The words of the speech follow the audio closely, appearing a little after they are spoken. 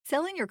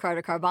Selling your car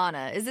to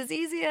Carvana is as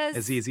easy as...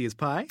 As easy as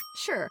pie?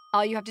 Sure.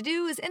 All you have to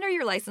do is enter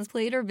your license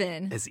plate or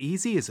VIN. As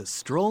easy as a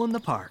stroll in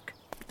the park.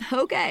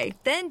 Okay,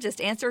 then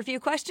just answer a few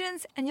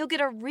questions and you'll get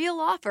a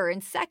real offer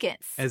in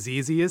seconds. As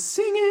easy as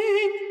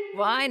singing.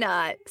 Why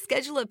not?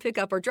 Schedule a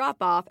pickup or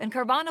drop-off and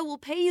Carvana will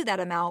pay you that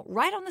amount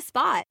right on the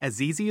spot.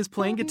 As easy as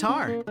playing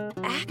guitar.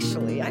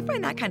 Actually, I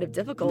find that kind of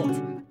difficult.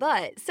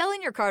 But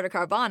selling your car to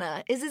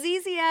Carvana is as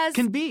easy as...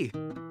 Can be.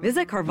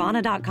 Visit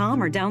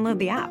Carvana.com or download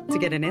the app to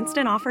get an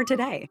instant offer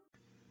today.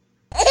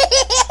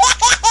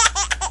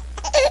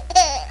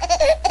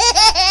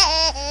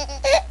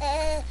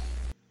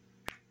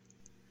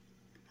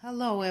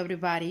 Hello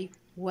everybody,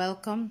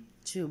 welcome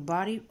to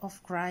Body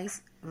of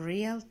Christ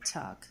Real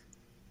Talk.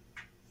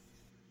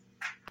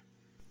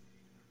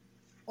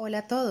 Hola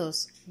a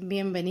todos,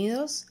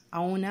 bienvenidos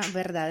a una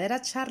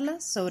verdadera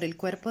charla sobre el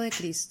cuerpo de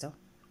Cristo.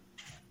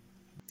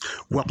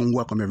 Welcome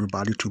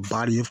everybody to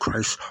Body of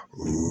Christ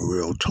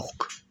Real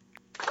Talk.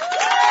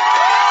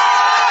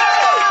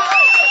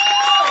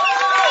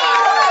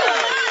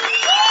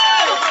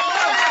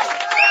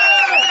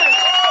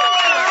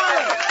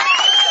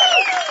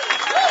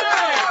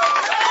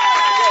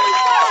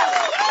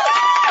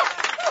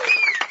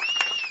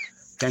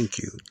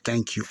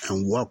 Thank you,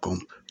 and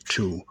welcome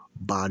to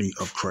Body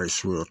of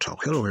Christ Real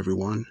Talk. Hello,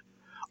 everyone.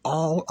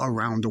 All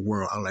around the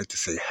world, I like to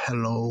say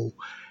hello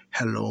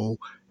to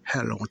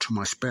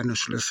my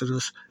Spanish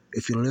listeners.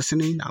 If you're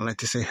listening, I like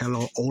to say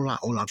hello, hola,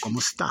 ¿cómo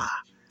está?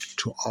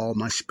 To all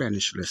my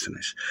Spanish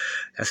listeners.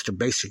 That's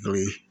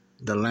basically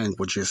the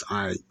languages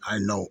I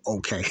know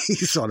okay.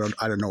 So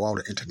I don't know all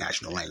the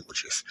international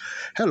languages.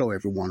 Hello,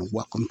 everyone.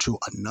 Welcome to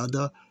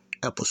another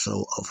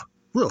episode of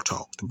Real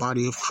Talk, the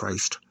Body of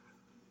Christ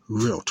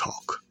Real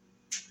Talk.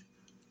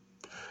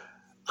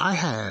 I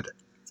had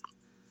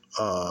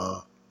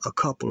a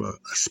couple of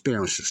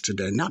experiences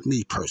today, not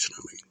me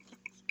personally,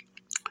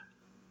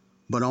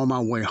 but on my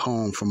way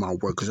home from my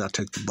work, because I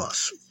take the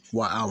bus.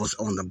 While I was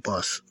on the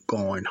bus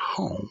going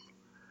home,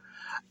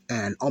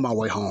 and on my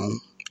way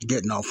home,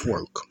 getting off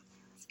work,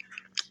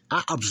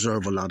 I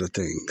observe a lot of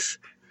things.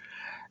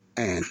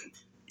 And,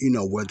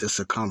 whether it's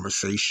a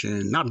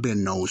conversation, not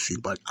being nosy,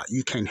 but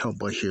you can't help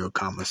but hear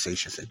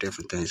conversations and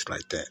different things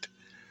like that.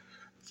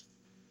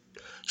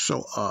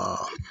 So,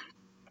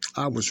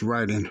 I was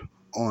riding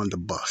on the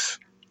bus.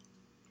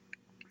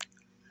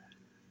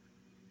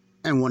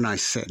 And when I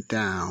sat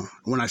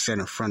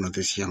in front of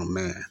this young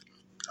man,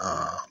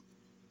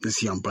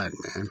 this young black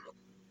man,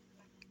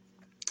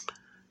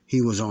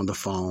 he was on the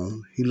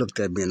phone. He looked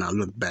at me and I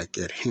looked back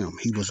at him.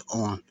 He was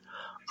on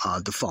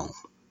the phone.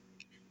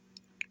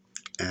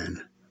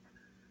 And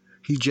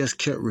he just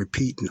kept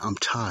repeating, I'm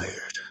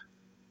tired.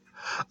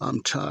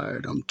 I'm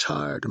tired.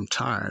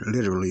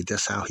 Literally,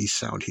 that's how he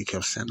sounded. He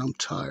kept saying, I'm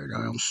tired.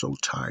 I am so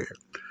tired.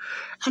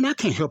 And I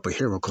can't help but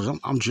hear it because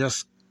I'm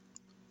just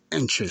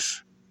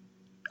inches.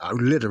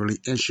 Literally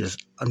inches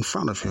in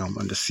front of him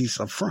in the seats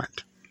up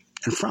front,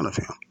 in front of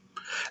him.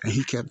 And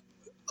he kept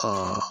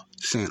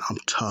saying, I'm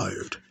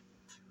tired.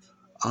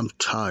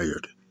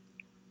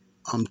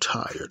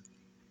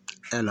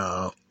 And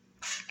I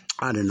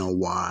didn't know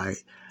why,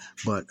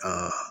 but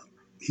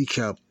he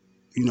kept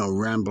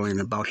rambling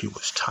about he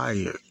was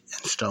tired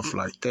and stuff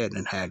like that,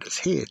 and had his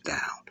head down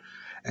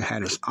and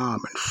had his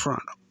arm in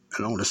front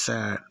and on the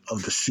side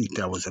of the seat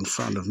that was in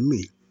front of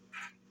me.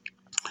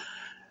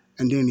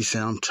 And then he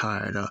said, I'm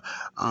tired.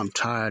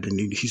 And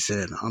he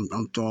said,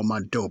 I'm throwing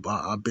my dope.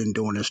 I've been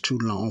doing this too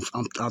long.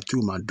 I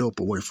threw my dope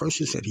away. First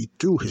he said he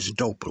threw his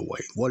dope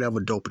away. Whatever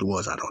dope it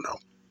was, I don't know.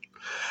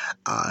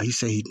 He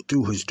said he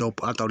threw his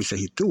dope. I thought he said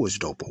he threw his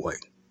dope away.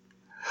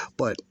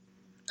 But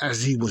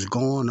as he was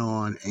going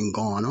on,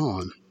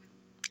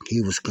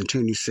 he was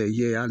continuing to say,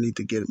 yeah, I need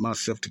to get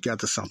myself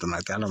together, something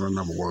like that. I don't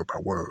remember word by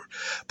word.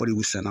 But he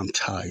was saying, I'm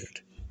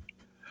tired.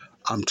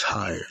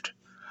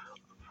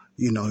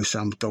 He said,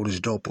 I'm going to throw this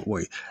dope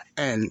away.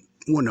 And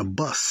when the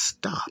bus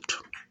stopped,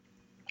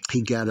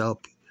 he got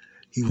up.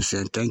 He was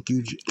saying, thank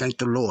you, thank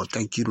the Lord,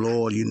 yeah,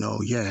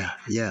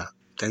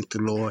 thank the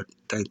Lord,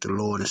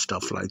 and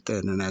stuff like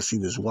that. And as he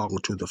was walking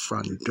to the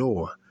front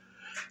door,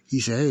 he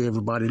said, hey,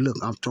 everybody, look,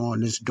 I'm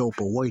throwing this dope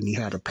away. And he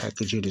had a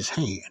package in his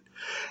hand.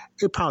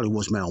 It probably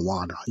was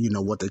marijuana,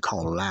 what they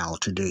call loud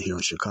today here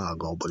in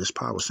Chicago, but it's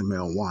probably some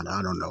marijuana.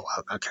 I don't know.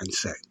 I can't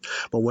say.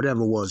 But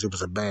whatever it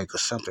was a bag or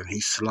something. He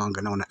slung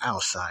it on the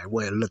outside.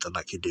 Well, it looked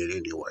like he did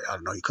anyway. I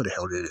don't know. He could have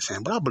held it in his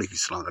hand, but I believe he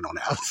slung it on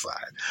the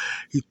outside.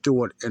 He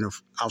threw it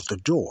out the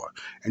door,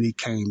 and he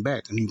came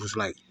back, and he was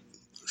like,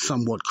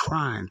 somewhat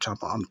crying, talking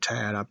about, I'm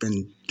tired. I've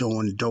been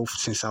doing dope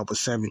since I was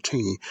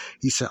 17.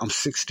 He said, I'm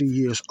 60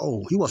 years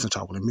old. He wasn't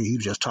talking to me. He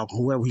was just talking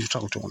to whoever he was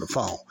talking to on the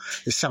phone.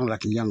 It sounded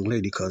like a young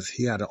lady because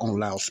he had it on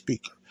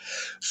loudspeaker.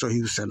 So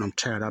he was saying, I'm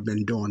tired. I've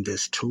been doing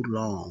this too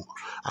long.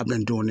 I've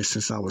been doing this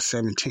since I was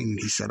 17.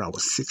 He said I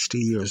was 60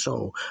 years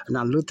old. And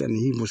I looked at him.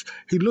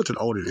 He looked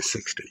older than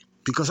 60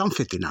 because I'm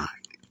 59.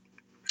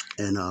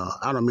 And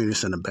I don't mean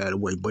this in a bad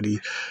way, but he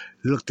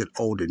looked at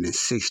older than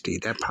 60.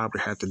 That probably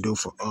had to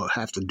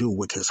do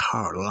with his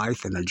hard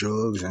life and the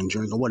drugs and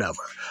drink or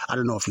whatever. I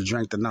don't know if he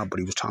drank or not, but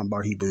he was talking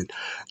about he'd been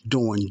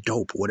doing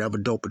dope, whatever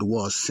dope it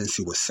was, since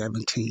he was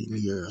 17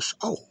 years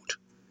old.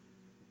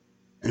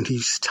 And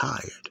he's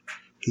tired.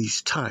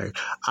 He's tired.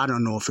 I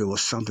don't know if it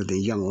was something the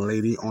young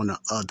lady on the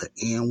other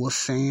end was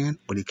saying,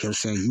 but he kept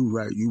saying, you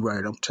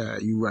right, I'm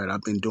tired, you right,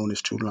 I've been doing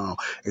this too long.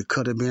 It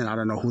could have been, I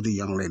don't know who the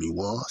young lady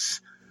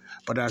was.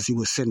 But as he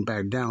was sitting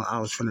back down, I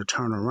was finna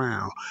turn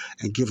around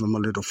and give him a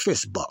little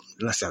fist bump.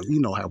 Let's say, you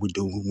know how we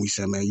do when we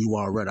say, man, you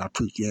all right, I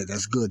appreciate, yeah,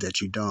 that's good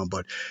that you done.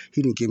 But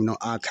he didn't give me no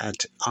eye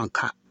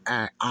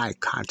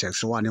contact,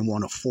 so I didn't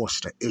want to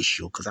force the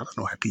issue because I don't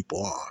know how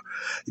people are,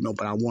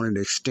 but I wanted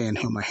to extend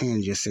him a hand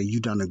and just say,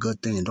 you done a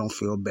good thing, don't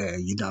feel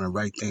bad, you done the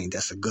right thing,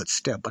 that's a good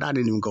step. But I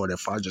didn't even go that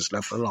far, I just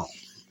left it alone,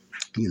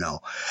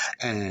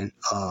 and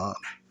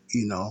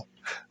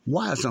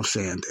why is I'm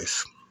saying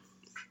this?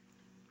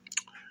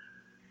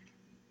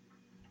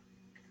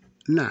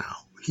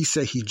 Now, he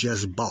said he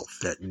just bought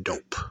that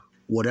dope,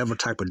 whatever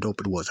type of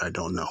dope it was, I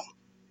don't know.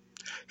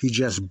 He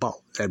just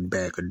bought that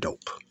bag of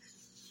dope.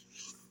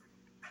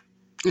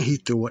 And he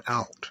threw it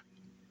out.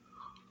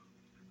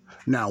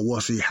 Now,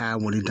 was he high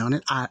when he done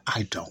it? I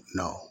don't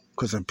know.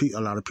 Because a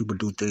lot of people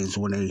do things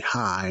when they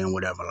high and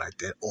whatever like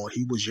that. Or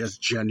he was just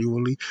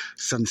genuinely,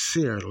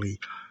 sincerely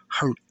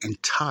hurt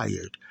and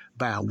tired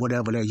by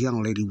whatever that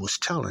young lady was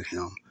telling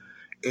him.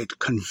 It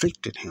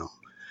convicted him.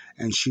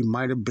 And she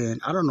might have been,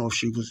 I don't know if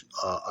she was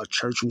a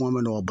church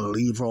woman or a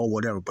believer or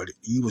whatever, but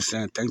he was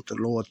saying, thank the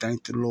Lord,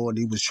 thank the Lord.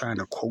 He was trying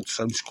to quote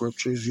some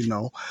scriptures,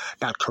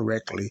 not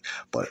correctly,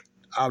 but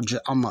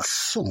I'm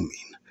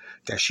assuming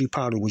that she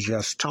probably was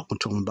just talking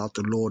to him about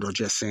the Lord or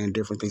just saying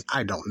different things.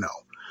 I don't know.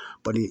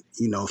 But,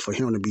 for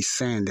him to be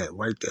saying that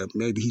right there,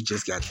 maybe he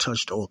just got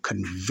touched or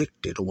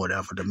convicted or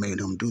whatever that made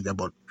him do that.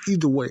 But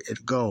either way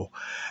it go,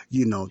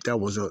 that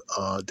was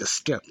the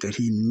step that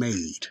he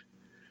made.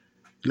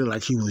 Looked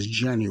like he was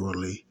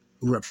genuinely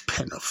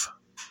repentant.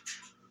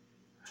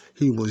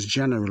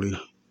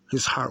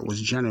 His heart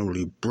was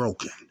genuinely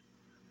broken.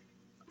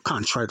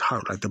 Contrite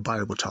heart, like the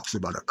Bible talks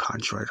about a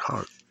contrite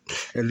heart.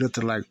 It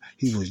looked like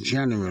he was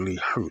genuinely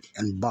hurt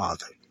and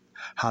bothered.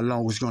 How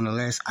long it was going to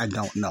last, I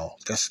don't know.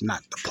 That's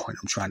not the point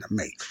I'm trying to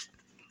make.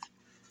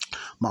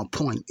 My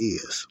point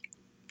is,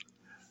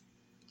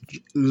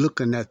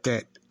 looking at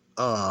that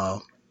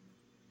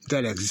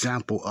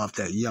example of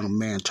that young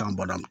man talking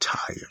about I'm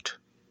tired.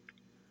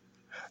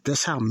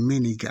 That's how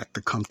many got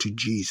to come to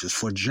Jesus.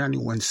 For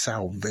genuine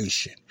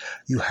salvation,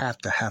 you have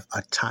to have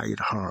a tired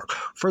heart.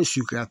 First,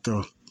 you got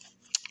to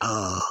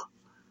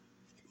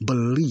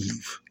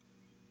believe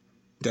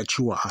that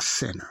you are a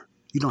sinner.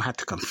 You don't have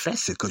to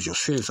confess it because your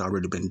sin's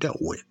already been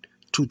dealt with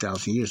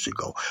 2,000 years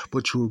ago.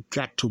 But you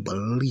got to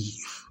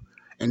believe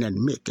and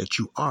admit that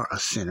you are a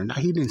sinner. Now,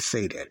 he didn't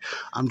say that.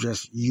 I'm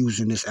just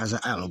using this as an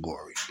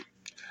allegory.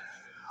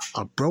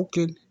 A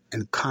broken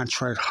and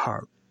contrite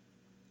heart,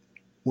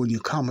 when you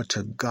come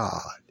to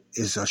God,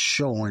 is a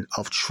showing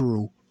of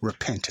true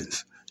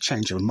repentance.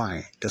 Change of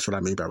mind. That's what I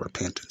mean by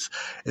repentance.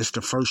 It's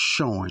the first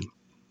showing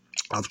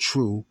of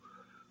true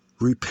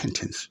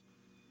repentance.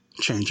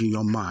 Changing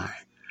your mind.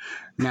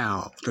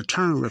 Now, the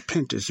term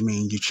repentance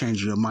means you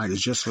change your mind.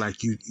 It's just like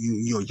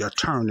you're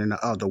turning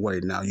the other way.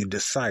 Now, you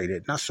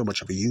decided, not so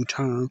much of a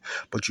U-turn,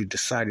 but you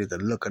decided to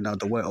look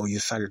another way, or you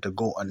decided to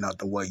go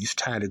another way. You're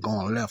tired of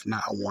going left.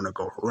 Now I want to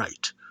go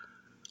right.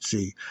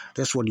 See,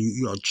 that's when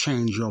you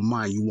change your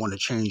mind. You want to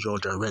change your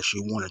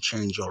direction. You want to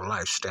change your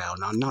lifestyle.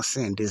 Now, I'm not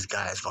saying this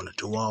guy is going to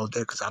do all that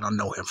because I don't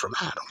know him from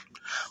Adam.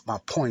 My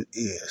point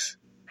is,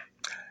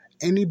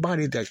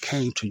 anybody that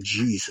came to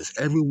Jesus,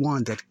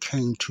 everyone that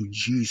came to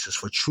Jesus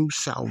for true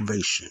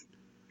salvation,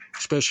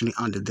 especially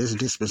under this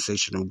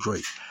dispensation of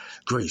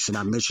grace, and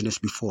I mentioned this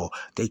before,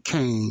 they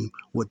came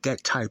with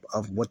that type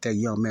of what that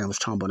young man was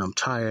talking about. I'm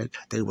tired.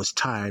 They was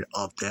tired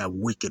of their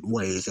wicked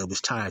ways. They was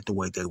tired the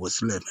way they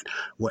was living.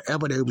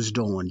 Whatever they was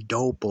doing,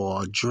 dope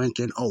or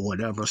drinking or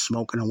whatever,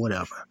 smoking or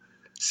whatever.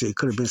 See, it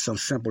could have been something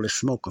simple as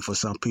smoking for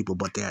some people,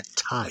 but they're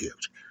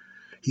tired.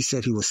 He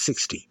said he was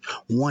 60,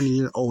 1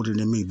 year older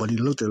than me, but he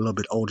looked a little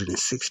bit older than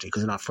 60.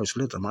 Because when I first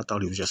looked at him, I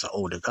thought he was just an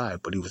older guy,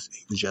 but he was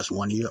just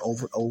 1 year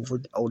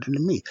older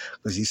than me.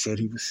 Because he said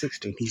he was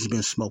 60. He's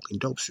been smoking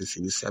dope since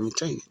he was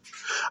 17.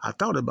 I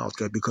thought about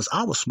that because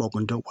I was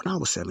smoking dope when I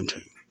was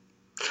 17.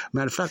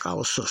 Matter of fact, I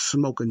was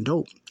smoking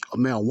dope,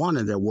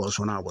 marijuana that was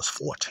when I was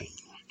 14.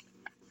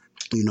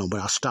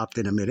 But I stopped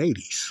in the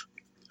mid-'80s.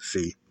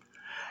 See,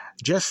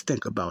 just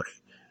think about it.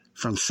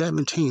 From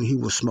 17, he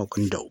was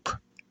smoking dope.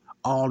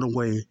 All the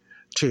way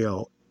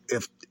till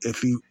if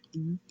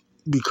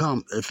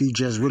he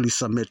just really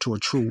submit to a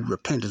true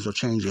repentance or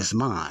change his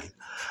mind,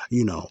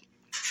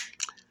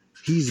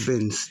 he's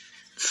been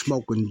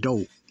smoking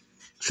dope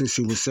since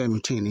he was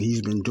 17, and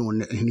he's been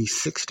doing it, and he's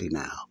 60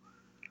 now.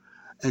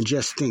 And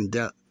just think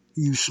that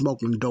you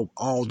smoking dope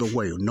all the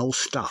way, no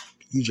stop.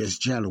 You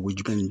just generally,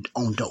 you've been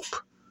on dope.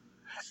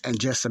 And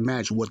just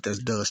imagine what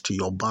that does to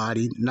your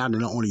body, not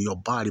only your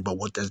body, but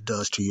what that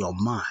does to your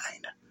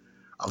mind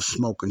of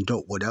smoking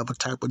dope, whatever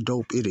type of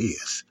dope it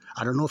is.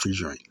 I don't know if you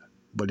drink,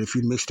 but if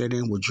you mix that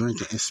in with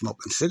drinking and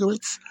smoking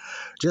cigarettes,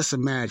 just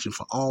imagine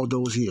for all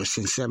those years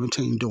since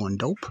 17 doing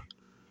dope,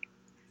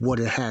 what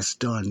it has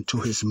done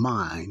to his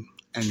mind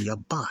and your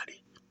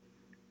body.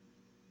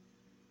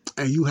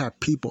 And you have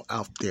people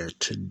out there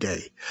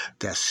today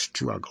that's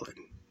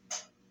struggling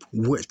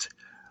with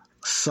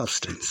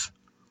substance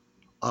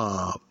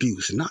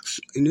abuse.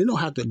 And they don't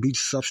have to be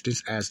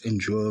substance as in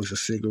drugs or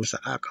cigarettes or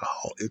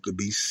alcohol. It could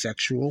be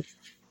sexual.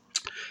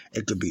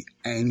 It could be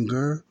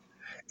anger.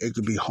 It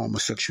could be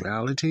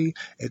homosexuality.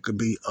 It could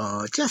be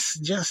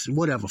just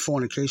whatever,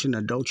 fornication,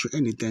 adultery,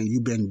 anything.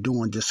 You've been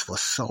doing this for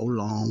so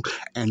long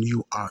and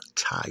you are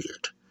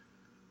tired.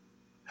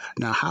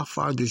 Now, how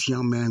far this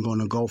young man going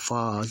to go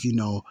far as,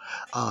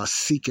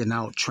 seeking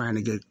out, trying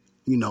to get,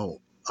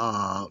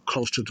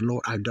 close to the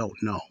Lord? I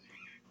don't know.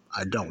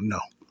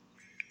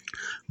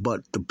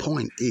 But the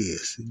point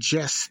is,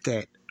 just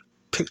that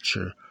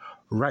picture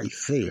right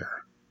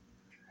there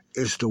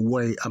is the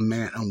way a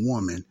man and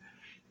woman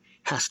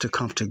has to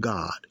come to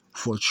God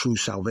for true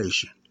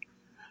salvation.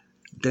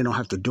 They don't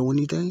have to do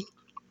anything.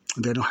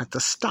 They don't have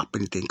to stop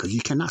anything, because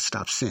you cannot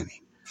stop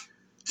sinning.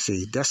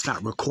 See, that's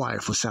not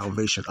required for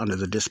salvation under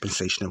the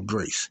dispensation of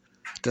grace.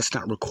 That's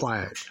not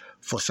required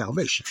for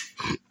salvation.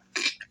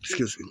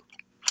 Excuse me.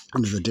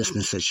 Under the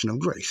dispensation of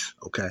grace,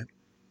 okay?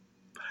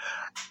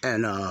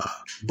 And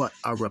but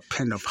a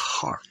repentant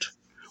heart.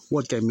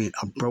 What that mean?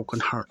 A broken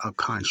heart, a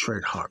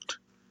contrite heart.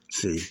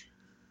 See,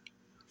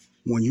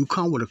 when you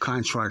come with a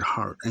contrite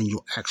heart and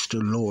you ask the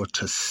Lord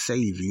to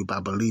save you by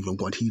believing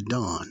what he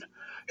done,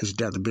 his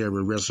death,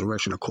 burial,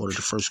 resurrection, according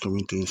to 1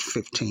 Corinthians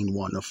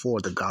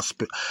 15:1-4,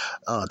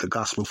 the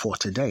gospel for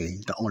today,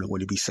 the only way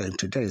to be saved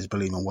today is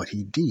believing what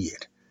he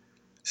did.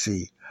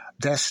 See,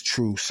 that's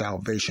true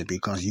salvation,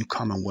 because you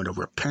coming with a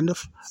repentant,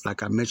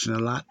 like I mentioned a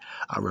lot,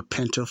 a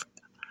repentant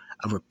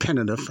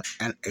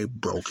and a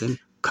broken,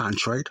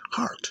 contrite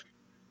heart.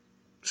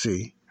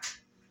 See?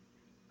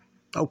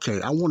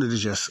 Okay, I wanted to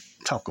just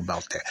talk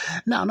about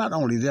that. Now, not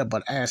only that,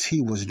 but as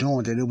he was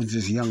doing that, it was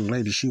this young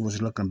lady, she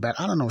was looking back.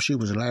 I don't know if she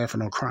was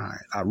laughing or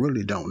crying. I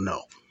really don't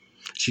know.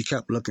 She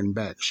kept looking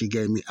back. She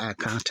gave me eye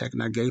contact,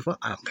 and I gave her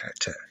eye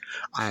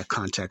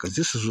contact, because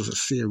this was a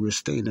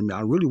serious thing to me.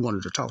 I really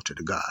wanted to talk to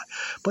the guy.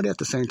 But at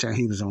the same time,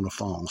 he was on the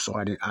phone, so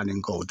I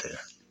didn't go there.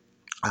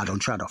 I don't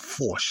try to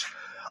force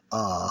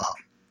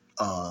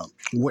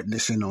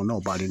witnessing on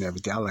nobody and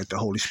everything. I like the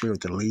Holy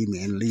Spirit to lead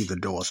me and leave the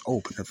doors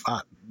open. If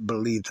I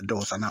believe the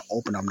doors are not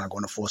open, I'm not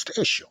going to force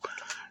the issue.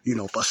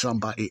 But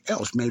somebody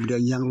else, maybe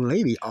that young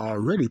lady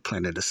already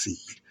planted a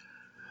seed.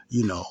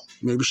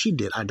 Maybe she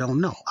did. I don't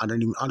know. I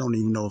don't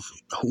even know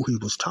who he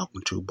was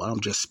talking to, but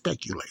I'm just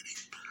speculating.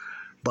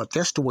 But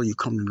that's the way you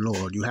come to the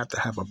Lord. You have to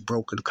have a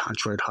broken,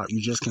 contrite heart.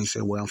 You just can't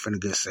say, well, I'm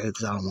finna get saved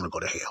because I don't want to go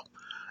to hell.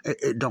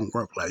 It don't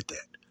work like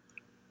that.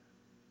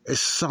 It's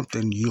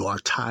something you are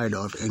tired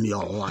of in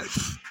your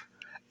life,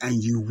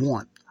 and you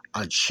want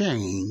a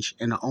change,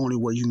 and the only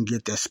way you can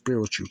get that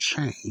spiritual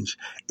change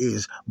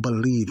is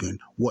believing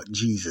what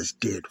Jesus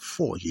did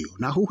for you.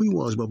 Not who he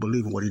was, but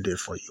believing what he did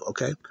for you,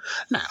 okay?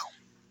 Now,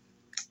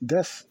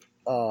 that's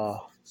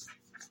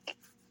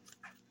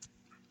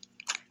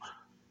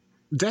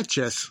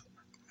just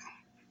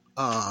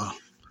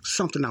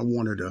something I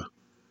wanted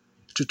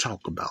to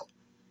talk about,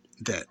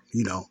 that,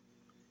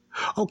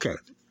 Okay.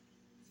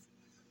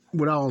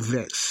 With all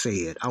that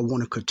said, I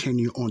want to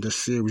continue on the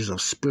series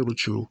of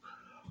spiritual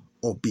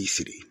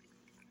obesity.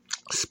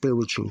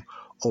 Spiritual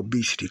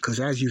obesity. Because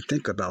as you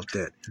think about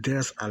that,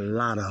 there's a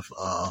lot of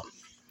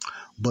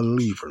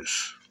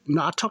believers.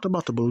 Now, I talked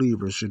about the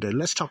believers today.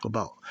 Let's talk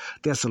about,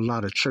 there's a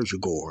lot of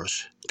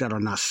churchgoers that are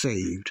not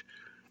saved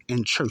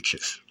in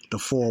churches, the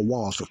four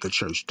walls of the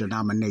church,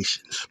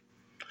 denominations.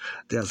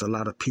 There's a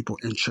lot of people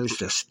in church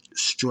that's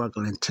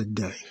struggling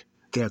today.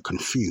 They're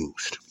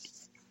confused.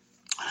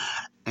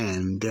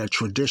 And they're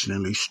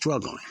traditionally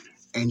struggling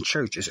in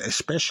churches,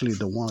 especially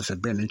the ones that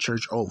have been in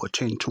church over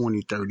 10,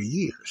 20, 30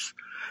 years.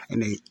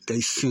 And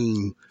they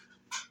seem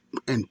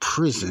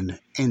imprisoned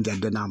in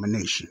that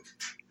denomination.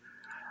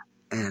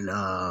 And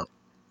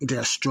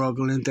they're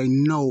struggling. They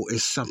know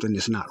it's something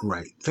that's not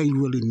right. They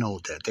really know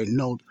that. They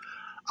know,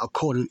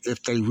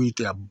 if they read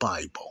their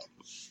Bible,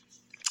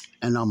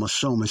 and I'm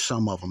assuming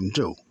some of them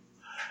do,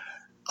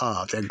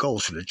 that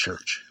goes to the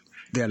church.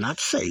 They're not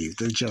saved.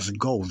 They just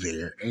go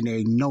there, and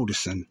they're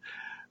noticing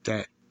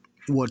that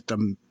what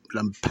the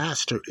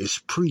pastor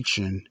is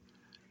preaching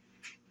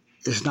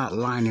is not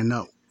lining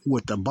up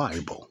with the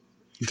Bible.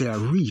 They're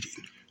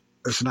reading.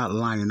 It's not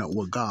lining up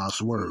with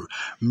God's word.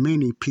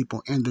 Many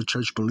people in the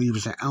church,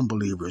 believers and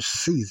unbelievers,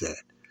 see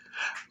that.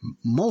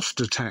 Most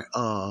of the time,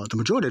 the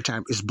majority of the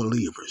time, it's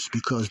believers,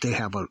 because they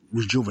have a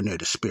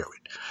rejuvenated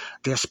spirit.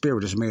 Their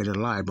spirit is made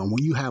alive. But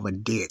when you have a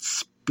dead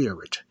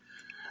spirit,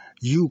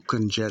 you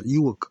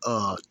will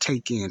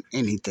take in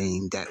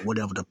anything that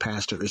whatever the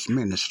pastor is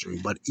ministering.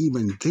 But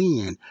even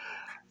then,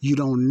 You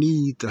don't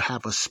need to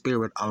have a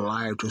spirit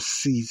alive to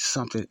see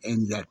something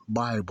in that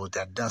Bible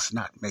that does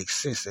not make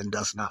sense and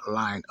does not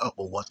line up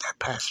with what that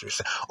pastor is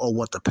saying, or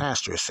what the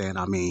pastor is saying.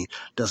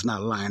 Does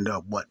not line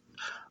up what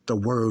the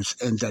words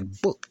in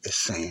that book is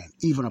saying.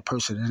 Even a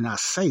person that's not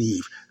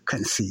saved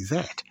can see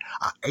that.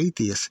 An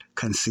atheist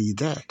can see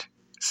that.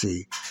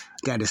 See,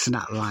 that it's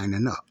not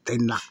lining up. They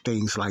knock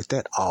things like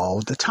that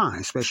all the time,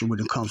 especially when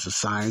it comes to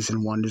signs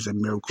and wonders and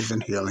miracles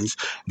and healings,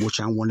 which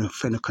I want to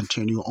finna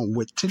continue on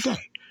with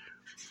today.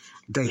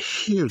 They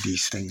hear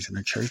these things in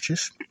the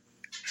churches.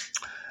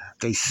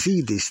 They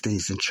see these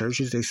things in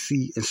churches. They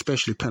see,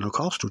 especially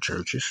Pentecostal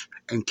churches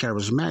and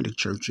charismatic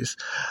churches,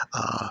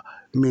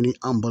 many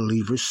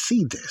unbelievers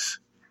see this.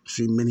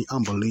 See, many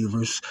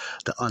unbelievers,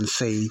 the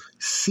unsaved,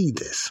 see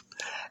this.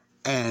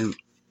 And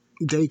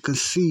they can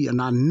see, and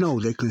I know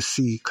they can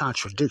see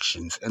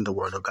contradictions in the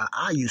Word of God.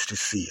 I used to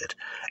see it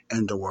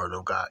in the Word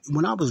of God.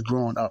 When I was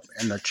growing up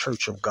in the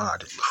Church of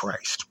God in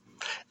Christ,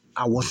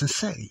 I wasn't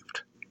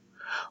saved.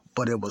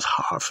 But it was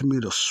hard for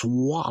me to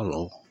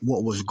swallow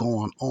what was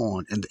going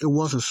on. And it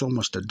wasn't so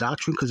much the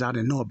doctrine, because I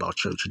didn't know about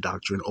church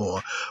doctrine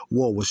or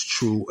what was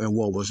true and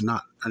what was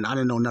not. And I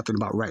didn't know nothing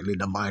about rightly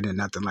dividing,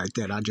 nothing like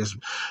that. I just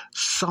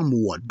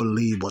somewhat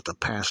believe what the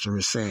pastor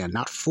is saying,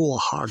 not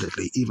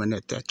full-heartedly, even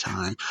at that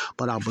time,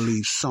 but I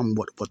believe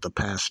somewhat what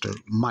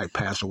my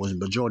pastor was. The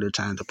majority of the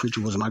time, the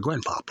preacher was my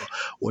grandpapa,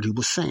 what he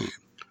was saying.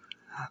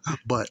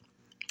 But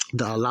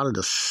a lot of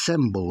the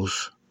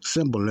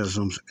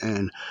symbolisms,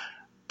 and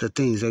the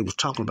things they was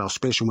talking about,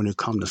 especially when it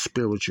comes to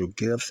spiritual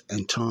gifts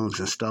and tongues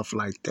and stuff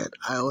like that,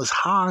 it was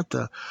hard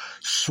to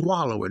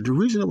swallow it. The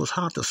reason it was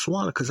hard to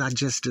swallow, because I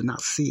just did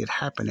not see it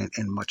happening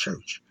in my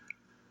church.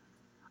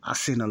 I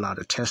seen a lot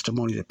of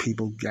testimonies that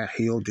people got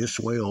healed this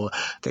way, or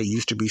they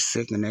used to be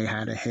sick and they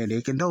had a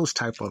headache, and those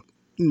type of,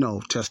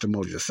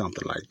 testimonies or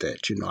something like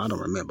that. I don't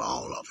remember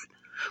all of it.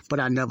 But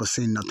I never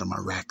seen nothing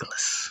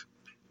miraculous.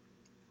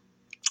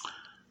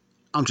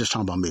 I'm just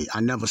talking about me. I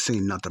never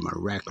seen nothing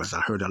miraculous.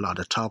 I heard a lot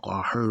of talk.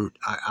 I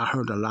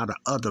heard a lot of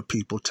other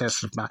people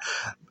testify,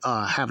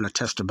 having a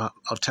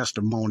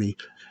testimony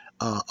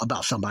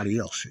about somebody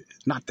else,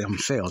 not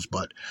themselves,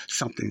 but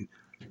something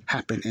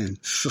happened in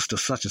sister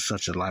such and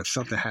such a life.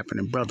 Something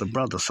happened in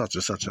brother such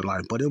and such a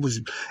life. But it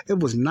was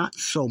not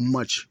so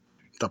much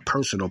the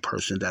personal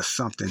person that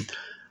something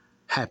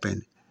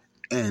happened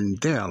in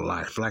their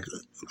life, like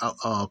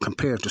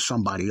compared to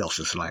somebody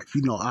else's life.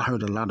 I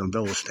heard a lot of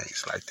those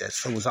things like that.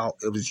 So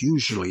it was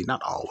usually,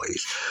 not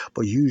always,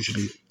 but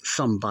usually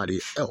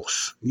somebody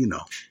else,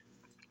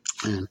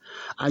 And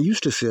I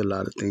used to see a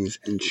lot of things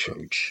in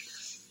church,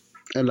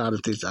 a lot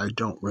of things I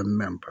don't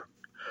remember.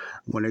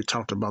 When they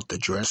talked about the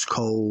dress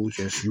codes,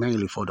 it's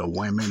mainly for the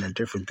women and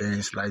different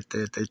things like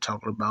that. They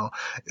talked about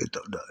it,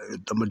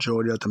 the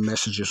majority of the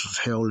messages was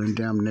hell and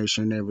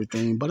damnation and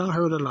everything. But I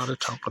heard a lot of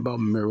talk about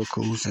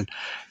miracles and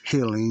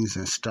healings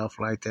and stuff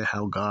like that,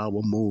 how God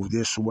will move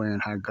this way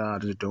and how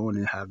God is doing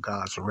it, how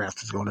God's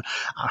wrath is going to.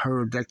 I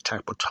heard that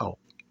type of talk.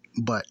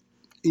 But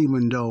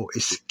even though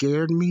it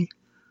scared me,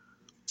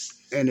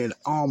 and it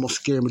almost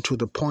scared me to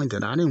the point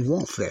that I didn't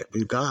want that.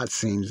 But God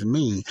seems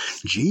mean.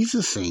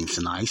 Jesus seems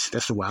nice.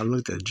 That's the way I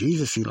looked at it.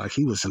 Jesus seemed like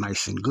he was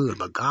nice and good,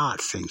 but God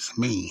seems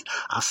mean.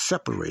 I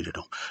separated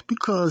them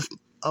because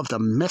of the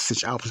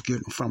message I was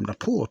getting from the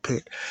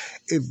pulpit.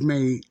 It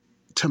made,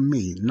 to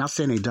me, not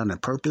saying they done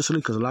it purposely,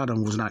 because a lot of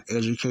them was not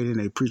educated and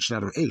they preached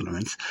out of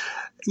ignorance.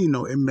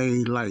 It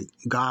made like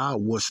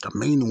God was the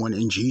main one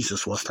and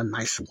Jesus was the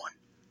nice one.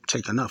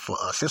 Taken up for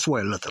us. That's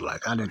what it looked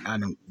like. I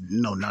didn't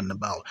know nothing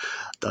about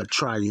the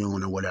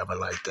triune or whatever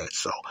like that.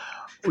 So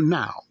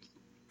now,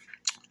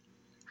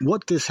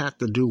 what this had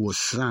to do with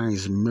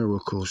signs,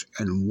 miracles,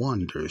 and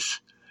wonders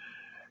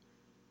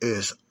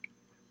is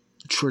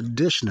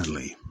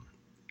traditionally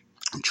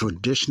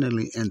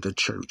in the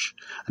church,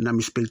 and let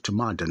me speak to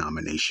my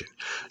denomination.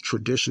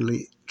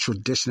 Traditionally,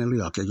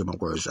 okay, get my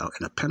words out,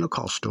 in the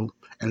Pentecostal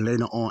and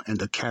later on in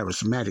the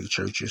charismatic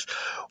churches,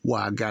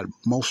 where I got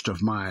most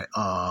of my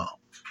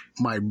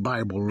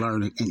Bible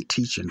learning and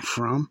teaching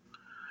from,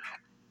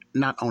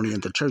 not only in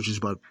the churches,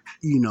 but,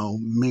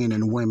 men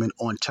and women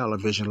on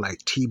television like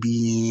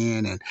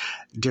TBN and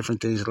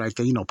different things like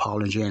that,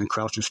 Paul and Jan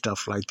Crouch and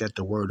stuff like that,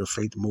 the Word of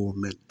Faith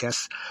movement.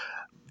 That's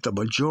the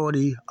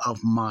majority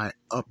of my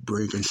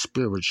upbringing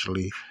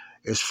spiritually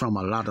is from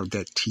a lot of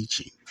that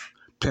teaching,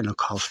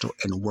 Pentecostal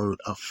and Word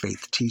of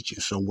Faith teaching.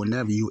 So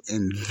whenever you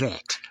in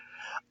that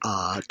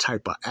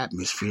type of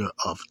atmosphere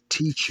of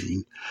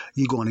teaching,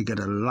 you're going to get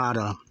a lot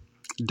of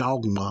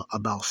dogma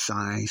about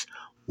signs,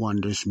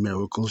 wonders,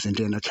 miracles, and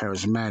then the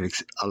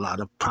charismatics, a lot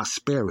of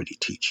prosperity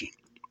teaching,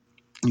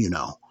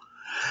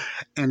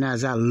 And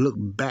as I look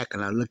back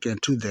and I look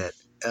into that,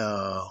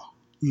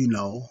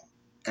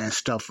 and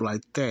stuff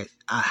like that,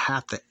 I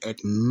have to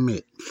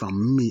admit,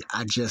 from me,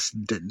 I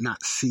just did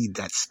not see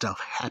that stuff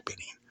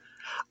happening.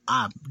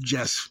 I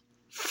just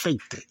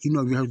faked it. You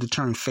heard the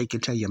term fake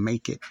it till you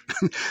make it?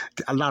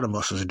 A lot of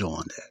us is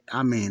doing that.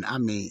 I mean,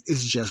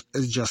 it's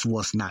just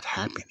what's not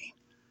happening.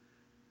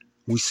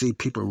 We see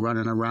people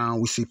running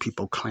around. We see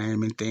people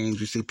claiming things.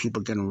 We see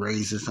people getting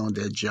raises on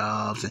their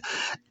jobs.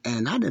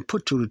 And I didn't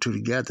put two and two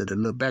together to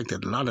look back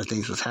that a lot of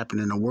things was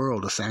happening in the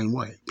world the same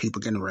way.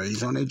 People getting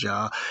raised on their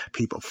job,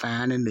 people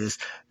finding this,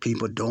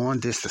 people doing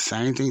this. The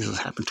same things was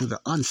happening to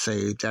the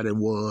unsaved that it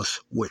was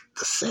with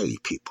the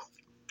saved people.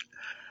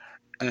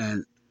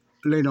 And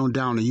later on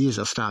down the years,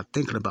 I started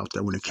thinking about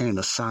that when it came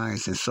to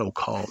signs and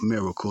so-called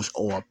miracles,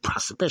 or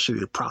especially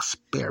the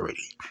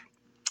prosperity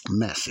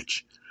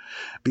message.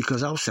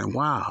 Because I was saying,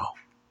 wow,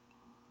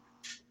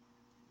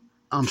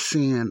 I'm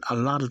seeing a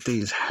lot of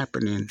things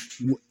happening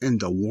in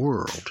the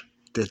world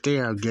that they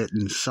are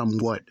getting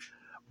somewhat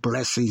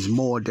blessings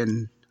more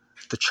than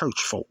the church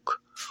folk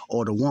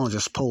or the ones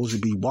that's supposed to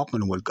be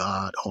walking with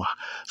God or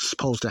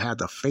supposed to have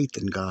the faith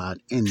in God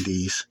in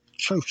these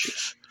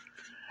churches.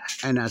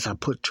 And as I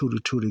put two to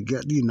two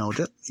together,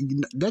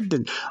 that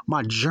didn't,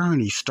 my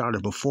journey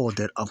started before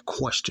that of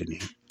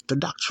questioning the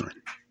doctrine.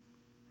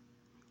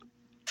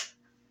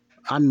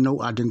 I know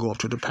I didn't go up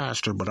to the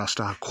pastor, but I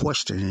started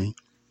questioning,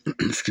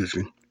 excuse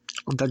me,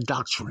 the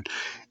doctrine.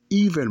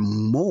 Even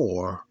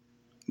more,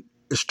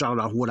 it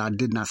started off what I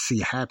did not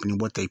see happening,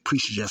 what they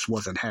preached just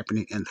wasn't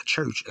happening in the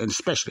church, and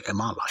especially in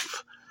my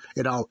life.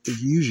 It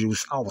usually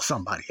was always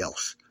somebody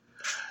else.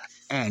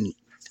 And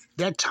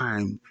that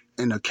time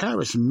in the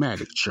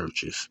charismatic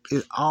churches,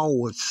 it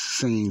always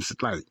seems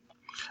like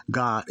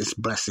God is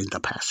blessing the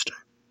pastor.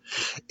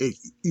 It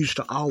used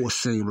to always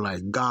seem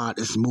like God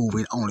is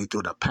moving only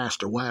through the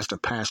pastor. Why is the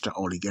pastor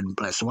only getting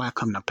blessed? Why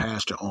come the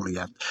pastor only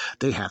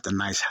they have the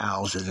nice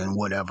houses and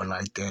whatever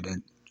like that,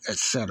 and et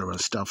cetera,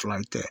 stuff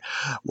like that?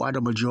 Why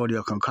the majority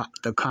of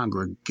the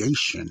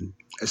congregation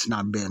is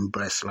not being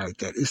blessed like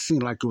that? It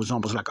seemed like it was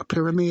almost like a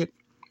pyramid.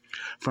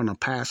 From the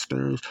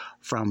pastors,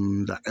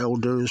 from the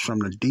elders, from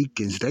the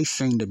deacons, they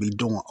seem to be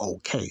doing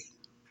okay,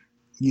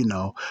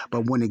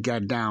 But when it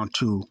got down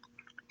to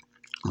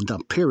the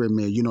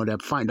pyramid,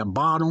 that find the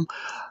bottom,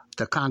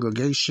 the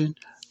congregation,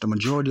 the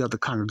majority of the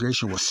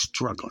congregation was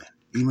struggling.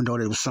 Even though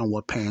they were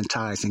somewhat paying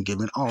tithes and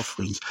giving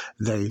offerings,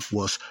 they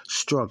was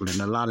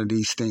struggling. A lot of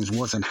these things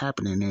wasn't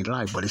happening in their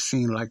life, but it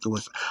seemed like it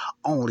was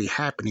only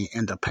happening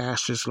in the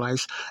pastor's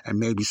life and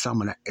maybe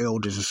some of the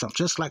elders or something.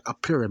 Just like a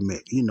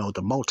pyramid,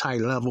 the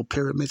multi-level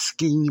pyramid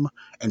scheme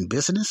in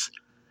business.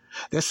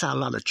 That's how a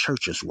lot of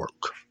churches work.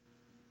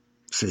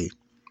 See,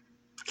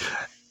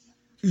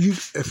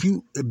 if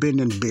you've been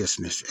in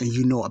business and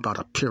you know about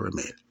a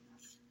pyramid,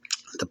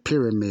 the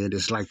pyramid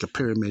is like the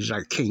pyramids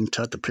like King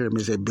Tut, the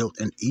pyramids they built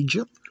in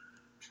Egypt.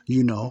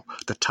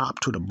 The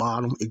top to the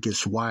bottom, it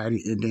gets wider,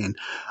 and then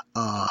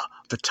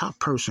the top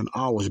person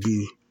always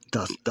be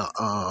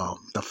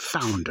the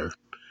founder,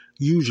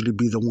 usually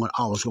be the one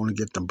always going to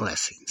get the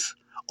blessings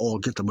or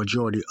get the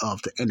majority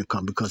of the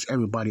income, because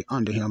everybody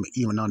under him,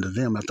 even under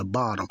them at the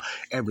bottom,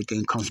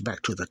 everything comes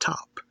back to the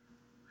top.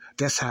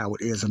 That's how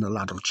it is in a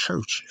lot of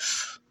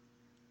churches.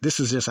 This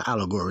is just an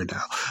allegory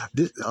now.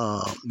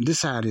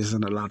 This how it is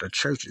in a lot of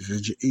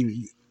churches.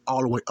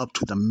 All the way up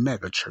to the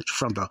mega church.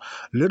 From the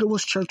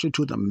littlest church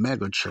into the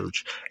mega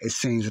church, it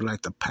seems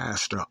like the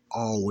pastor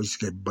always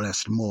get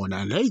blessed more.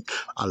 Now,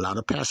 a lot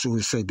of pastors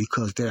would say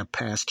because they're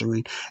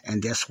pastoring,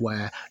 and that's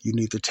why you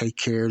need to take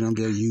care of them.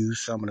 They'll use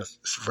some of the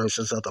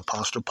verses of the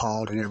Apostle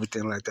Paul and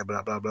everything like that,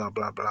 blah, blah, blah,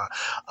 blah,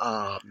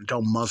 blah.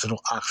 Don't muzzle the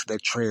ox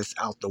that treads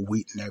out the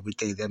wheat and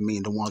everything. That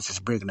means the ones that's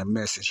bringing the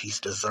message, he's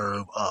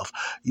deserved of,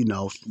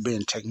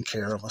 being taken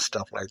care of and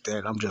stuff like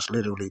that. I'm just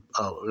literally,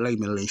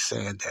 laymanly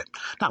saying that,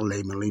 not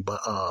laymanly,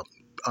 but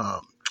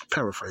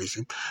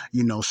paraphrasing,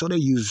 so they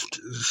used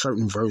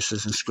certain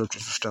verses and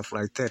scriptures and stuff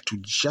like that to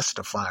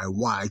justify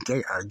why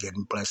they are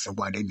getting blessed and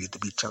why they need to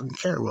be taken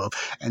care of.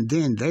 And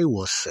then they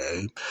will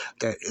say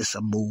that it's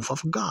a move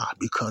of God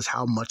because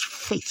how much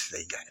faith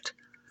they get.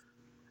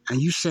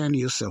 And you saying to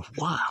yourself,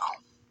 wow.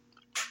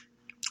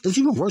 It's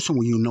even worse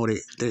when you know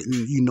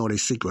their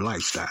secret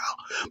lifestyle.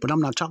 But I'm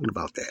not talking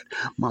about that.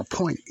 My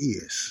point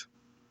is,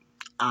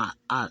 I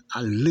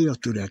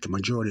lived through that the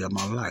majority of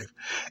my life,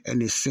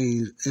 and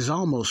it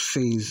almost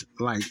seems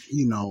like,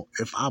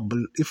 if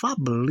I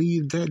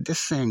believe that, they're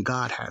saying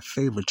God had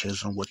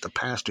favoritism with the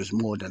pastors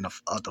more than the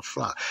other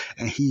flock,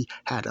 and he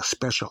had a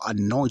special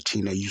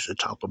anointing they used to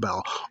talk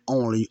about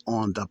only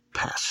on the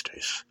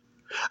pastors.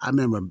 I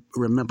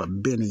remember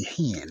Benny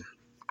Hinn,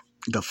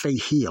 the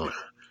faith healer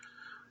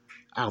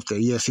out there.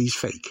 Yes, he's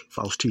fake.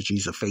 False teacher,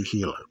 he's a fake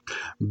healer.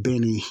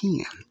 Benny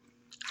Hinn,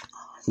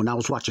 when I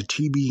was watching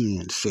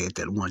TBN, said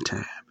that one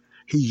time.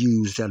 He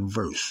used that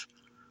verse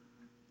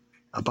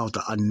about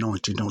the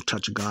anointing. Don't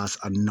touch God's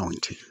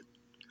anointing.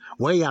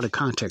 Way out of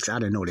context. I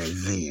didn't know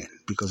that then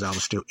because I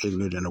was still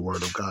ignorant in the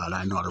word of God. I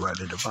didn't know how to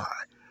rightly divide.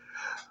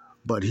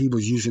 But he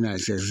was using that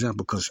as an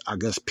example because I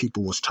guess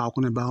people was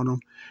talking about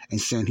him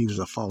and saying he was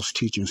a false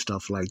teacher and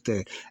stuff like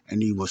that.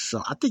 And he was,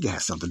 I think it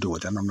had something to do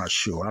with that. I'm not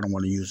sure. I don't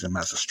want to use him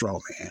as a straw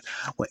man.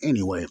 Well,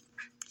 anyway,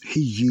 he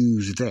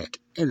used that.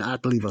 And I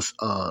believe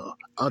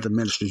other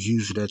ministers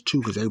used that too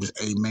because they was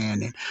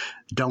amen.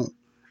 And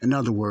in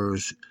other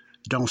words,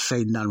 don't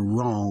say nothing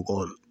wrong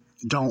or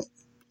don't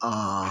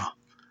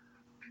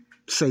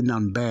say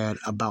nothing bad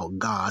about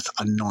God's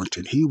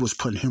anointed. He was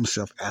putting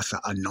himself as an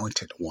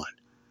anointed one,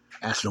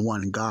 as the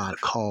one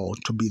God called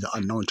to be the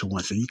anointed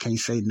one. So you can't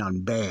say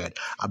nothing bad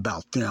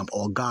about them,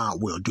 or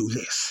God will do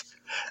this,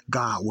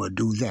 God will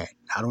do that.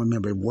 I don't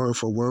remember word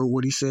for word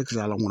what he said because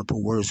I don't want to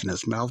put words in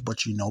his mouth,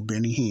 but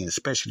Benny Hinn,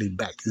 especially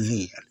back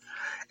then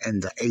in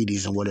the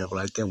 80s and whatever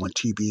like that, when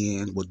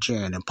TBN with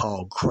Jan and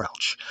Paul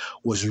Crouch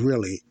was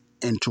really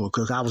into it,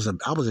 because I was a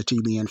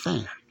TBN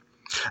fan.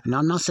 And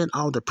I'm not saying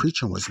all the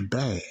preaching was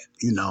bad,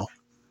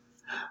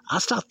 I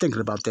stopped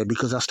thinking about that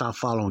because I started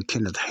following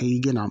Kenneth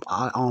Hagin.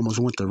 I almost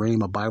went to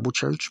Rhema Bible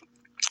Church,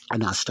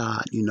 and I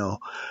started,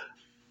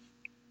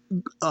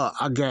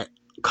 I got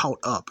caught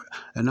up.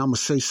 And I'm going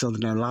to say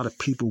something that a lot of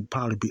people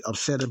probably be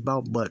upset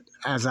about, but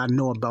as I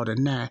know about it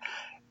now,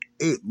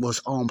 it was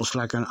almost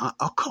like a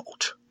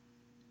cult.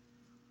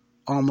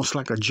 Almost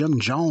like a Jim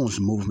Jones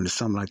movement or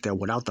something like that,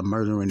 without the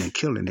murdering and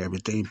killing and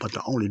everything. But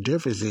the only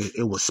difference is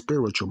it was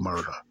spiritual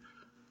murder.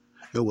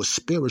 It was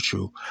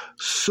spiritual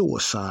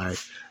suicide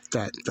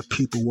that the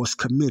people was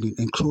committing,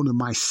 including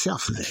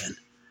myself then.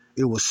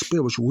 It was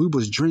spiritual. We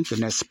was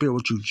drinking that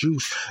spiritual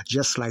juice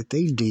just like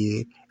they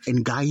did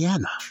in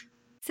Guyana.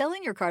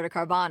 Selling your car to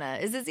Carvana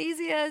is as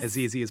easy as... As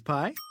easy as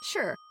pie?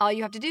 Sure. All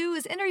you have to do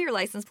is enter your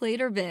license plate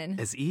or VIN.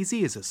 As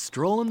easy as a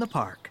stroll in the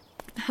park.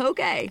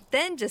 Okay,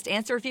 then just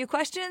answer a few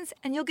questions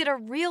and you'll get a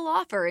real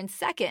offer in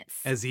seconds.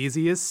 As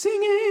easy as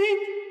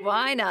singing.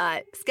 Why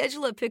not?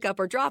 Schedule a pickup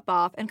or drop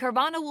off and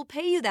Carvana will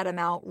pay you that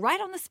amount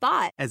right on the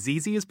spot. As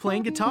easy as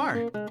playing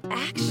guitar.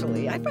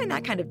 Actually, I find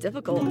that kind of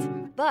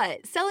difficult.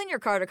 But selling your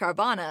car to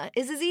Carvana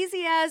is as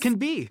easy as... Can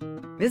be.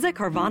 Visit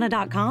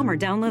Carvana.com or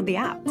download the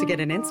app to get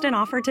an instant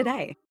offer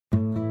today.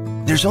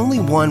 There's only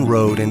one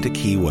road into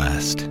Key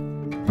West,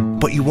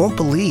 but you won't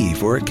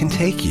believe where it can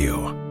take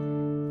you.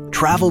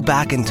 Travel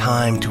back in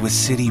time to a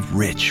city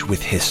rich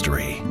with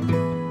history.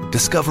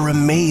 Discover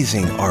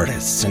amazing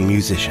artists and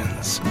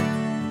musicians.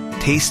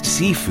 Taste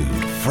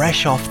seafood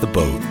fresh off the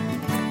boat.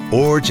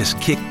 Or just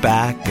kick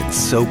back and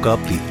soak up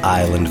the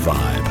island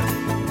vibe.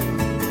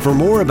 For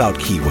more about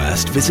Key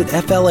West, visit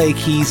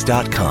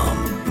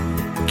flakeys.com.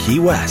 Key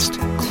West,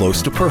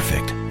 close to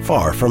perfect,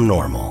 far from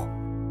normal.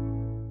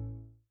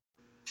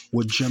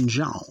 With Jim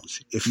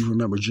Jones, if you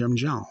remember Jim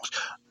Jones.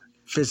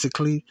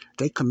 Physically,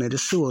 they committed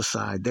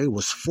suicide. They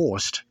was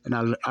forced. And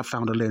I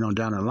found out later on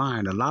down the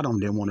line, a lot of them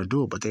didn't want to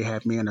do it, but they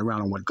had men around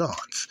them with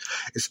guns.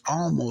 It's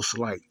almost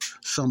like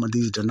some of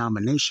these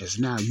denominations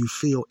now you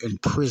feel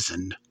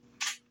imprisoned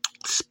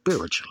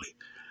spiritually.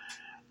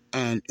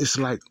 And it's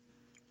like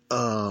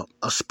a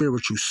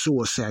spiritual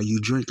suicide. You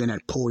drinking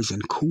that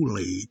poison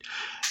Kool-Aid.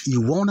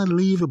 You want to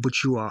leave it,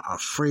 but you are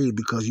afraid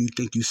because you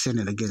think you're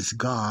sinning against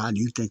God.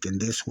 You thinking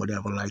this,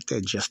 whatever, like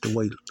that. Just the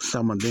way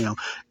some of them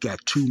got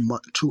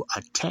too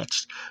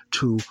attached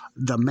to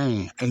the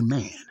man, a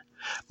man.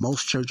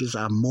 Most churches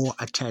are more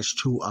attached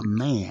to a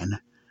man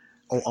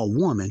or a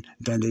woman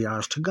than they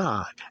are to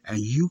God. And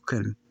you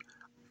can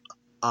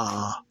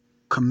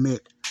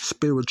commit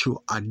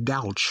spiritual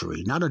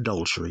adultery, not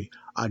adultery,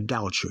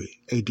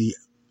 adultery,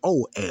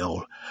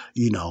 ADOL,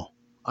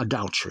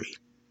 adultery,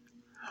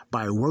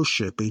 by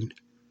worshiping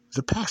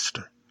the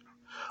pastor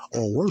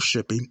or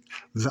worshiping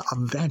the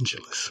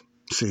evangelist.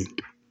 See,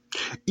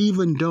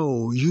 even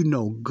though you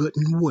know good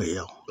and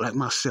well, like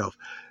myself,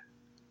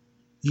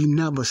 you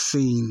never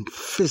seen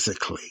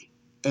physically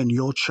in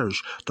your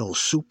church those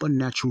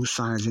supernatural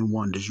signs and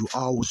wonders. You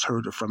always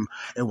heard it from,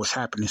 it was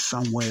happening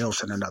somewhere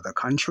else in another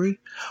country,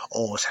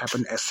 or it's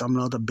happening at some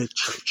other big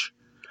church,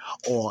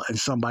 or in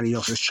somebody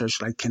else's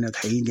church like Kenneth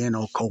Hagin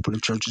or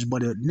Copeland churches,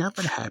 but it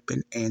never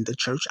happened in the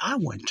church I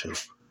went to.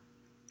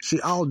 See,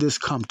 all this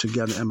come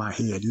together in my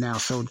head now.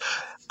 So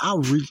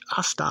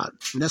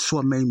that's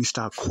what made me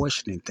start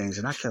questioning things.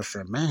 And I kept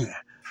saying, man,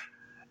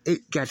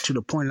 it got to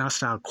the point I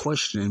started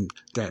questioning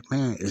that,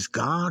 man, is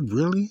God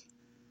really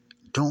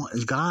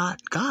God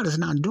is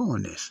not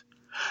doing this.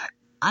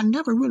 I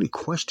never really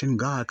questioned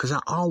God because I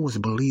always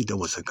believed there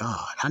was a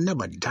God. I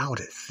never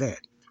doubted that.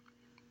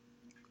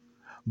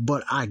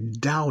 But I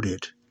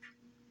doubted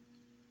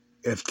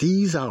if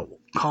these are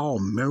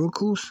called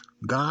miracles,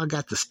 God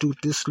got to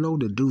stoop this low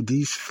to do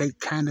these fake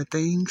kind of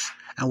things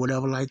and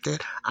whatever like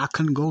that. I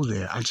couldn't go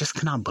there. I just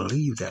cannot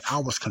believe that. I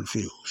was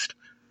confused.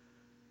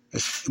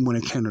 When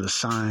it came to the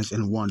signs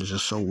and wonders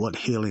and so what,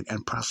 healing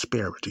and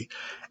prosperity.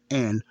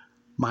 And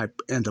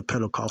the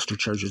Pentecostal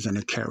churches and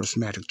the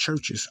charismatic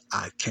churches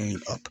I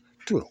came up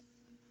through.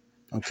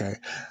 Okay.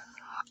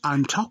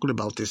 I'm talking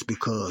about this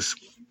because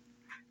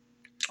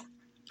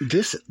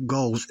this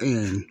goes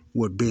in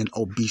with being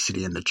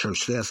obesity in the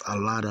church. There's a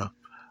lot of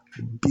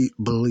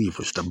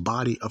believers, the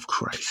body of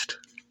Christ.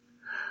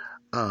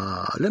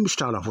 Let me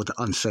start off with the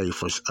unsaved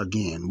first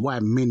again. Why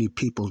many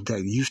people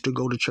that used to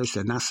go to church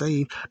that are not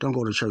saved don't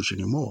go to church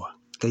anymore.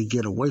 They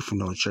get away from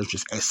those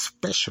churches,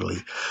 especially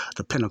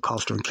the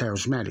Pentecostal and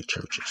charismatic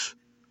churches,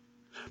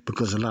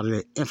 because a lot of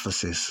their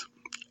emphasis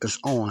is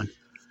on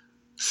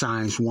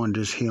signs,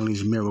 wonders,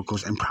 healings,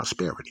 miracles, and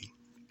prosperity.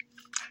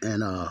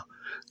 And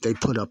They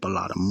put up a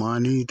lot of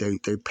money. They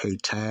pay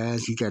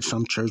tithes. You got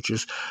some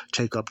churches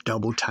take up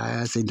double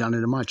tithes. They done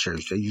it in my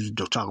church. They used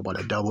to talk about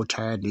a double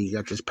tithe. And you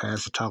got this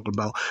pastor talking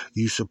about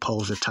you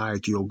supposed to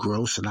tithe your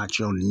gross and not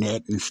your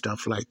net and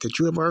stuff like that.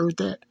 You ever heard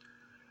that?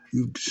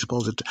 You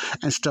supposed to,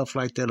 and stuff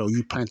like that, or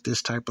you plant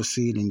this type of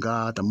seed in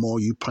God, the more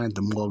you plant,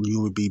 the more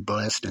you will be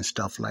blessed and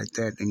stuff like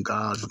that. And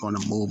God's going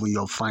to move in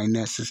your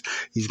finances.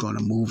 He's going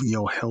to move in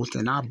your health.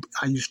 And I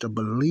used to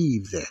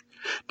believe that.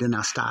 Then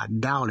I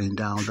started doubting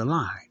down the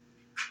line.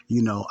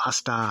 You know,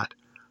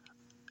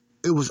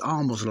 it was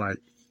almost like,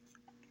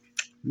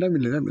 let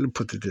me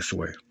put it this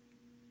way.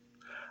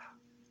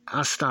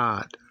 I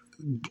started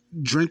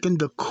drinking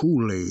the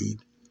Kool-Aid,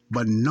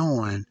 but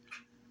knowing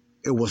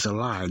it was a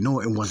lie. No,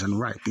 it wasn't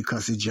right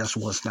because it just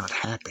was not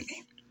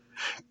happening.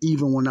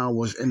 Even when I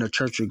was in the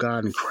Church of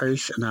God in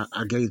Christ, and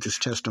I gave this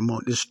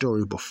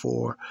story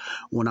before,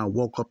 when I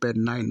woke up at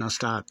night and I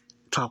started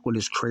talking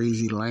this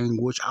crazy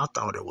language, I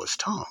thought it was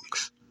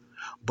tongues.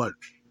 But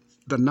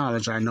the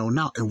knowledge I know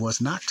now, it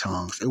was not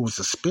tongues. It was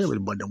the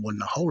Spirit, but it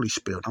wasn't the Holy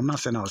Spirit. I'm not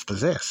saying I was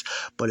possessed,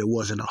 but it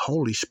wasn't the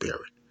Holy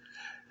Spirit.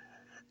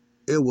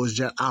 It was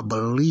just I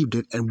believed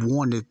it and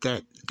wanted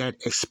that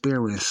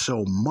experience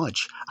so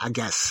much. I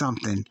got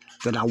something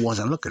that I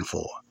wasn't looking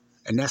for.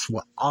 And that's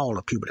what all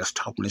the people that's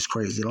talking this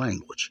crazy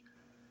language.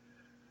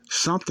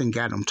 Something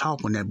got them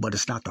talking that, but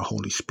it's not the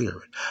Holy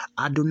Spirit.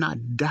 I do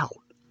not doubt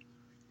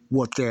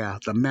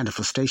the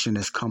manifestation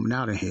that's coming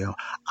out of here.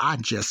 I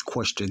just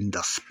question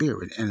the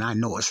Spirit, and I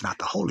know it's not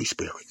the Holy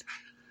Spirit.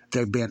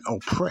 They've been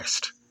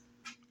oppressed.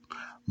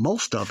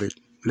 Most of it,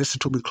 listen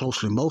to me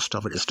closely, most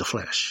of it is the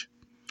flesh.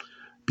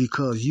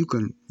 Because you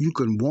can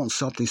want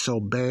something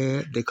so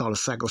bad, they call it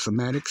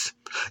psychosomatics.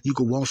 You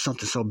can want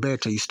something so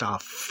bad till you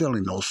start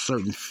feeling those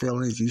certain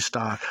feelings. You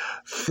start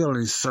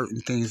feeling certain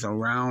things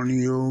around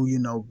you, you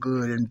know,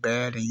 good and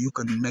bad, and you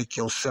can make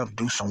yourself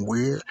do some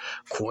weird,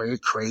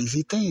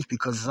 crazy things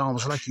because it's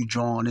almost like you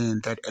drawing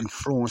in that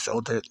influence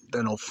or that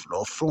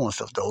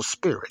influence of those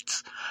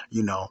spirits,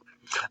 you know.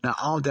 Now,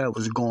 all that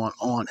was going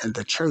on in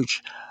the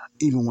church,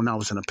 even when I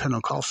was in a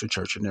Pentecostal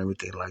church and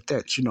everything like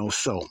that, you know,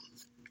 so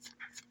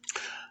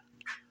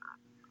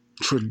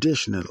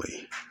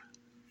traditionally,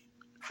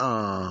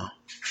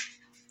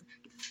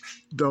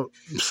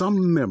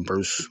 some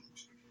members,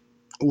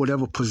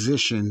 whatever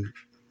position,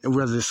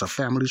 whether it's a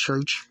family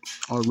church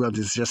or whether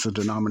it's just a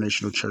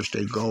denominational church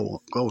they go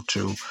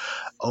to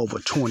over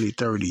 20,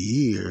 30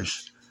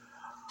 years,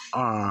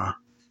 are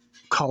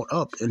caught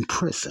up in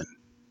prison.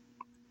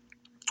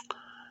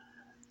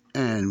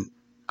 And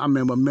I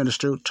remember a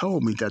minister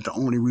told me that the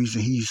only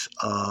reason he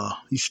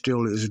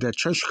still is at that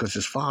church because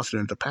his father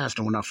and the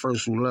pastor, when I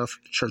first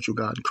left Church of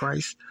God in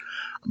Christ,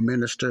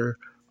 Minister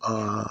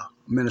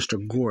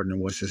Gordon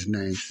was his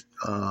name.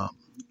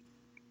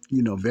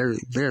 You know, very,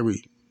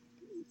 very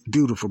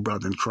beautiful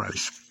brother in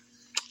Christ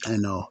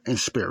and in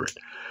spirit.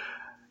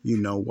 You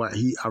know,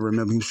 I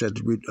remember he said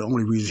the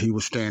only reason he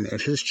was staying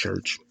at his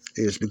church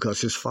is because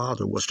his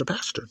father was the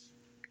pastor.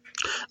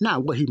 Now,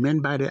 what he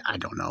meant by that, I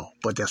don't know.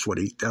 But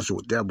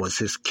that was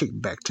his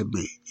kickback to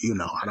me. You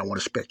know, I don't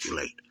want to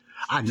speculate.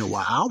 I know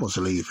why I was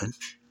leaving.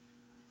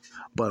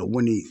 But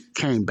when he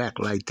came back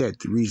like that,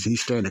 the reason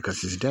he's staying there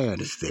because his dad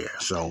is there.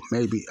 So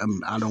maybe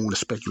I don't want to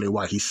speculate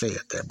why he said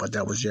that. But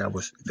that was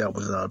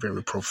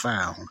very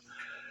profound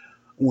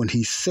when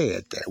he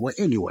said that. Well,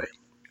 anyway,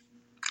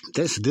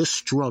 there's this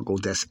struggle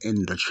that's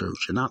in the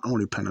church, and not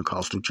only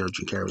Pentecostal church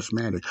and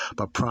charismatic,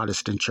 but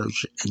Protestant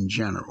church in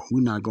general.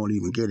 We're not going to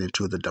even get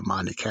into the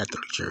demonic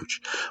Catholic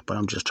church, but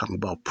I'm just talking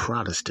about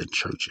Protestant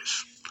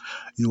churches.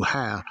 You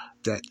have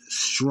that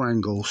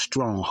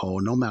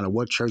stronghold, no matter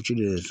what church it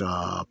is,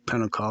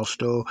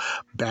 Pentecostal,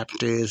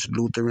 Baptist,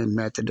 Lutheran,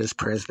 Methodist,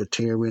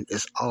 Presbyterian,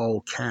 it's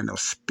all kind of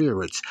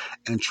spirits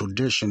and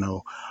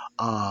traditional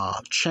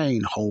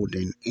chain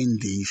holding in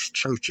these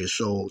churches.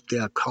 So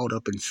they're caught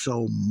up in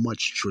so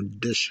much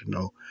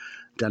traditional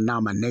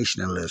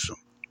denominationalism.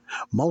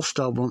 Most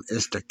of them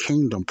is the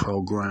kingdom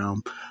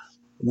program,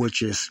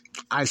 which is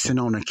icing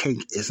on the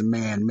cake, is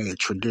man-made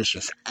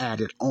traditions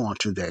added on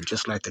to that,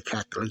 just like the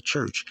Catholic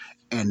Church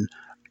and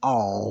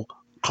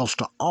close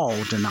to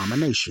all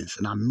denominations.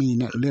 And I mean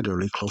that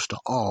literally, close to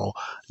all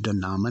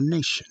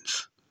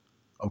denominations.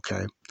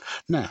 Okay?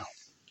 Now,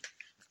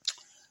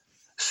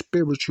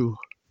 spiritual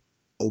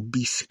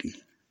obesity.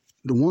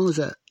 The ones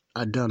that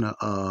I done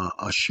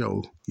a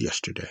show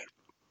yesterday.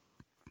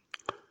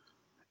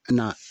 And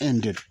I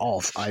ended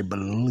off, I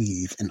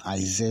believe, in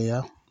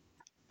Isaiah.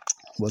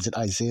 Was it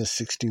Isaiah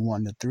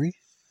 61:3?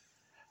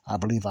 I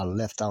believe I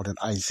left out in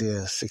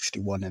Isaiah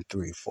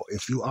 61:3. For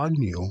if you are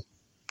new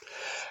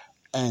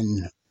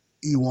and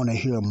you want to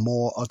hear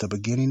more of the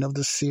beginning of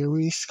the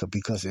series,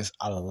 because there's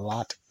a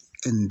lot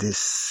in this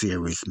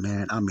series,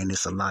 man. I mean,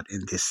 it's a lot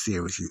in this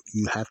series.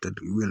 You have to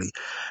really,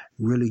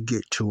 really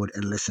get to it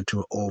and listen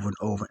to it over and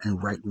over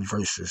and write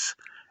verses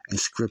and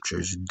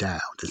scriptures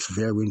down. It's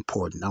very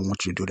important. I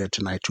want you to do that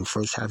tonight too.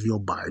 First, have your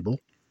Bible,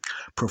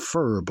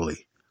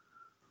 preferably.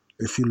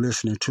 If you're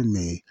listening to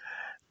me,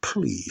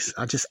 please,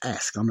 I just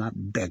ask. I'm not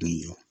begging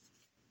you.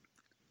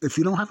 If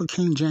you don't have a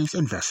King James,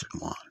 invest in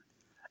one.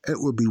 It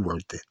will be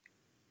worth it.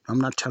 I'm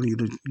not telling you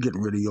to get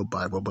rid of your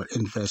Bible, but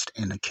invest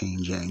in a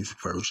King James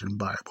Version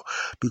Bible,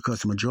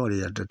 because the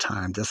majority of the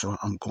time, that's what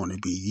I'm going to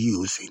be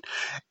using.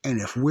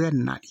 And if we're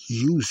not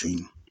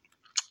using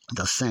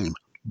the same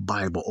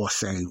Bible or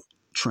same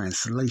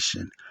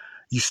translation,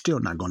 you're still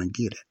not going to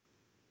get it.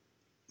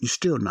 You're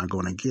still not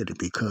going to get it,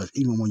 because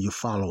even when you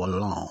follow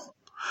along.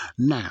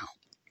 Now,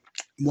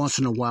 once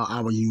in a while,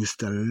 I will use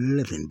the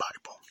Living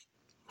Bible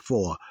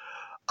for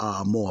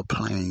more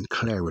plain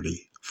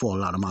clarity for a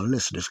lot of my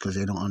listeners, because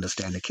they don't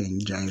understand the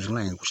King James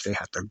language. They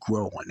have to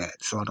grow on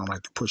that. So I don't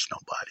like to push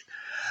nobody.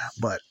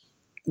 But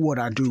what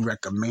I do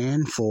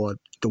recommend for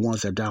the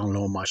ones that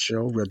download my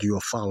show, whether you're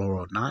a follower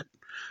or not,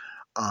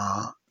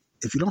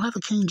 if you don't have a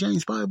King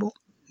James Bible,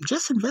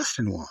 just invest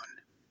in one.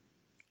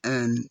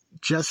 And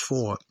just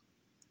for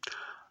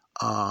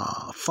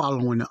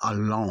following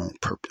along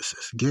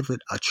purposes, give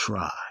it a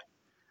try.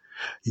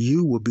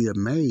 You will be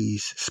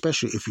amazed,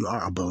 especially if you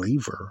are a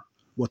believer,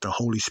 what the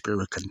Holy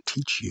Spirit can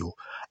teach you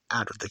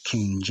out of the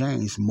King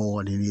James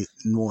more than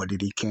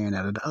he can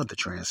out of the other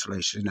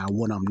translations. Now,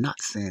 what I'm not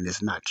saying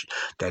is not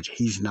that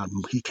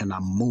he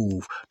cannot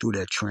move through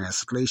that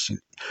translation.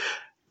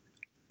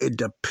 It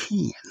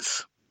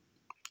depends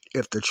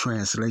if the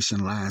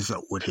translation lines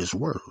up with his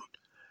word.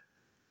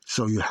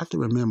 So you have to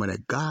remember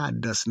that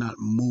God does not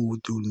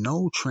move through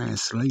no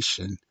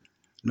translation,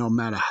 no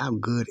matter how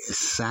good it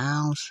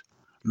sounds,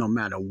 no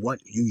matter what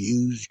you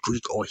use,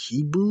 Greek or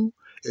Hebrew.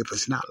 If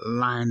it's not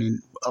lining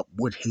up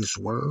with his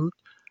word,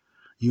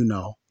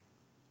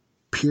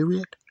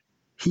 period,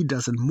 he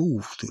doesn't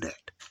move through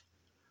that.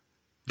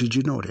 Did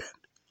you know that?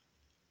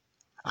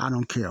 I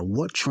don't care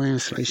what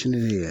translation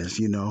it is,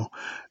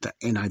 the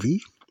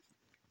NIV,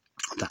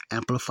 the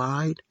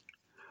Amplified,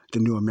 the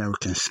New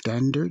American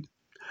Standard,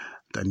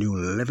 the New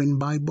Living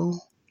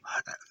Bible,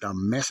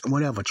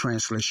 whatever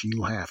translation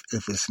you have,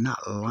 if it's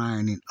not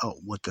lining up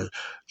with the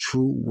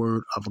true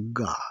word of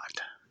God,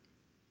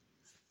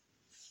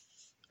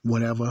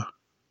 whatever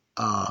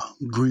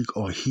Greek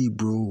or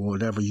Hebrew or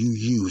whatever you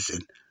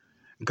using,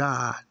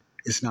 God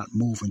is not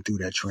moving through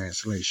that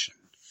translation.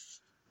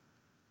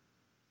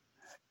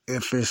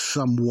 If it's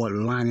somewhat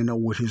lining up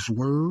with his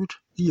word,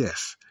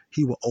 yes,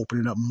 he will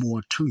open it up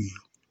more to you.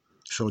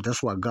 So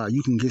that's why God,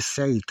 you can get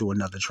saved through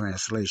another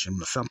translation.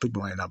 Some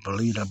people might not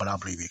believe that, but I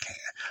believe you can.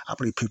 I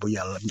believe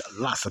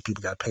lots of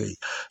people got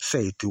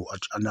saved through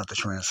another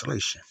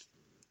translation.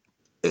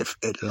 If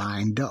it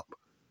lined up,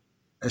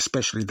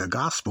 especially the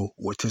gospel,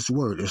 with his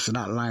word. If it's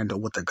not lined up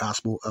with the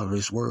gospel of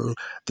his word,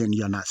 then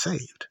you're not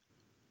saved.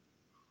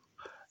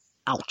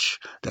 Ouch.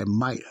 That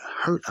might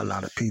hurt a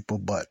lot of people,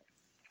 but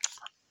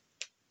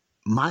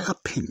my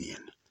opinion,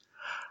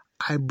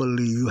 I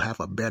believe you have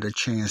a better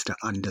chance to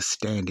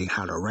understanding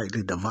how to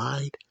rightly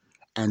divide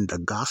and the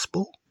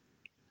gospel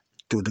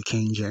through the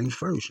King James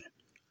Version.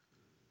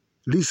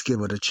 At least give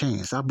it a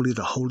chance. I believe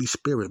the Holy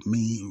Spirit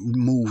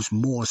moves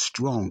more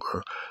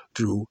stronger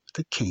through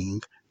the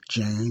King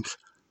James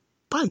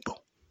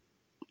Bible.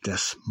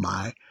 That's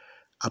my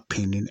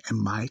opinion and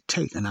my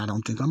take, and I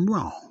don't think I'm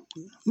wrong.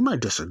 You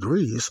might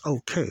disagree. It's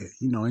okay.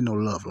 Ain't no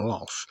love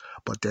lost.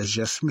 But that's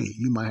just me.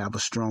 You might have a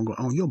stronger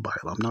on your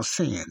Bible. I'm not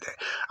saying that.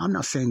 I'm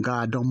not saying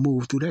God don't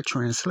move through that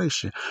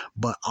translation.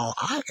 But all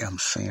I am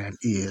saying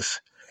is,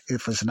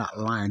 if it's not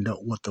lined up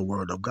with the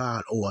word of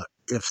God, or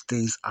if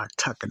things are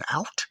tucking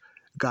out,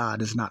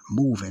 God is not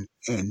moving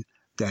in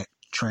that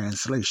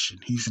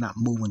translation. He's not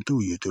moving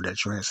through you through that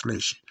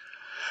translation.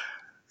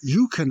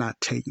 You cannot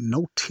take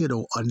no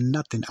tittle or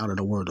nothing out of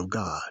the word of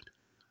God.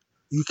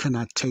 You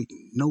cannot take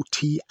no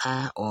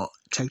T-I or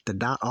take the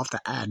dot off the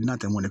I,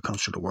 nothing when it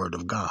comes to the word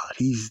of God.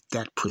 He's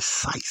that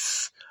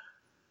precise.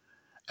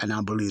 And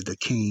I believe the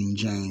King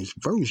James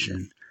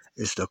Version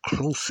is the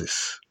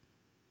closest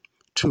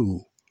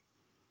to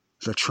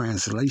the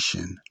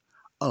translation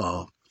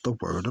of the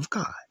word of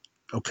God.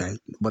 Okay,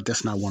 but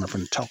that's not what I'm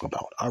going to talk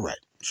about. All right.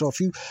 So if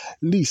you at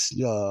least,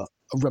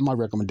 my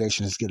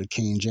recommendation is get a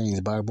King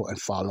James Bible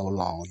and follow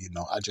along.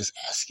 I just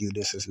ask you,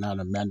 this is not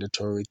a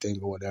mandatory thing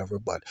or whatever,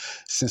 but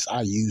since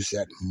I use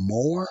that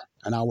more,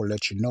 and I will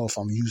let you know if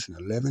I'm using a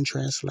Living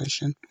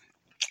Translation,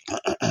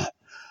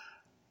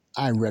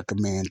 I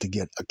recommend to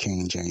get a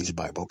King James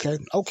Bible.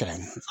 Okay.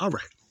 All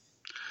right.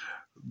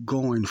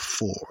 Going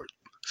forward,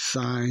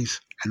 signs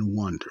and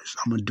wonders.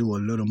 I'm going to do a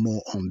little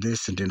more on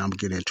this, and then I'm going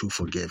to get into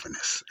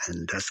forgiveness.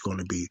 And that's going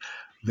to be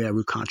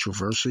very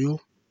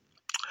controversial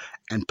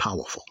and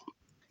powerful,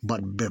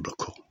 but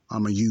biblical.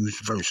 I'm going to use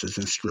verses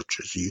and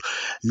scriptures.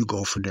 You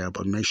go from there,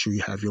 but make sure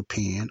you have your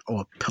pen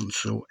or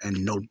pencil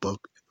and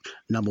notebook.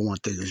 Number one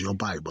thing is your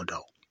Bible,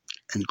 though,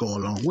 and go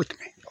along with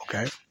me,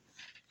 okay?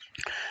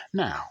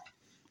 Now,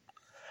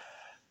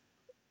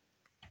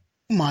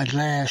 my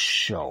last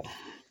show,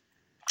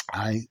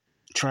 I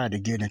tried to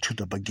get into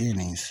the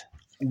beginnings.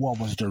 What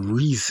was the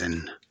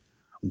reason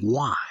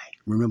why?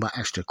 Remember, I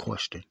asked a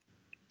question.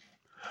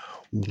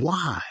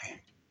 Why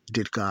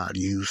did God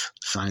use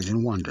signs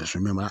and wonders?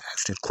 Remember, I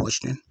asked that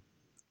question?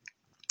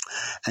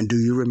 And do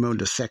you remember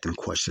the second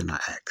question I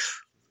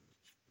asked?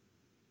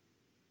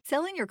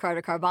 selling your car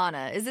to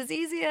Carvana is as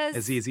easy as...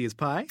 As easy as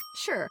pie?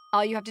 Sure.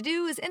 All you have to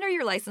do is enter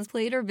your license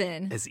plate or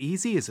VIN. As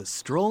easy as a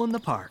stroll in the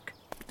park.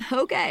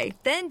 Okay,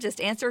 then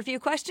just answer a few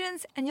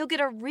questions and you'll get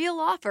a real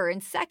offer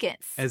in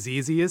seconds. As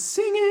easy as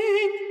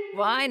singing.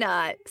 Why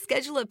not?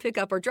 Schedule a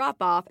pickup or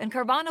drop-off and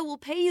Carvana will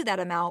pay you that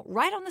amount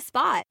right on the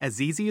spot.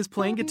 As easy as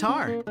playing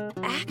guitar.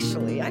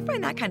 Actually, I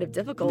find that kind of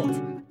difficult.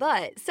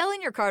 But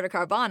selling your car to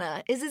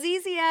Carvana is as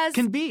easy as...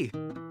 Can be.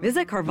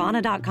 Visit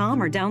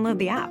Carvana.com or download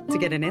the app to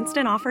get an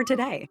instant offer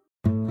today.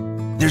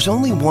 There's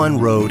only one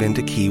road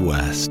into Key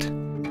West,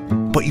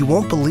 but you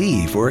won't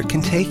believe where it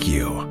can take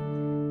you.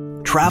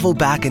 Travel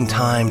back in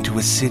time to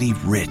a city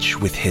rich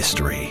with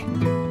history.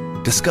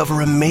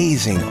 Discover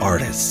amazing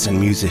artists and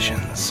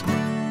musicians.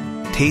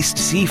 Taste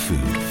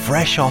seafood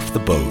fresh off the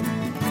boat.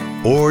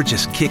 Or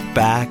just kick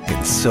back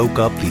and soak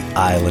up the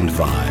island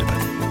vibe.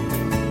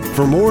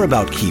 For more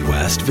about Key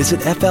West,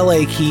 visit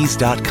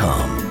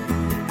flakeys.com.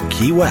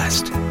 Key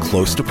West,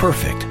 close to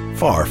perfect,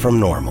 far from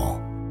normal.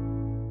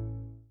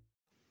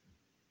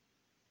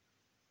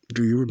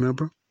 Do you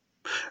remember?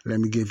 Let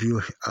me give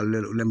you a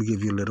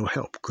little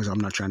help, because I'm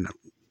not trying to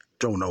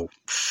throw no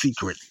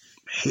secret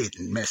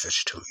hidden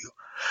message to you.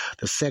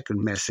 The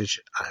second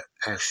message,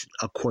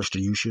 a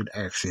question you should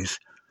ask is,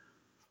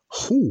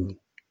 who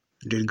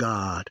did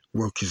God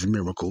work his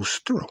miracles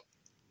through?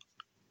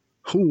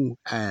 Who,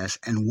 as,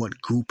 and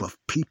what group of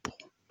people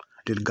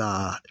did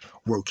God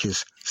work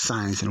his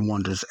signs and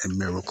wonders and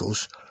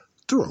miracles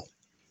through?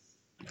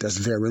 That's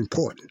very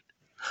important.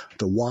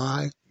 The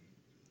why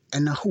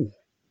and the who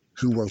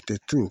he worked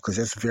it through, because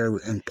that's very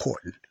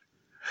important.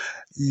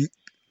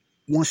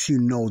 Once you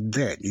know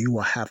that, you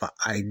will have an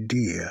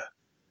idea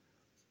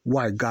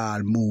why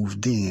God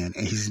moved then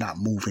and he's not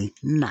moving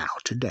now,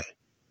 today.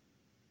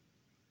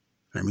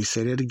 Let me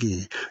say that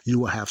again. You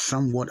will have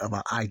somewhat of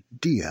an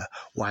idea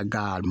why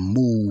God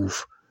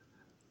moved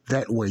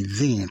that way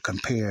then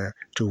compared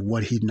to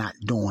what he's not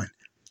doing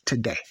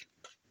today.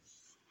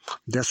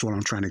 That's what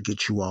I'm trying to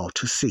get you all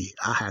to see.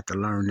 I had to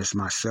learn this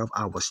myself.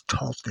 I was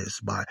taught this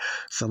by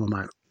some of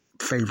my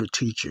favorite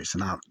teachers,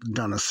 and I've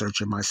done a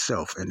search of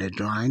myself, and it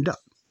lined up.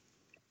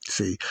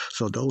 See,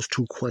 so those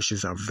two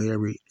questions are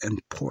very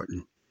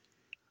important.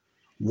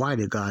 Why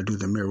did God do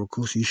the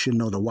miracles? You should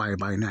know the why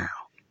by now.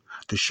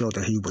 To show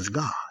that he was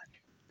God.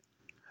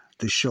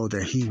 To show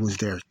that he was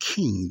their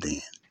king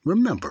then.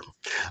 Remember,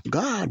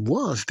 God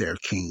was their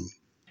king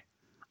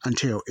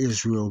until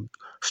Israel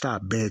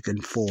stopped begging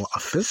for a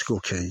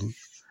physical king.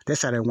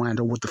 That's how they wound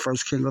up with the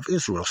first king of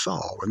Israel,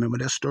 Saul. Remember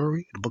that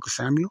story? The book of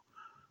Samuel?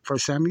 1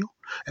 Samuel?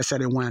 That's how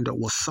they wound up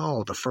with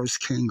Saul, the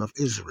first king of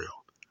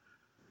Israel.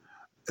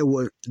 It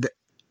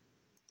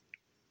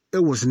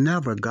was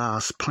never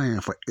God's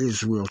plan for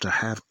Israel to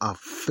have a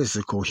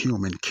physical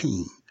human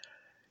king.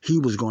 He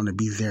was going to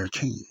be their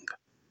king.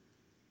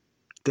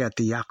 Their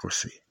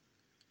theocracy.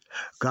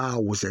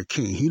 God was their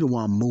king. He the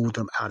one moved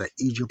them out of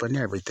Egypt and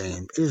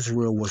everything.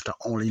 Israel was the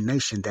only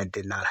nation that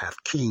did not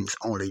have kings.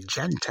 Only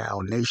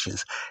Gentile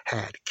nations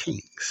had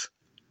kings.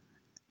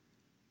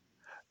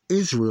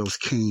 Israel's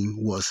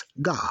king was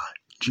God,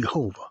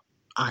 Jehovah,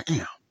 I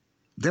am.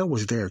 That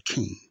was their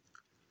king.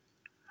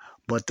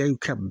 But they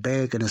kept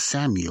begging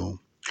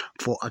Samuel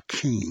for a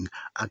king,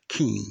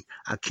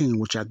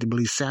 which I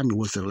believe Samuel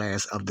was the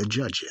last of the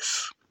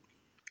judges.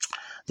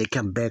 They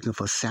kept begging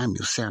for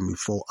Samuel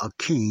for a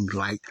king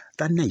like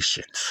the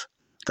nations,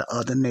 the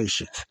other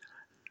nations.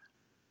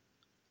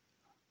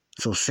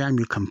 So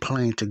Samuel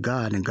complained to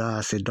God, and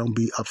God said, don't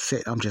be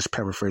upset. I'm just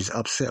paraphrasing,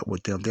 upset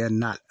with them. They're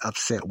not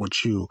upset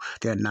with you.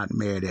 They're not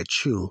mad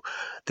at you.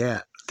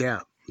 They're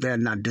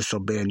not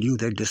disobeying you.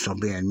 They're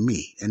disobeying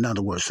me. In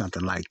other words,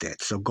 something like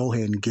that. So go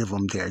ahead and give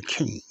them their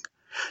king.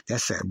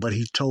 That's it. But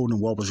he told them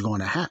what was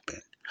going to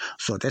happen.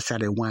 So that's how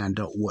they wind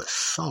up with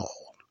Saul,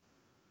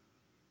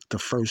 the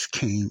first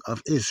king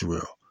of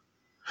Israel.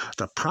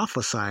 The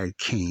prophesied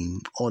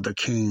king, or the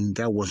king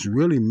that was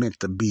really meant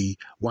to be,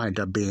 wind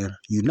up being,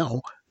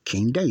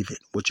 King David,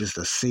 which is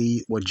the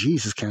seed where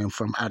Jesus came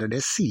from, out of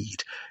that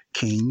seed,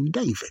 King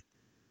David.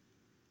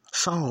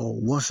 Saul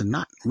was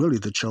not really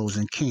the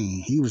chosen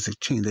king. He was the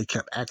king they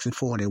kept asking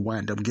for, and they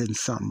wound up getting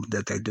something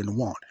that they didn't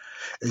want.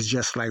 It's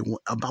just like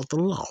about the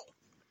law.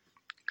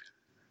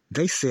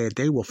 They said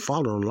they will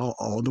follow the law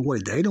all the way.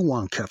 They the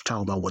one kept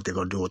talking about what they're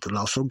going to do with the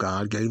law, so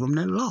God gave them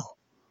that law.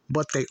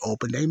 But they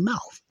opened their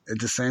mouth.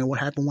 It's the same what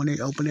happened when they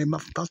opened their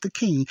mouth about the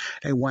king.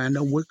 They wind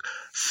up with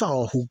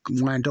Saul, who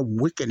wind up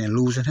wicked and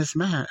losing his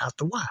mind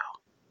after a while.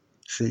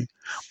 See?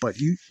 But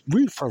you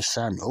read 1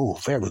 Samuel. Oh,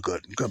 very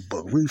good. Good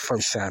book. Read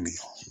 1 Samuel.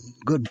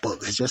 Good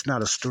book. It's just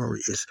not a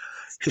story. It's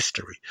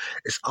history.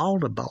 It's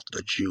all about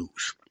the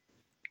Jews.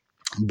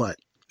 But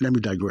let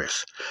me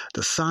digress.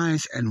 The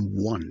signs and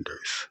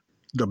wonders.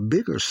 The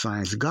bigger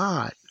signs,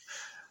 God,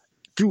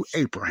 through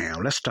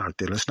Abraham. Let's start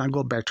there. Let's not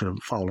go back to the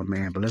fall of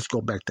man, but let's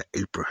go back to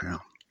Abraham,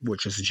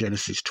 which is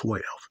Genesis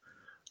 12.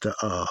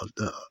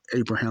 The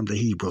Abraham, the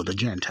Hebrew, the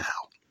Gentile.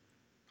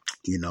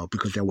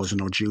 Because there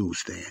wasn't no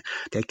Jews then.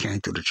 They came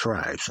through the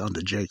tribes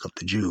under Jacob,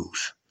 the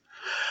Jews.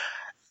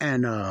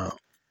 And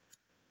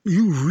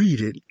you read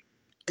it,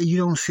 You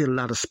don't see a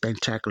lot of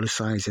spectacular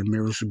signs and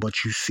miracles,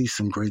 but you see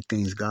some great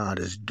things God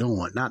is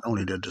doing. Not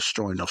only the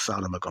destroying of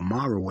Sodom and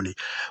Gomorrah,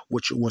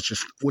 which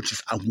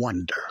is a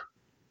wonder.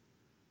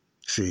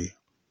 See,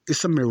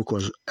 it's a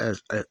miracle,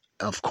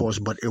 of course,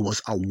 but it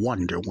was a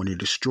wonder when he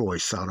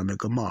destroyed Sodom and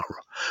Gomorrah.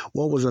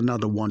 What was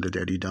another wonder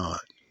that he done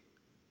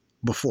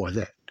before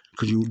that?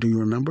 Do you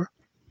remember?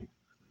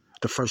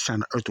 The first time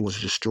the earth was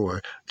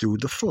destroyed through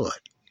the flood,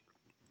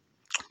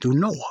 through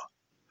Noah.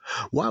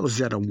 Why was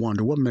that a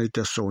wonder? What made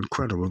that so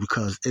incredible?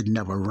 Because it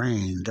never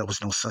rained. There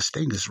was no such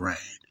thing as rain.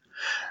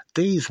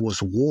 These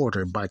was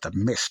watered by the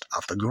mist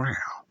of the ground,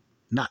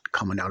 not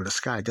coming out of the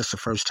sky. That's the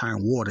first time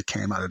water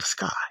came out of the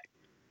sky.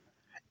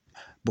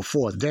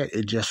 Before that,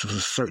 it just was a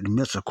certain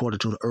mist, according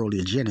to the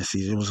earlier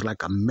Genesis. It was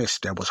like a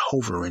mist that was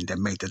hovering that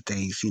made the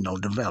things,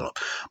 develop.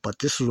 But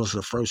this was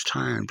the first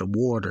time the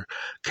water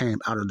came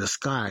out of the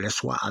sky.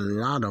 That's why a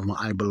lot of them,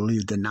 I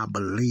believe, did not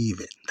believe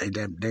it. They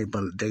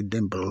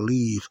didn't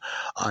believe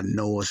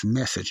Noah's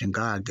message, and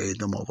God gave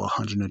them over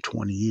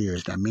 120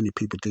 years. Now, many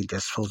people think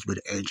that's supposed to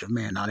be the age of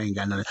man. Now, they ain't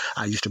got nothing.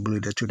 I used to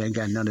believe that too. They ain't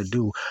got nothing to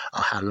do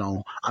how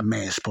long a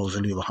man's supposed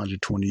to live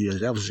 120 years.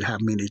 That was how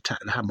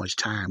much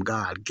time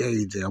God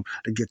gave them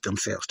to get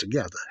themselves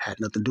together. Had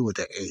nothing to do with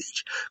their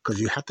age. Because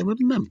you have to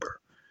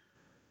remember,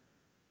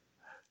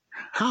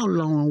 how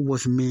long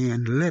was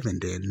men living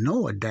then?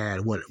 Noah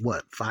died,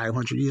 what,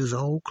 500 years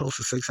old? Close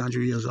to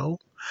 600 years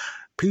old?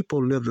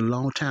 People lived a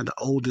long time. The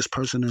oldest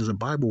person in the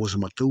Bible was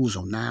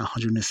Methuselah,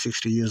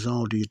 960 years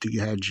old. Do you think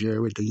you had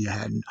Jared? Then you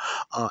had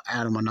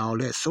Adam and all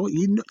that. So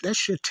that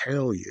should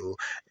tell you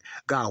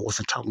God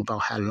wasn't talking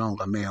about how long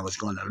a man was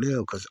going to live,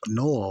 because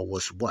Noah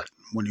was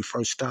when he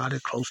first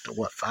started, close to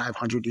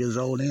 500 years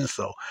old then.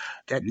 So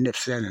that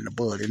nips that in the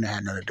bud. Didn't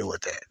have nothing to do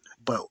with that.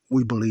 But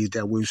we believe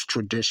that we was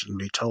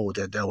traditionally told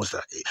that that was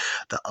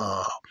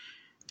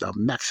the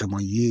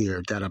maximum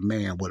year that a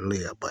man would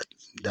live, but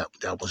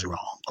that was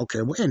wrong.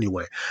 Okay, well,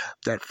 anyway,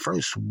 that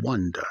first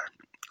wonder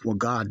when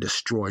God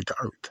destroyed the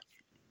earth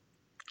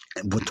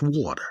with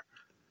water,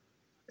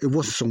 it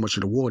wasn't so much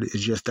of the water,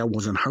 it's just that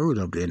wasn't heard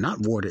of there.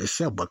 Not water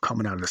itself, but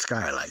coming out of the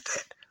sky like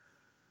that.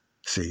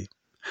 See?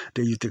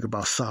 Then you think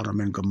about Sodom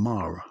and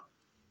Gomorrah.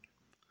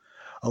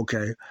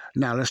 Okay,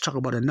 now let's talk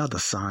about another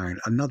sign,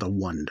 another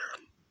wonder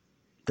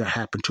that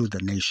happened to the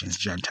nations,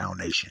 Gentile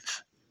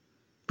nations,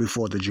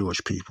 before the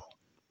Jewish people.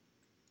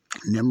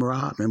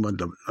 Nimrod,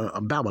 remember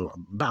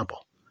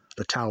Babel,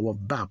 the Tower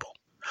of Babel.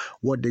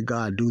 What did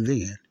God do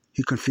then?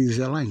 He confused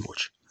their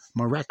language,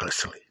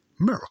 miraculously,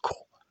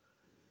 miracle.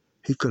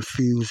 He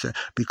confused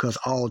because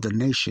all the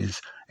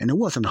nations, and it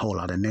wasn't a whole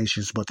lot of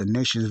nations, but the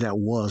nations that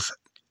was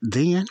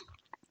then,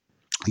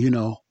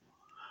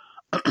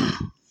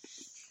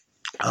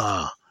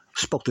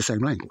 spoke the same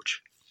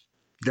language.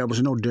 There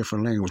was no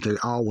different language. They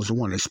all was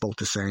one. They spoke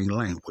the same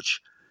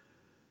language.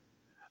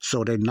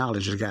 So their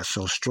knowledge got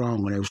so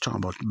strong when they was talking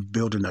about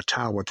building a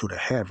tower to the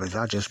heavens.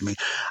 I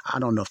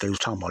don't know if they was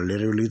talking about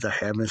literally the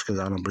heavens, because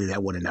I don't believe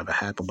that would have never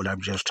happened, but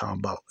I'm just talking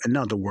about, in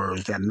other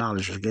words, that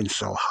knowledge was getting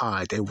so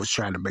high, they was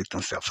trying to make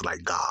themselves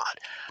like God.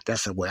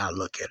 That's the way I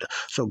look at it.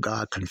 So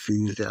God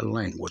confused their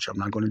language. I'm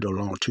not going to do a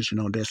long teaching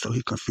on that. So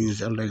he confused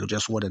their language.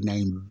 That's what the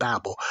name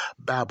Babel.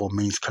 Babel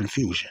means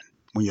confusion.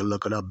 When you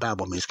look it up,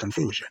 Babel means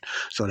confusion.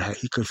 So that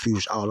he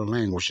confused all the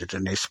languages,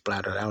 and they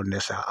splattered out, and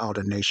that's how all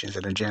the nations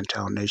and the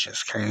Gentile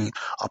nations came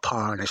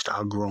apart, and they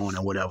started growing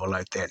and whatever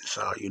like that.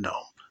 So,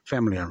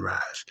 family and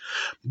rise.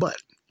 But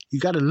you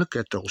got to look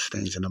at those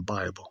things in the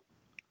Bible.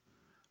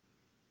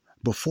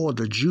 Before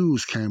the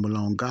Jews came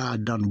along,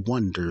 God done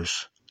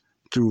wonders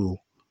through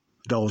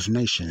those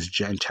nations,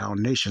 Gentile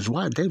nations.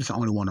 Why? They was the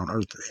only one on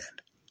earth then.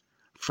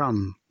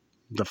 From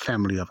the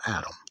family of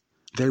Adam.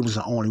 They was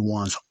the only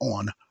ones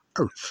on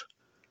earth.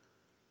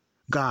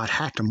 God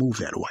had to move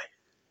that way.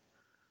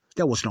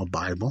 There was no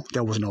Bible.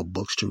 There was no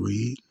books to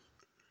read.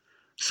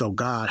 So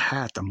God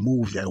had to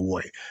move that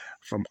way.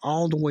 From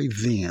all the way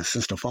then,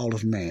 since the fall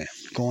of man,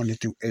 going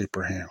into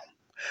Abraham,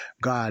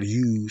 God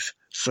used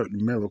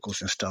certain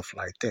miracles and stuff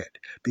like that,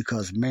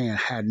 because man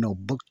had no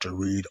book to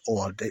read,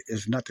 or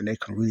there's nothing they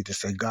can read to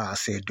say God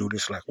said do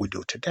this like we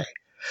do today.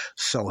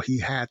 So he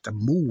had to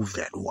move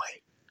that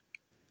way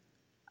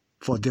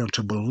for them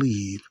to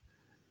believe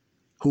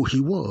who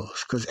he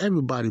was, because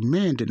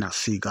man did not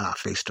see God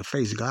face to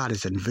face. God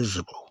is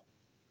invisible.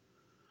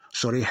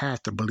 So they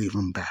had to believe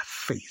him by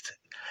faith.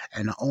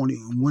 And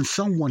when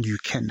someone you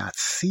cannot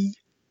see,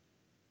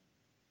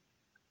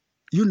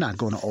 you're not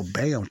going to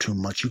obey them too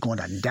much. You're going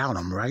to doubt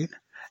them, right?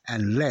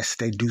 Unless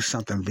they do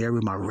something very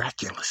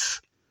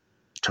miraculous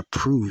to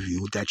prove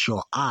you that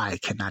your eye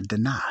cannot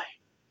deny.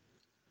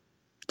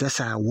 That's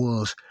how it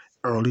was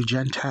early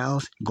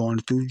Gentiles going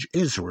through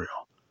Israel,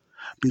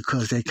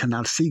 because they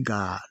cannot see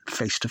God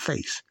face to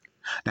face.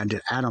 Now,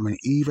 did Adam and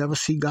Eve ever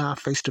see God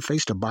face to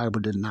face? The Bible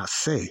did not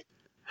say.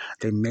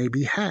 They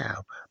maybe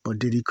have, but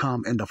did he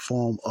come in the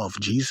form of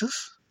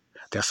Jesus?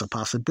 That's a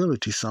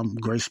possibility. Some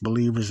grace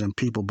believers and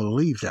people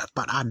believe that,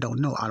 but I don't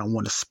know. I don't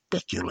want to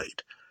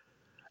speculate.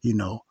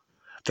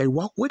 They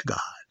walk with God,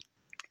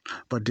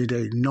 but did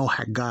they know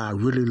how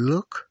God really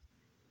look?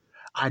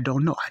 I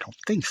don't know. I don't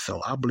think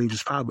so. I believe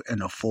it's probably in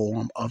the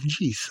form of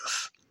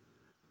Jesus.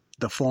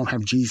 The form how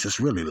Jesus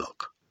really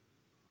look.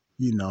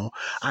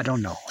 I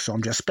don't know. So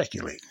I'm just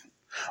speculating.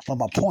 But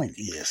my point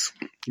is,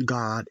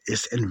 God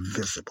is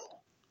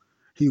invisible.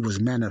 He was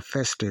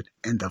manifested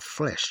in the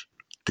flesh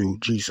through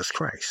Jesus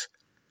Christ.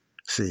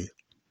 See?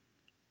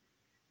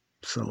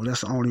 So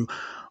that's the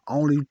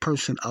only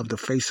person of the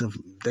face of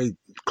they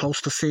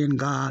close to seeing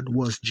God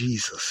was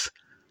Jesus.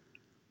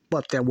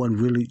 But that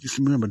wasn't really. Just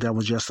remember, that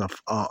was just a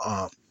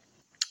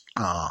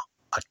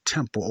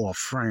temple or a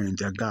frame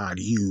that God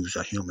used,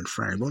 a human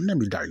frame. Well, let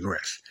me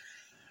digress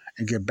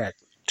and get back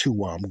to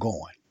where I'm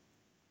going.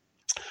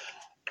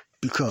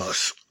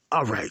 Because,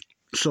 all right,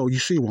 so you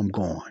see where I'm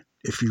going.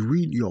 If you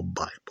read your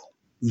Bible,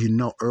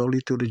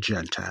 early through the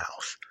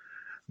Gentiles,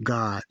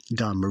 God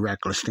done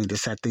miraculous things.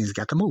 That's how things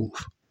got to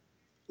move.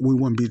 We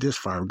wouldn't be this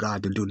far if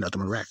God didn't do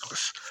nothing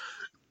miraculous.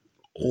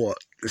 Or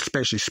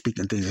especially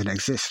speaking things in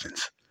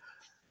existence.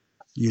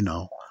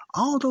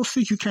 All those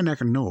things you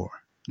cannot ignore.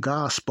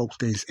 God spoke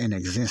things in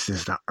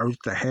existence, the earth,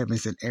 the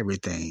heavens, and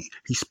everything.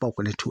 He spoke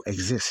it into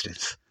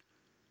existence.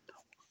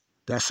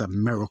 That's a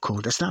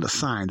miracle. That's not a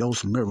sign.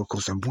 Those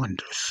miracles and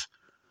wonders.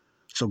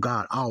 So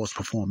God always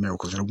performed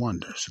miracles and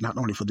wonders, not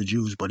only for the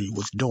Jews, but he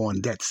was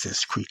doing that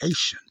since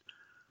creation.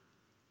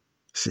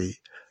 See,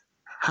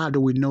 how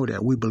do we know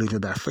that? We believe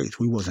it by faith.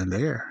 We wasn't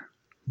there,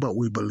 but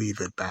we believe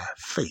it by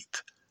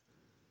faith.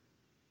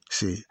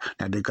 See,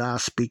 now did God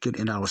speak it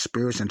in our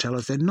spirits and tell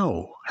us that?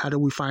 No. How do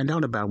we find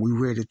out about it? We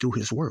read it through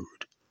his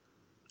word.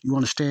 You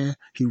understand?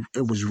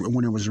 It was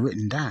when it was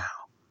written down.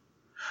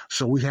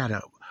 So we had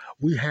a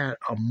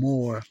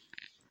more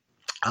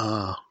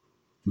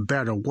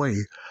better way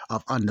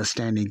of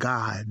understanding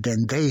God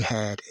than they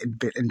had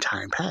in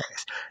time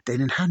past. They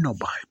didn't have no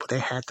Bible. They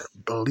had to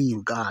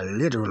believe God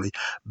literally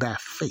by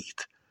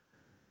faith.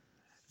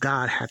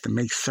 God had to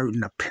make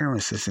certain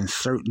appearances and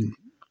certain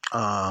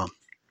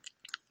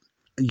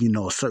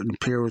certain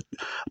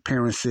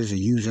appearances and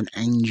using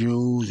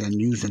angels and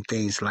using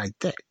things like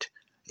that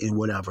and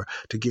whatever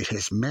to get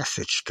his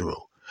message through.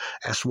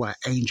 That's why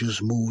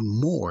angels moved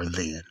more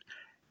then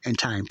in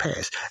time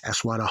past.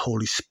 That's why the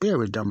Holy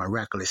Spirit done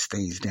miraculous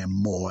things then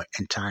more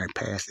in time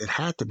past. It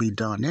had to be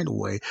done that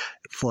way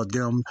for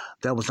them.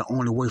 That was the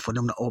only way for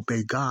them to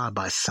obey God,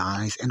 by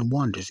signs and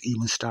wonders,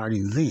 even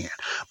starting then.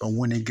 But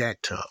when it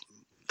got to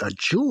the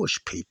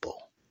Jewish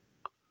people,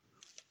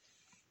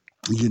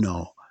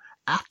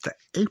 after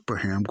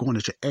Abraham going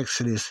into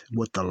Exodus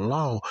with the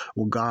law,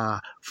 with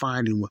God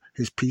finding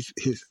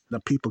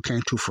the people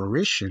came to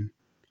fruition,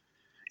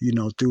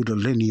 through the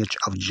lineage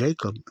of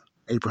Jacob,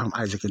 Abraham,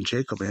 Isaac, and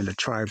Jacob, and the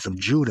tribes of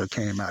Judah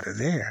came out of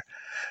there,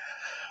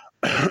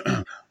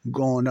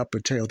 going up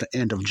until the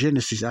end of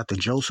Genesis after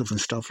Joseph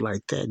and stuff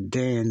like that.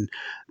 Then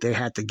they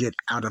had to get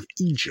out of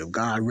Egypt.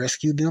 God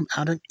rescued them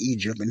out of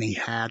Egypt, and he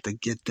had to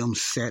get them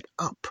set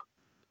up.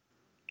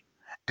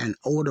 In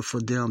order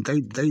for them,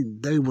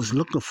 they was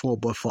looking for,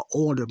 but for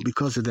order,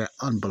 because of their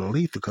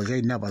unbelief, because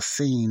they never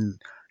seen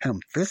him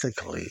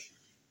physically,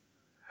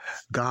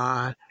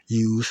 God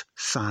used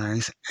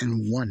signs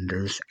and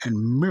wonders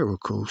and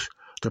miracles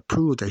to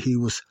prove that he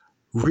was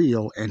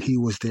real and he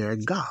was their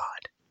God.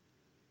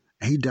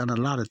 And he done a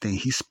lot of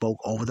things. He spoke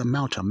over the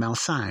mountain, Mount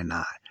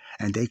Sinai,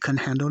 and they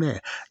couldn't handle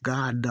that.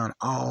 God done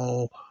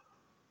all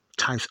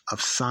types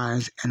of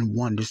signs and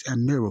wonders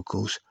and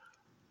miracles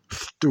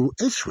through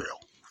Israel.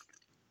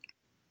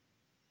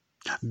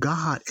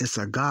 God is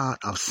a God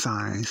of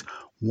signs,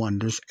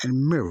 wonders,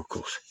 and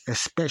miracles,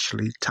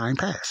 especially time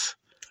past.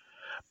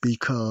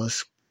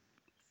 Because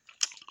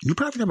you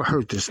probably never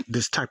heard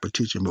this type of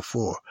teaching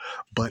before,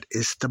 but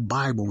it's the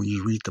Bible. When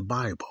you read the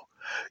Bible,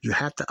 you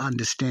have to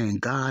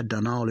understand God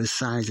done all his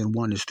signs and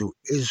wonders through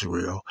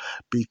Israel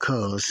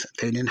because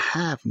they didn't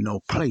have no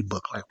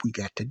playbook like we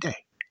got today.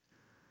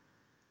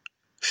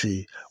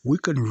 See, we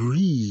can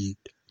read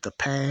the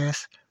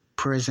past,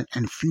 present,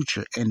 and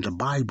future in the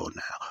Bible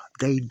now.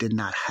 They did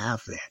not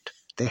have that.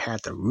 They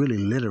had to really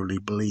literally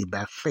believe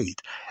by faith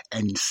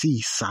and see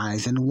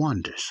signs and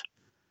wonders.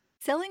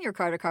 Selling your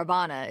car to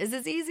Carvana is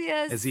as easy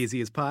as... As easy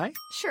as pie?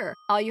 Sure.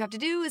 All you have to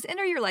do is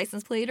enter your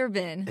license plate or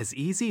VIN. As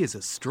easy as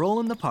a stroll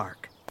in the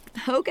park.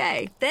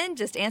 Okay, then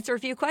just answer a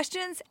few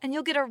questions and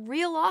you'll get a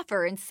real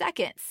offer in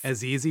seconds.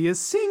 As easy as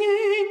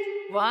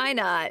singing. Why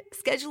not?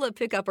 Schedule a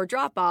pickup or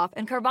drop-off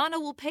and Carvana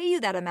will pay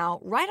you that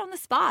amount right on the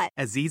spot.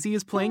 As easy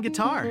as playing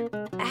guitar.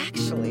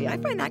 Actually, I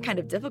find that kind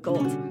of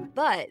difficult.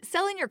 But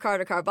selling your car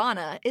to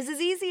Carvana is as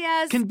easy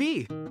as... Can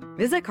be.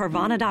 Visit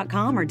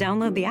Carvana.com or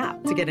download the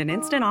app to get an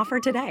instant offer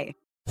today.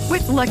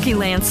 With Lucky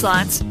Land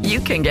Slots, you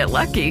can get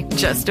lucky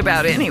just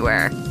about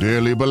anywhere.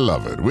 Dearly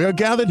beloved, we are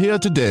gathered here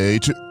today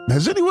to...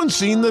 Has anyone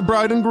seen the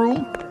bride and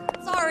groom?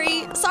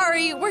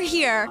 Sorry, we're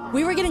here.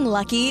 We were getting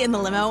lucky in the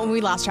limo and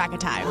we lost track of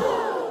time.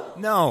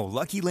 No,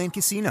 Lucky Land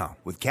Casino,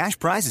 with cash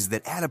prizes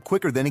that add up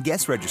quicker than a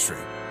guest registry.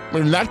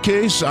 In that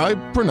case, I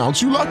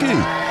pronounce you lucky.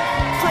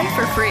 Play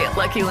for free at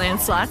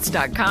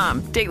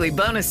LuckyLandSlots.com. Daily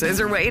bonuses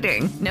are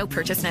waiting. No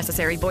purchase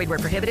necessary. Void where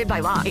prohibited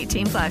by law.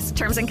 18+.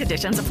 Terms and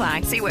conditions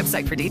apply. See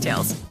website for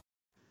details.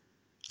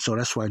 So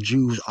that's why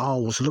Jews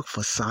always look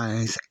for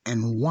signs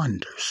and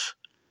wonders.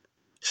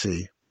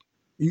 See,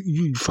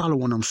 you follow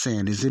what I'm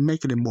saying? Is it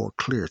making it more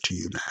clear to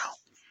you now?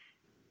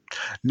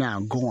 Now,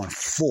 going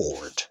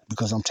forward,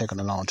 because I'm taking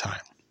a long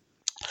time,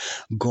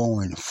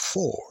 going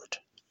forward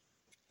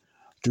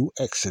through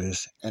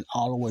Exodus and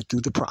all the way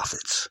through the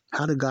prophets.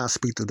 How did God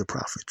speak through the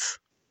prophets?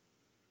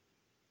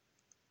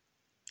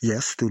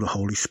 Yes, through the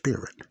Holy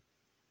Spirit.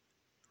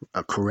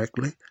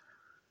 Correctly?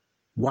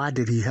 Why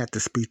did he have to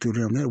speak through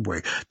them that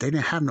way? They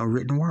didn't have no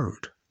written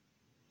word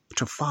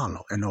to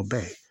follow and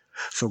obey.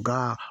 So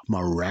God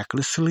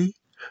miraculously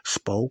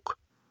spoke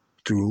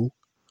through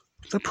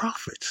the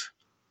prophets.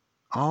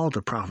 All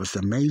the prophets,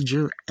 the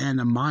major and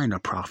the minor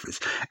prophets.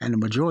 And the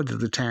majority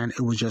of the time,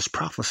 it was just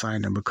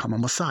prophesying to become a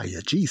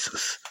Messiah,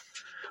 Jesus.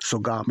 So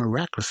God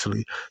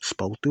miraculously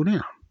spoke through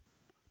them,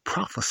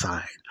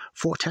 prophesying,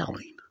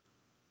 foretelling.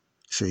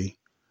 See,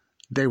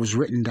 they was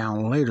written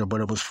down later,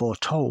 but it was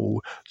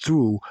foretold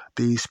through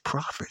these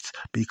prophets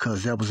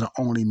because that was the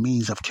only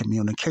means of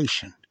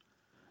communication.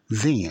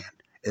 Then,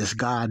 is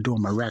God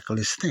doing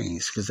miraculous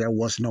things because there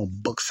was no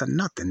books or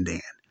nothing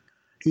then.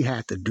 He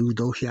had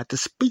to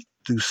speak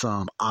through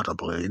some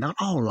audibly, not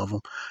all of them,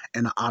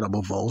 in an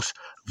audible voice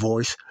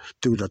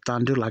through the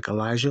thunder like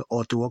Elijah,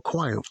 or through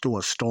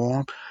a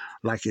storm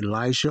like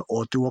Elijah,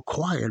 or through a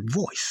quiet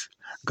voice.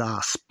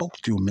 God spoke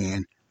through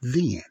men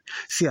then.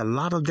 See, a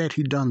lot of that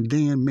he done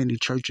then, many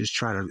churches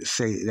try to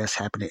say that's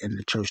happening in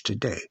the church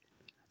today.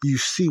 You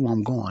see where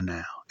I'm going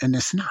now, and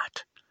it's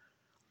not.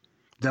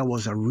 There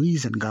was a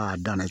reason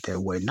God done it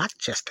that way, not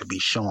just to be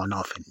showing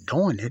off and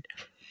doing it.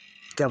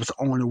 That was the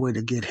only way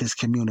to get his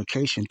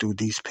communication through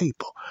these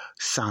people.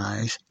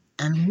 Signs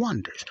and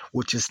wonders,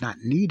 which is not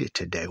needed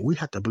today. We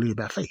have to believe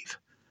by faith.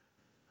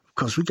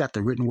 Because we got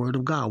the written word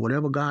of God.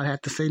 Whatever God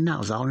had to say now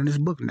is all in his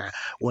book now.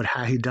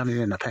 How he done it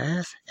in the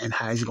past and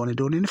how he's going to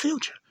do it in the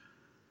future.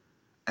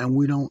 And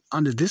we don't,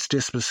 under this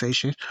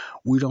dispensation,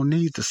 we don't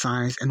need the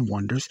signs and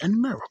wonders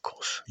and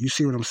miracles. You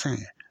see what I'm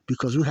saying?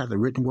 Because we have the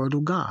written word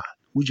of God.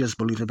 We just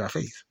believe it by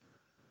faith.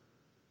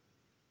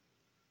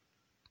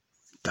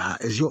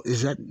 Is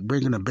that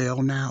ringing a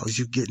bell now? Is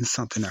you getting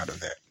something out of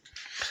that?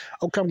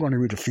 Okay, I'm going to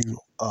read a few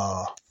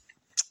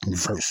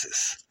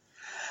verses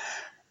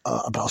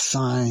about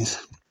signs,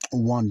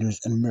 wonders,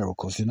 and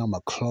miracles. And I'm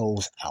going to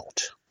close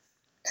out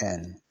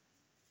and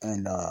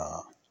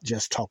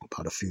just talk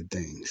about a few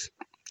things.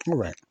 All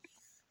right.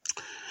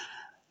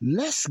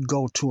 Let's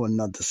go to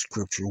another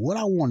scripture. What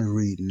I want to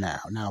read now.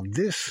 Now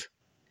this,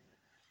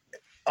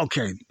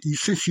 okay,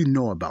 since you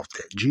know about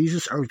that,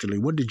 Jesus earthly,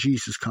 what did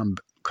Jesus come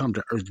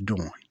to earth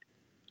doing?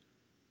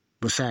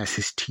 Besides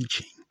his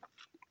teaching,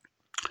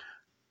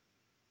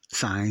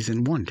 signs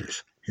and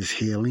wonders, his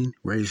healing,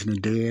 raising the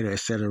dead,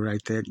 etc.,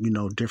 like that,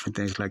 different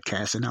things like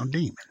casting out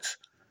demons.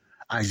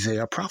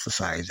 Isaiah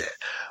prophesied that.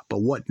 But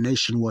what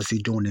nation was he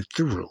doing it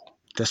through?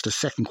 That's the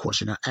second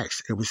question I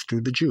asked. It was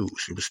through the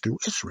Jews. It was through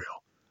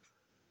Israel.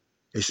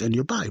 It's in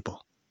your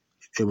Bible.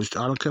 I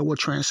don't care what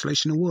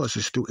translation it was.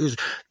 It's through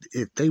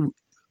Israel.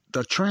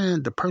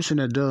 The person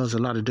that does a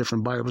lot of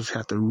different Bibles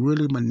have to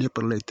really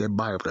manipulate their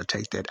Bible to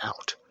take that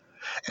out.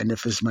 And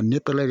if it's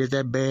manipulated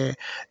that bad,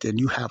 then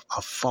you have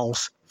a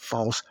false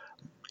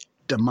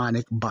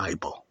demonic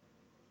Bible.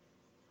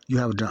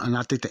 And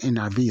I think the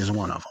NIV is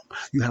one of them.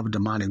 You have a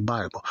demonic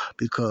Bible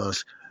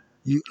because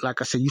like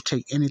I said, you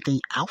take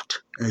anything out,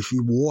 and if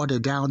you water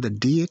down the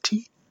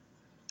deity,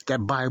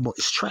 that Bible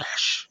is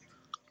trash.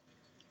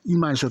 You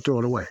might as well throw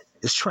it away.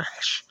 It's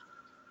trash.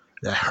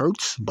 That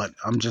hurts, but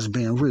I'm just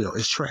being real.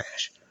 It's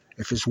trash.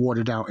 If it's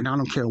watered down, and I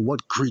don't care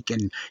what Greek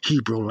and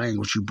Hebrew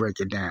language you break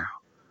it down.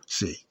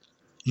 See,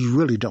 you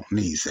really don't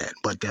need that,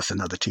 but that's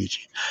another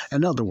teaching.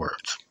 In other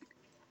words,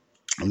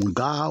 when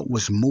God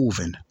was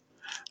moving,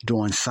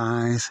 doing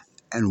signs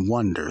and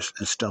wonders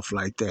and stuff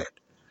like that,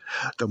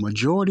 the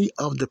majority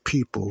of the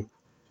people,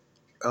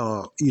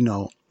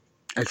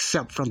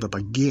 except from the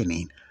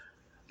beginning,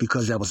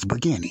 because that was the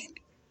beginning,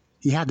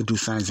 he had to do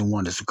signs and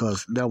wonders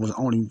because there was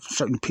only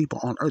certain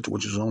people on earth,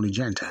 which was only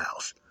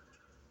Gentiles.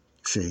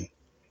 See,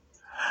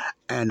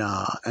 and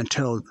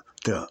until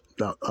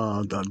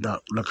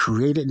the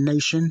created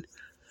nation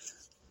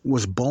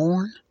was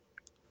born.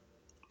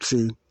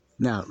 See,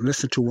 now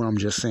listen to what I'm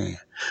just saying.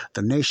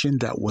 The nation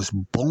that was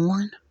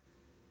born.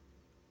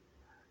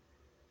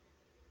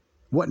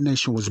 What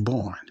nation was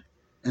born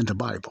in the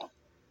Bible?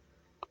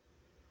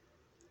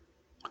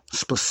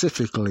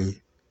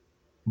 Specifically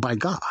by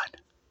God.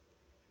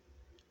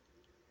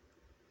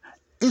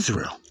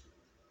 Israel.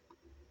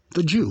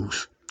 The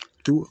Jews.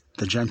 Through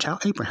the Gentile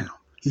Abraham.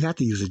 He had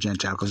to use a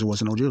Gentile because there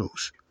wasn't no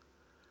Jews.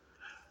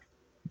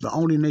 The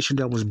only nation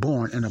that was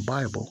born in the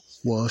Bible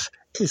was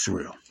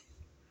Israel.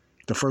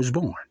 The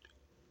firstborn.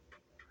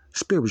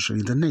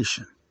 Spiritually, the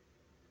nation.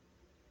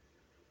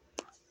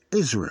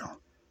 Israel.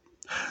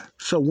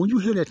 So when you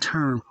hear that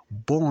term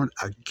born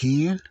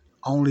again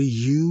only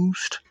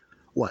used,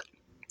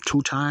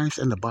 2 times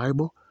in the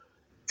Bible,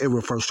 it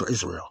refers to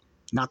Israel,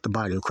 not the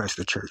body of Christ,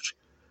 the church.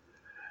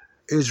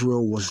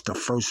 Israel was the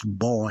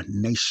firstborn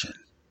nation.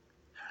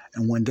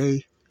 And when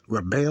they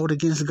rebelled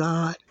against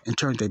God and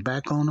turned their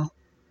back on him,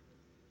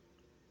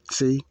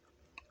 see,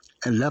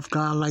 and left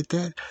God like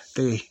that,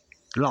 they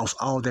lost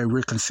all their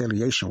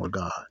reconciliation with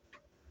God.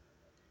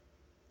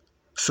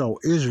 So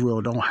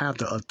Israel don't have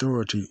the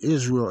authority.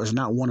 Israel is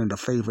not one of the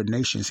favored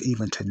nations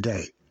even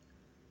today.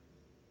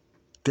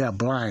 They're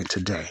blind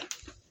today.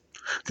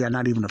 They're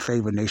not even a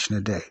favored nation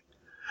today.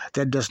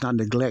 That does not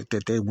neglect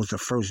that they was the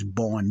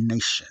firstborn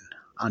nation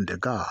under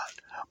God.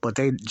 But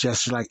they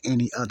just like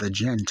any other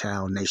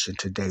Gentile nation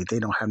today. They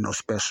don't have no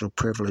special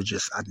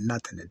privileges or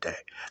nothing today.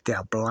 They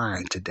are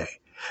blind today.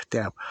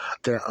 They're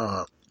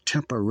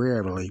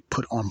temporarily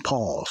put on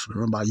pause.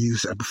 Remember I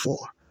used that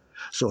before.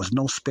 So it's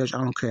no special.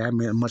 I don't care how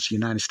much the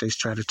United States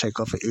try to take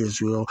off of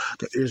Israel.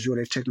 The Israel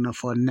they're taking off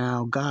for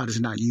now, God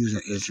is not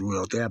using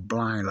Israel. They're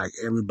blind like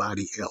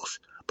everybody else.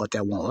 But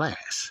that won't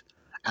last.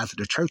 After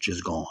the church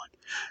is gone,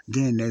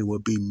 then they will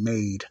be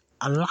made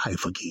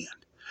alive again.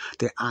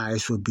 Their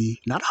eyes will be,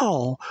 not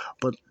all,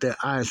 but their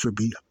eyes will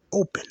be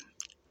open.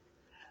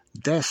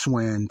 That's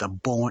when the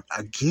born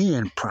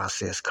again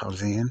process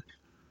comes in.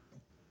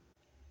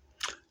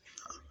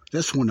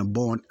 That's when the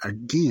born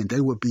again,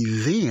 they will be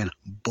then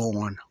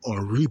born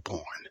or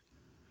reborn.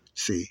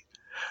 See,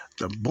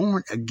 the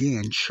born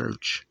again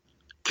church,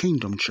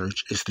 kingdom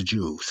church, is the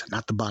Jews,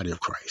 not the body of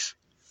Christ.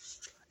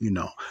 You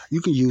know,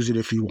 you can use it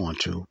if you want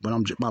to, but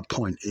my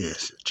point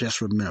is,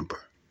 just remember,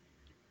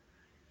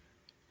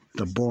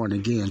 the born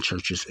again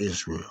church is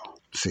Israel.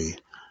 See,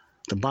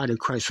 the body of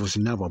Christ was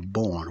never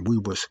born. We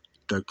was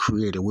the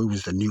created. We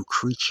was the new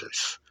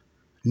creatures.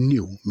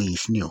 New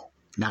means new,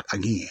 not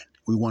again.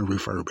 We weren't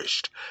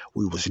refurbished.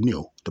 We was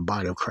new. The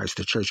body of Christ,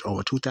 the church,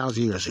 over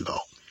 2,000 years ago.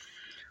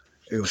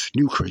 It was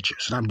new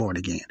creatures, not born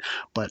again.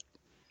 But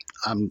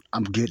I'm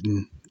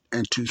getting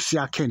into, see,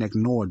 I can't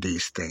ignore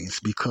these things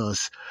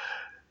because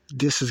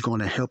this is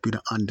going to help you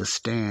to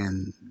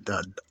understand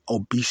the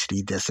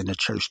obesity that's in the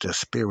church, the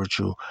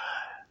spiritual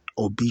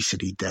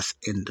obesity that's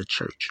in the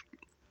church.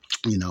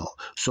 You know,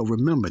 so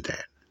remember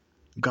that.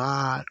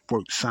 God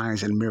worked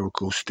signs and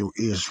miracles through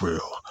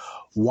Israel.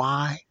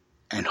 Why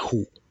and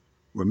who?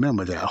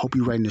 Remember that. I hope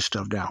you're writing this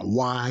stuff down.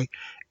 Why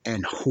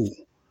and who?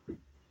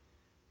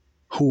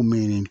 Who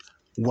meaning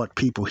what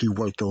people he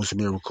worked those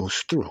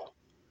miracles through.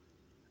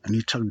 And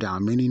he took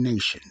down many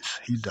nations.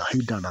 He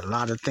done a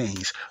lot of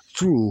things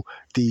through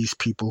these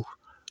people,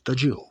 the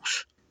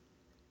Jews.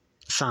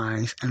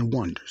 Signs and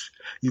wonders.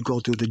 You go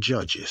through the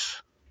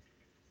judges.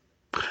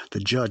 The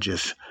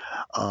judges,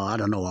 I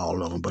don't know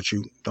all of them, but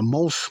the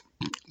most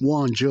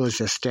one judge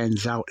that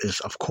stands out is,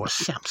 of course,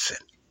 Samson.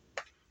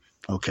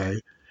 Okay?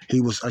 He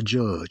was a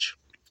judge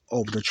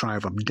over the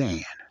tribe of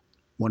Dan,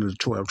 one of the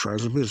 12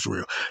 tribes of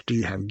Israel. Do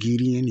you have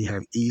Gideon? You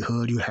have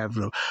Ehud. You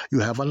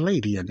have a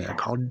lady in there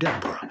called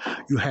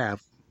Deborah. You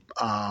have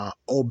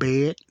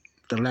Obed,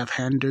 the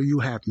left-hander. You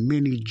have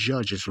many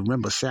judges.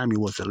 Remember,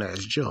 Samuel was the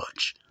last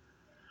judge.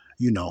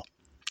 You know,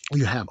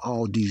 you have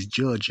all these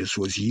judges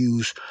was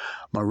used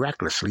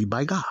miraculously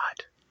by God.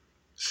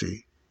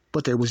 See,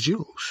 but they was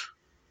Jews.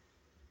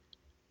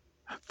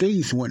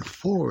 Things went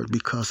forward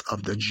because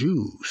of the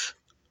Jews,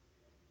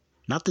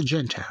 not the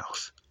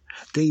Gentiles.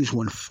 Things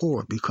went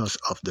forward because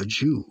of the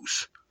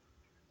Jews.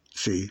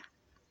 See,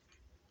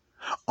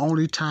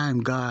 only time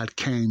God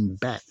came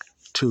back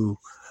to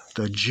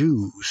the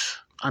Jews,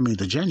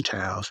 the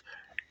Gentiles,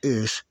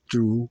 is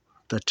through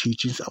the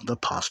teachings of the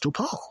Apostle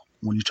Paul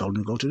when he told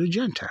him to go to the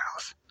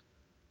Gentiles.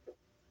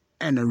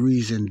 And the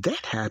reason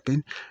that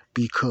happened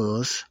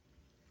because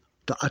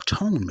the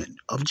atonement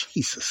of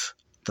Jesus,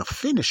 the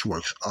finished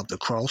works of the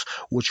cross,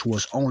 which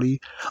was only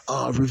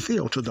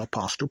revealed to the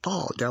Apostle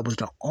Paul. That was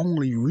the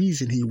only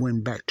reason he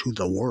went back to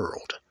the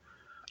world.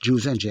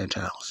 Jews and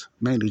Gentiles,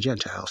 mainly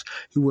Gentiles.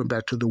 He went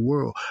back to the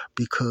world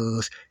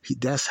because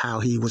that's how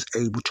he was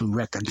able to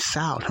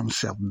reconcile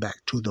himself back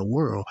to the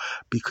world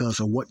because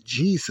of what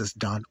Jesus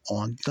done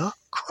on the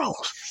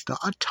cross, the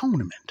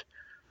atonement.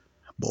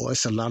 Boy,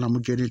 it's a lot I'm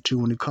going to get into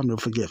when it comes to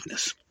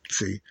forgiveness.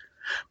 See,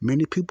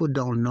 many people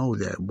don't know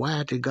that.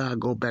 Why did God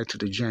go back to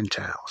the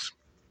Gentiles?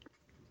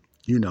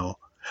 You know,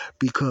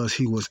 because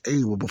he was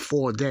able.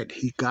 Before that,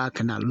 God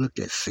cannot look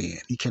at sin.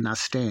 He cannot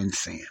stand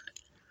sin.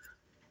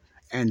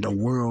 And the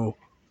world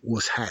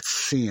had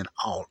sin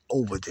all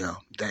over them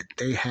that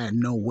they had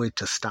no way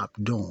to stop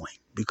doing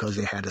because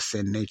they had a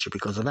sin nature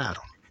because of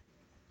Adam.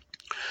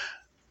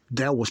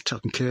 That was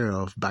taken care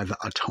of by the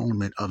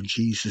atonement of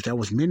Jesus. There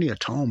was many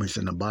atonements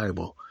in the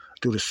Bible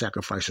through the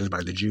sacrifices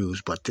by the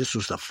Jews, but this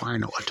was the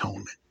final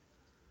atonement,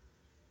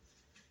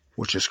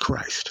 which is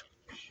Christ,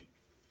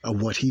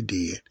 of what he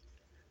did.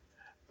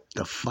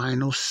 The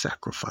final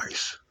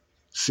sacrifice.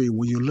 See,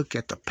 when you look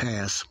at the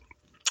past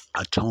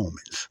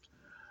atonements,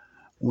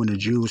 when the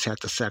Jews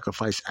had to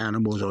sacrifice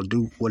animals or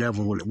do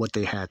whatever what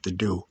they had to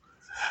do,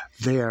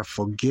 their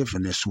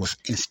forgiveness was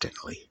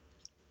instantly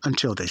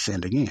until they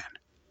sinned again.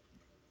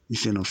 You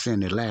see them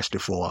sin, it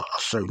lasted for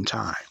a certain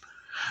time,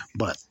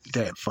 but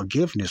that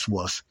forgiveness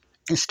was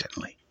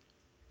instantly.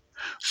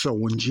 So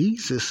when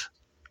Jesus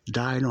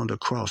died on the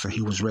cross and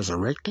he was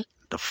resurrected,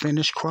 the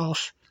finished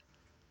cross,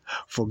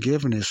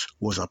 Forgiveness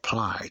was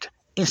applied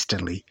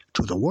instantly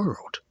to the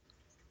world.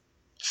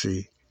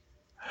 See,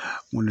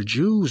 when the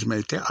Jews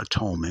made their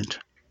atonement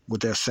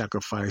with their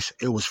sacrifice,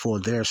 it was for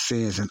their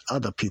sins and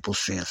other people's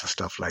sins and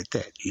stuff like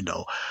that,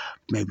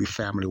 maybe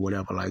family,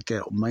 whatever like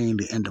that,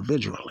 mainly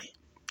individually,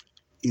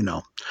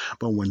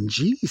 But when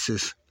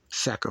Jesus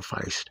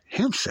sacrificed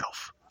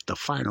himself, the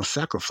final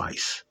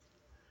sacrifice,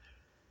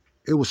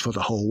 it was for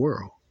the whole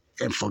world.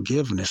 And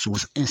forgiveness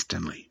was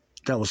instantly.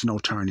 There was no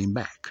turning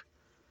back.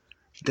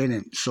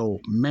 So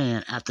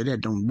man, after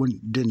that,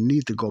 didn't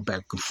need to go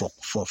back for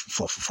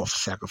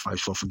sacrifice,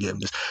 for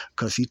forgiveness,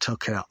 because he took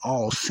care of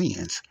all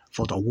sins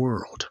for the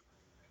world,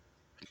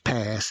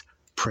 past,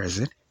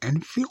 present,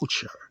 and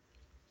future.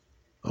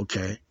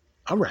 Okay,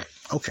 all right,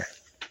 okay.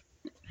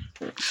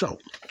 So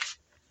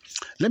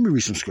let me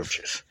read some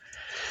scriptures.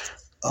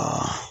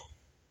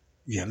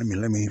 Let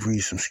me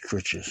read some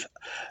scriptures.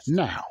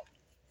 Now,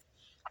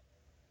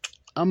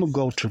 I'm gonna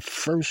go to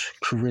 1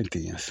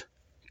 Corinthians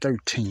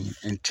 13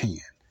 and 10.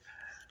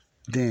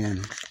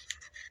 Then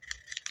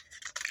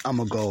I'm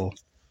going to go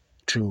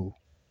to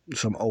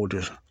some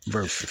older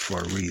verses for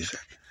a reason.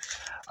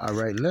 All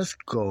right, let's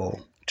go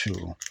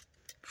to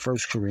 1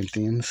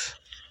 Corinthians,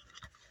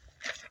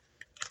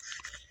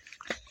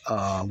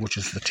 which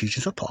is the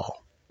teachings of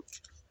Paul.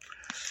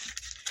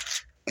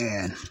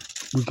 And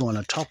we're going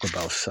to talk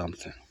about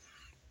something.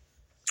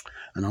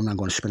 And I'm not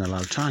going to spend a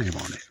lot of time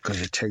on it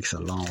because it takes a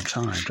long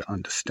time to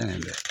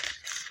understand it.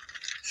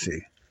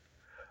 See.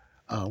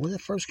 Was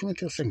it 1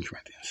 Corinthians or 2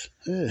 Corinthians?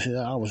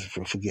 I always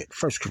forget.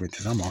 1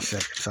 Corinthians. I'm on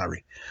 2nd.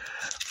 Sorry.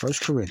 1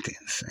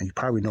 Corinthians. And you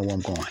probably know where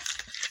I'm going.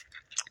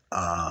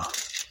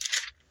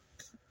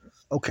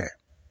 Okay.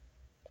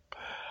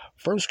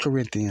 1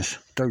 Corinthians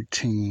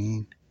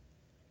 13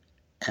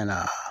 and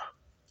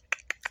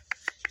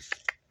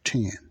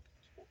 10.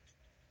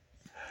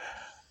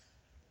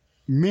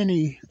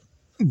 Many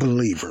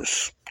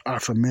believers are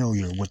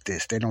familiar with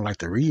this. They don't like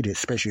to read it,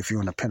 especially if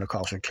you're in a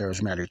Pentecostal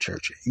charismatic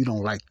church. You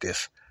don't like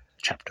this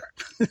chapter.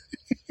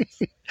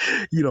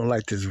 You don't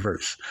like this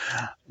verse.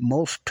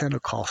 Most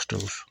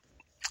Pentecostals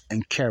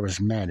and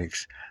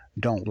charismatics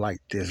don't like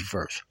this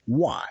verse.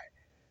 Why?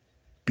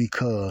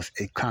 Because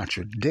it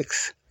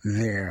contradicts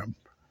their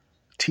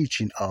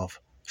teaching of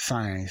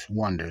signs,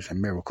 wonders,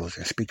 and miracles,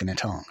 and speaking in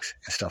tongues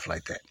and stuff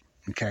like that.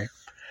 Okay?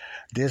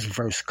 This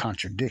verse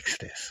contradicts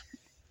this.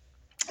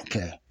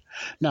 Okay?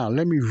 Now,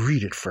 let me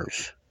read it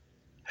first.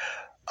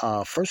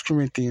 1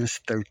 Corinthians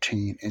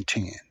 13 and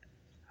 10.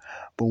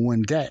 But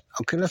when that,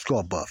 okay, let's go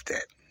above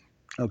that.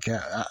 Okay,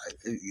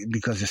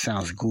 because it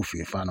sounds goofy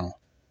if I don't.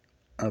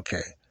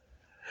 Okay,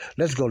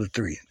 let's go to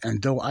 3.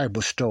 And though I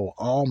bestow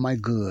all my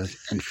goods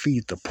and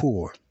feed the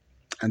poor,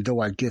 and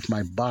though I give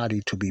my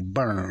body to be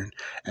burned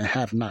and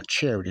have not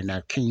charity,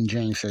 now King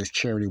James says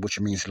charity, which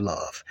means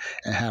love,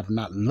 and have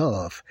not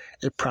love,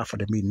 it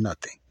profited me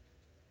nothing.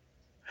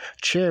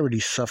 Charity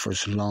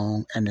suffers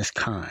long and is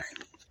kind.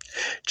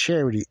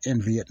 Charity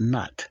envieth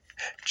not.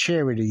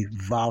 Charity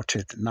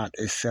vaunteth not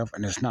itself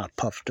and is not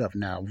puffed up.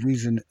 Now,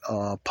 reason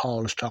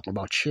Paul is talking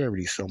about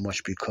charity so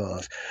much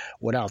because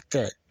without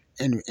that,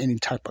 any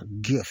type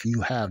of gift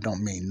you have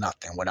don't mean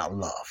nothing without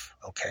love.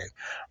 Okay,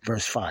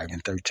 verse 5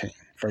 and 13,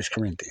 1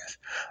 Corinthians.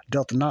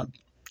 Doth not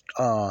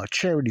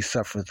charity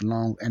suffereth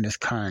long and is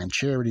kind.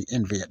 Charity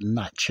envieth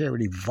not.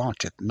 Charity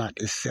vaunteth not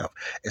itself,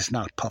 is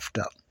not puffed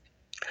up.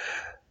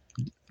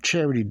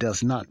 Charity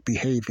does not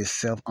behave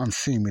itself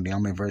unseemly.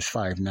 I'm in verse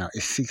 5 now.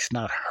 It seeks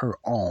not her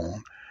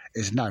own.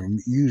 It's not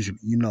usually,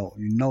 you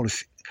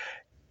notice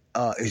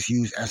it's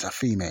used as a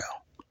female.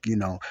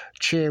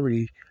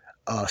 Charity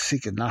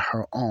seeketh not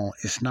her own.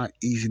 It's not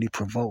easily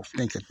provoked,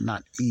 thinketh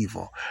not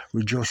evil.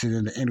 Rejoicing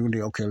in the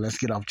iniquity. Okay, let's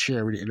get off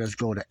charity and let's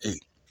go to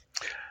 8.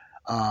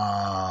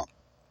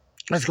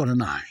 Let's go to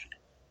 9.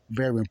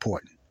 Very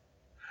important.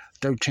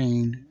 1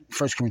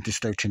 Corinthians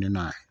 13 and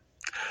 9.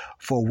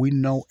 For we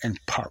know in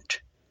part,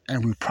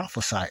 and we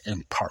prophesy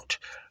in part.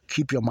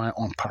 Keep your mind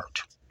on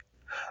part.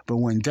 But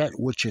when that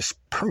which is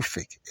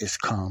perfect is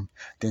come,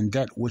 then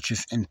that which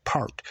is in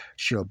part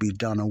shall be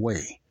done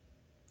away.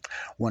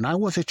 When I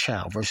was a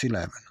child, verse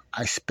 11,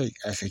 I spake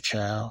as a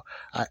child,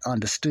 I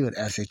understood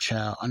as a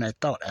child, and I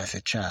thought as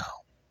a child.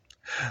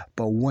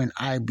 But when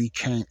I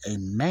became a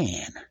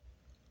man,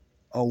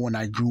 or when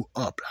I grew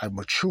up, I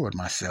matured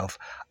myself,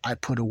 I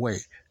put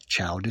away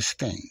childish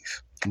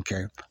things.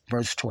 Okay,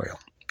 verse 12.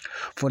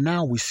 For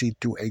now we see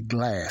through a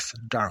glass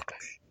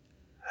darkly,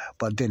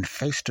 but then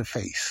face to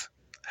face.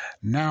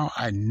 Now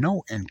I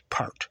know in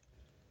part,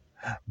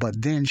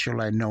 but then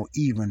shall I know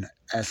even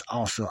as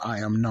also I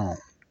am known.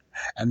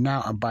 And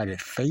now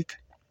abideth faith,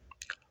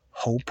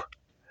 hope,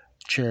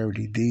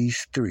 charity,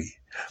 these 3.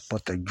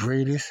 But the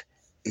greatest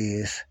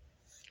is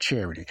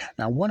charity.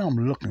 Now what I'm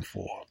looking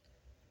for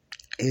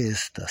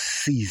is the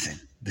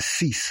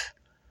cease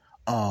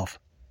of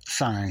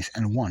signs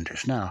and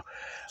wonders. Now,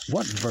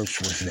 what verse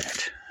was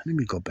that? Let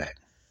me go back.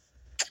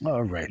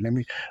 All right, let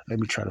me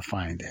try to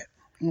find that.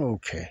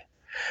 Okay,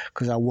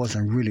 because I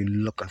wasn't really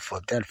looking for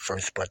that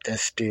verse, but that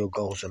still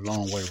goes a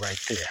long way right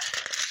there.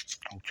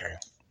 Okay,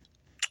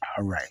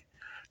 All right.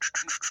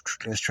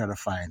 Let's try to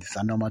find this.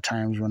 I know my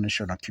time's running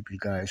short. I'll keep you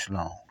guys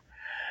long.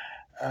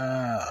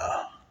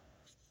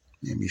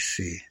 Let me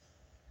see.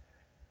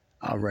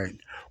 All right.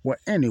 Well,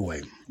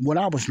 anyway, what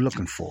I was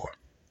looking for,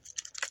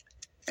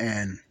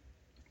 and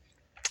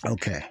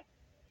okay.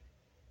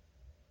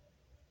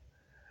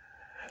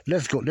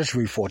 Let's go. Let's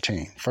read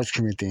 14. 1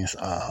 Corinthians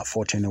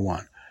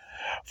 14:1.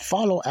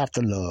 Follow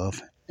after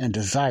love and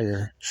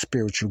desire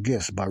spiritual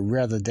gifts, but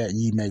rather that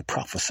ye may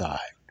prophesy,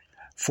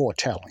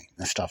 foretelling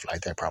and stuff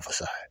like that,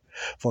 prophesy.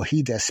 For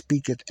he that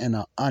speaketh in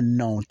an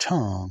unknown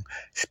tongue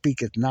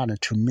speaketh not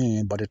unto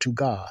men, but unto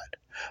God.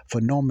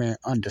 For no man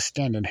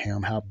understandeth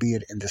him,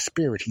 howbeit in the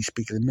spirit he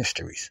speaketh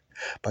mysteries.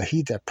 But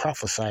he that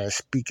prophesieth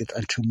speaketh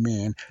unto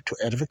men to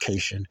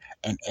edification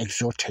and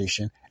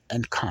exhortation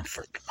and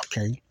comfort.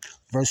 Okay?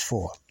 Verse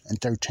 4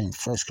 and 13,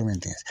 1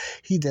 Corinthians.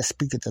 He that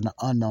speaketh in an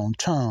unknown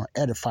tongue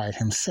edifieth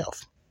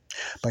himself.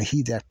 But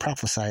he that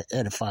prophesieth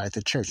edifieth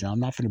the church. Now, I'm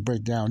not going to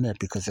break down that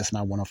because that's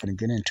not what I'm going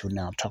to get into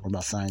now. I'm talking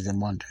about signs and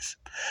wonders.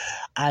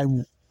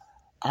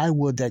 I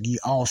would that ye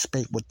all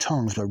spake with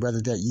tongues, but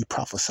rather that ye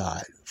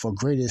prophesied. For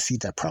greater is he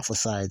that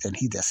prophesied than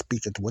he that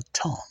speaketh with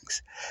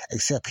tongues,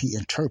 except he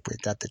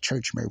interpret, that the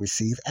church may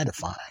receive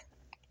edifying.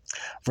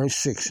 Verse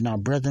 6, Now,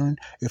 brethren,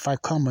 if I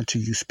come unto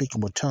you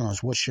speaking with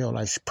tongues, what shall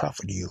I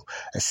profit you,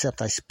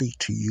 except I speak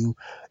to you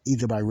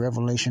either by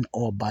revelation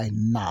or by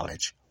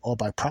knowledge, or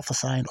by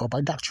prophesying or by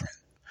doctrine?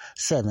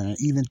 7, And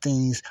even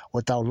things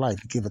without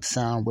life giveth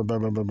sound, blah, blah,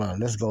 blah, blah, blah.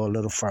 Let's go a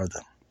little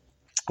further.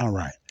 All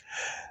right.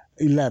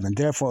 11,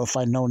 Therefore, if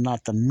I know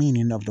not the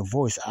meaning of the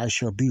voice, I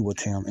shall be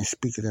with him, and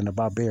speaketh in a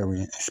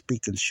barbarian, and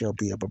speaking shall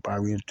be a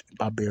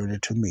barbarian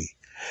to me.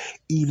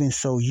 Even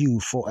so you,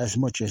 for as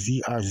much as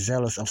ye are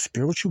zealous of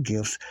spiritual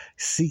gifts,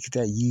 seek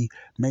that ye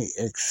may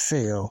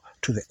excel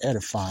to the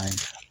edifying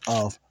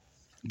of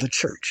the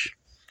church.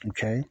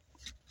 Okay?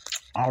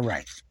 All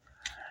right.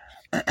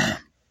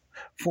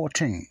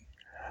 14,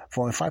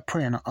 For if I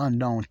pray in an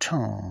unknown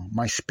tongue,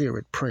 my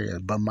spirit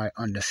prayeth, but my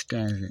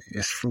understanding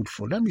is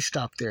fruitful. Let me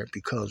stop there,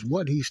 because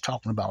what he's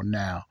talking about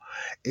now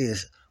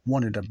is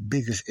one of the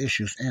biggest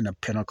issues in the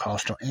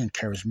Pentecostal and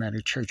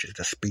charismatic churches,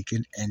 the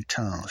speaking in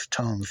tongues.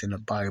 Tongues in the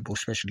Bible,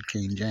 especially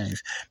King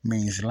James,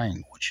 means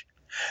language.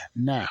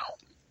 Now,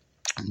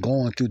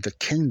 going through the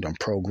Kingdom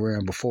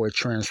program before it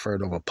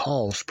transferred over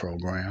Paul's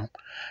program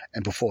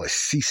and before it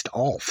ceased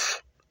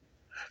off,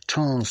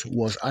 tongues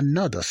was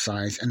another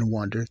sign and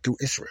wonder through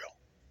Israel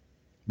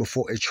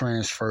before it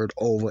transferred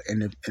over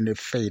and it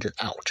faded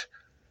out.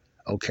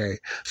 Okay,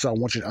 so I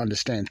want you to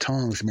understand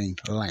tongues mean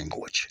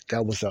language.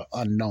 That was the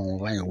unknown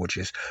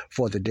languages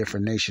for the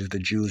different nations, the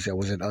Jews that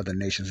was in other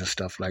nations and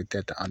stuff like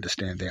that, to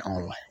understand their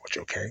own language.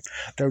 Okay,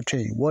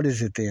 13, What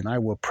is it then? I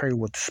will pray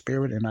with the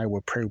spirit and I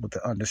will pray with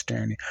the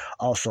understanding.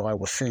 Also I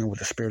will sing with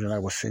the spirit and I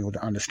will sing with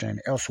the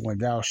understanding. Else when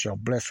thou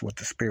shalt bless with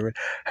the spirit,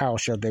 how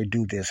shall they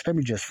do this? Let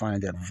me just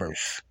find that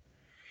verse.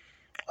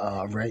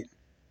 Right.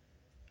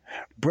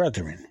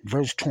 Brethren,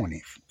 verse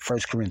 20, 1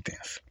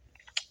 Corinthians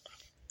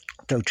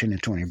 13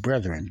 and 20.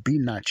 Brethren, be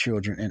not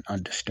children in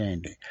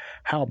understanding.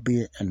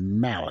 Howbeit in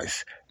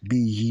malice be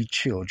ye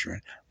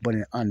children, but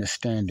in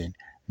understanding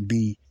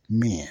be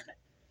men.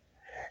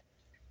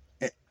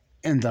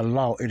 In the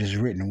law it is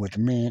written, with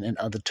men and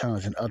other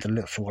tongues and other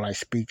lips will I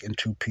speak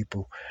unto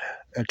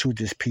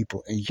this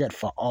people, and yet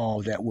for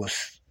all that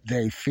was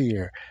they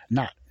fear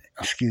not.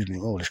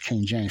 This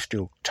King James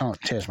still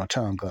tears my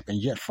tongue up. And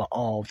yet for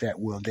all that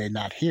will they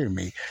not hear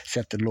me,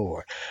 saith the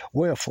Lord.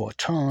 Wherefore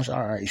tongues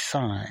are a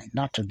sign,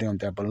 not to them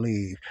that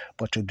believe,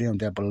 but to them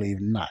that believe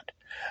not.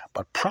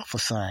 But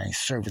prophesying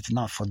serveth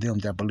not for them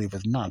that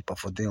believeth not, but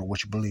for them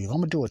which believe. I'm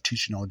going to do a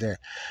teaching on that,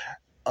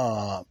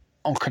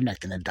 on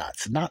connecting the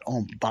dots. Not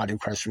on Body of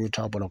Christ Real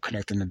Talk, but on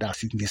connecting the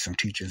dots. You can get some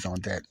teachings on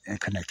that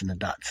and connecting the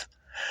dots.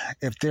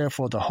 If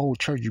therefore the whole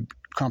church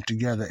come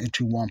together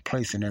into one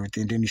place and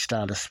everything, then he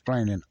started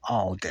explaining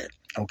all that.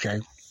 Okay?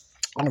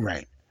 All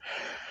right.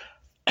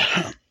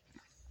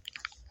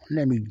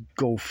 Let me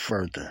go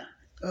further.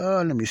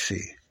 Let me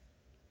see.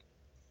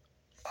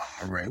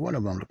 All right. What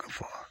am I looking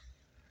for?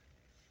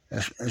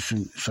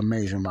 It's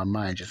amazing. My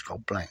mind just go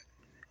blank.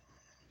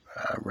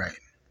 All right.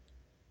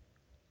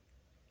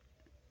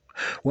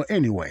 Well,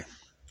 anyway,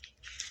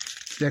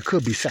 that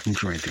could be 2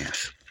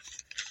 Corinthians.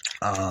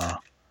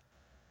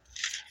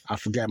 I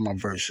forgot my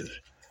verses.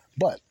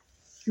 But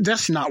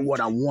that's not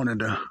what I wanted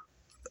to...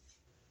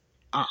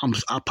 I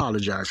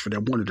apologize for that. I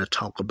wanted to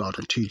talk about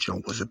and teach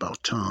on was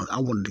about tongues.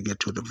 I wanted to get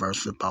to the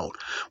verse about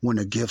when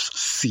the gifts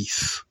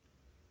cease.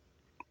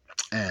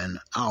 And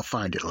I'll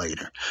find it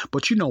later.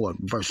 But you know what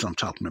verse I'm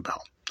talking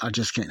about. I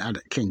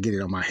can't get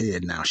it on my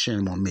head now.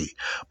 Shame on me.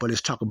 But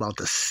it's talk about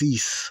the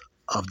cease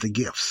of the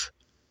gifts.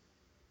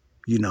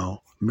 You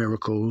know,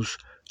 miracles,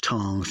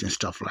 tongues, and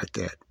stuff like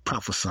that.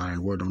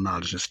 Prophesying, word of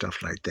knowledge, and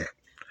stuff like that.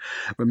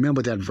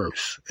 Remember that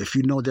verse. If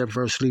you know that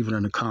verse, leave it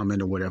in a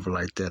comment or whatever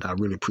like that. I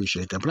really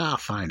appreciate that. But I'll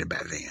find it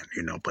by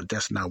then, But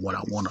that's not what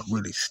I want to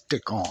really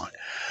stick on.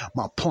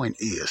 My point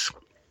is,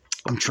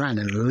 I'm trying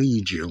to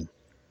lead you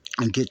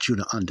and get you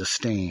to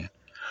understand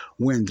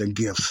when the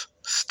gifts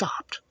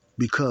stopped.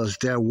 because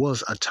there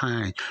was a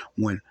time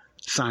when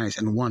signs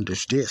and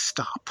wonders did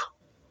stop.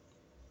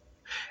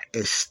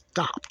 It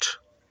stopped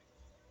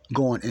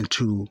going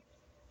into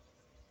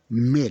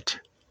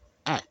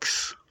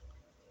mid-acts.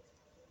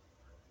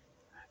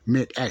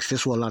 Mid-acts,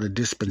 that's what a lot of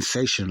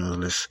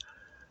dispensationalists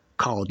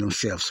call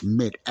themselves,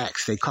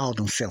 mid-acts. They call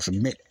themselves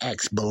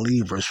mid-acts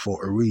believers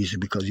for a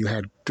reason, because you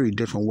had three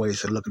different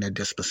ways of looking at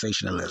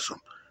dispensationalism.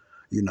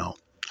 You know,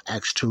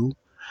 Acts 2,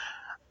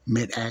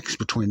 mid-acts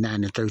between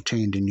 9 and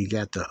 13, then you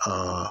got the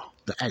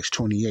Acts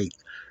 28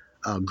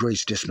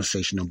 grace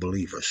dispensational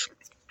believers.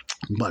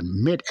 But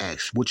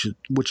mid-acts, which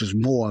is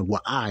more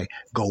what I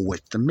go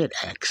with, the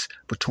mid-acts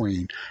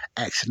between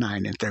Acts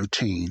 9 and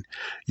 13,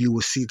 you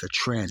will see the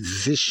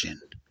transition,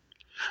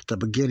 the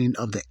beginning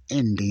of the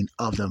ending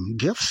of the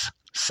gifts,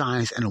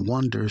 signs, and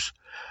wonders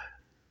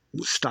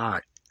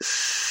start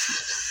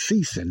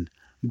ceasing,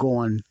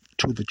 going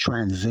to the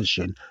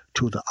transition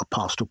to the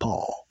Apostle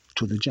Paul,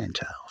 to the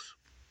Gentiles.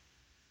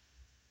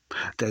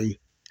 They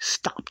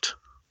stopped.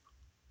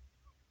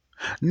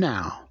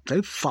 Now,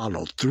 they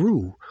followed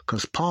through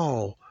because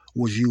Paul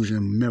was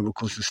using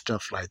miracles and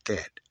stuff like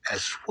that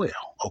as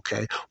well,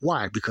 okay?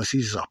 Why? Because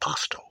he's an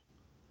apostle.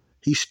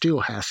 He still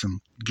has some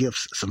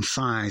gifts, some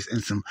signs,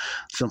 and some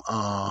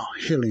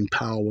healing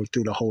power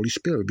through the Holy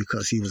Spirit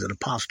because he was an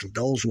apostle.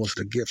 Those was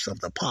the gifts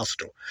of the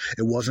apostle.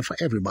 It wasn't for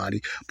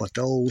everybody, but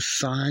those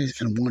signs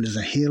and wonders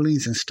and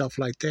healings and stuff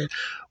like that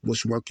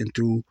was working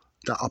through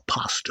the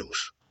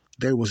apostles.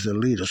 They was the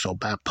leaders. So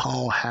by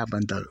Paul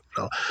having the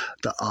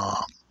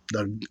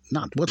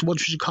not what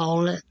would you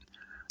call it?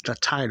 The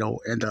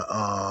title and the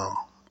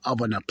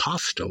of an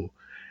apostle.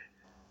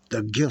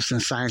 The gifts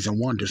and signs and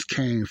wonders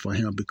came for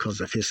him because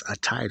of his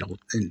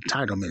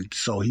entitlement.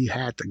 So he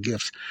had the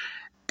gifts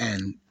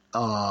and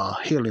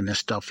healing and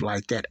stuff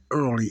like that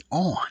early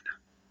on.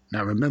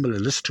 Now remember to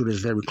listen to this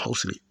very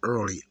closely.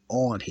 Early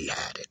on he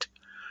had it.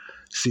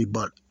 See,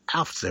 but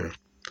after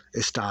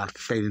it started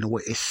fading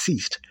away, it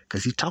ceased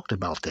because he talked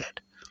about that.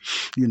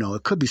 You know,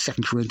 it could be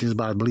 2 Corinthians,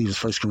 but I believe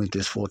it's 1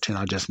 Corinthians 14.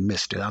 I just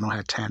missed it. I don't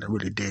have time to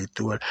really dig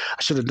through it.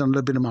 I should have done a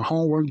little bit of my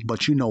homework,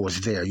 but you know it's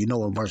there. You know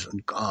what verse,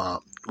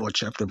 what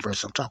chapter and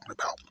verse I'm talking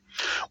about.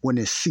 When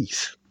it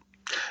ceased.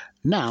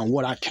 Now,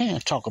 what I can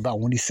talk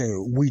about when he said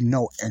we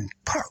know in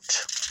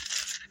part.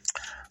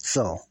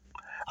 So,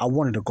 I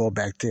wanted to go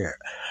back there.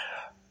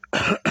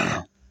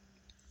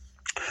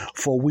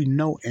 For we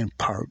know in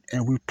part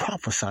and we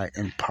prophesy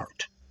in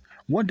part.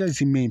 What does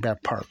he mean by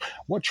part?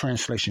 What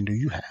translation do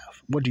you have?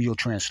 What do your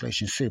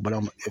translation say? But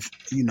if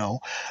you know,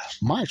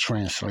 my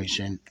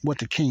translation, what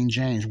the King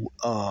James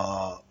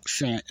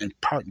saying in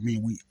part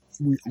mean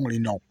we only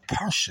know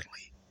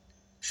partially.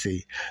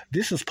 See,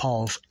 this is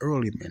Paul's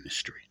early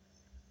ministry.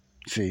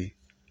 See,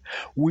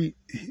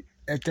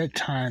 at that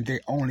time they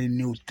only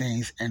knew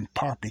things in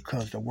part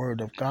because the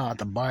Word of God,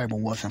 the Bible,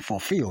 wasn't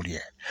fulfilled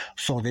yet.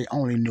 So they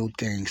only knew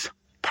things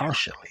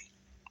partially.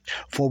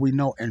 For we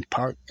know in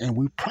part and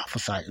we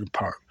prophesy in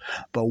part.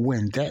 But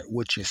when that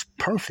which is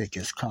perfect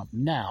is come.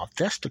 Now,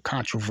 that's the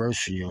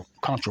controversial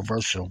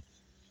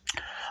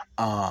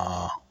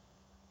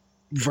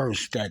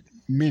verse that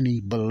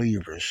many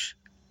believers,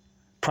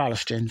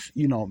 Protestants,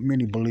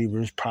 many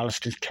believers,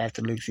 Protestants,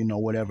 Catholics,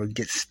 whatever,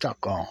 get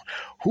stuck on.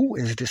 Who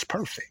is this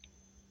perfect?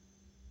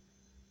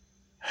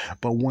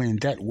 But when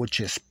that which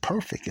is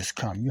perfect is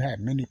come, you have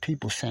many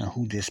people saying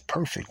who this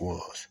perfect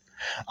was.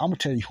 I'm going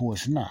to tell you who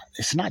it's not.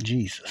 It's not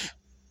Jesus.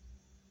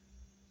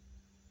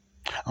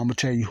 I'm going to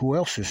tell you who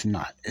else it's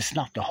not. It's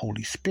not the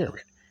Holy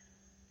Spirit.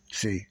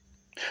 See,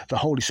 the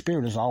Holy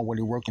Spirit is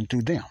already working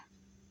through them.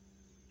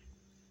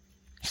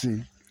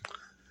 See,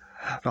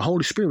 the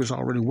Holy Spirit is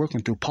already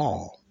working through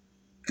Paul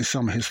and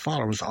some of his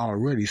followers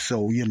already.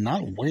 So you're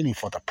not waiting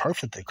for the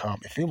perfect to come.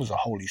 If it was a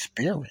Holy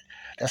Spirit,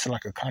 that's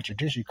like a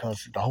contradiction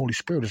because the Holy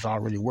Spirit is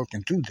already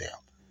working through them.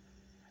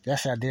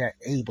 That's how they're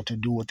able to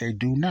do what they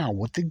do now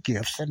with the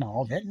gifts and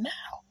all that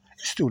now.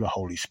 It's through the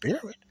Holy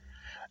Spirit.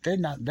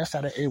 That's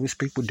how they're able to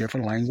speak with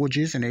different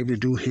languages and able to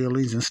do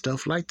healings and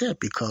stuff like that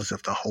because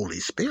of the Holy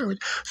Spirit.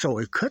 So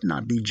it could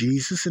not be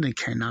Jesus and it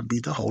cannot be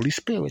the Holy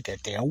Spirit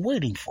that they are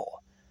waiting for.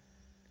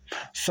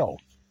 So,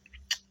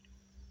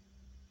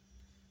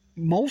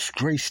 most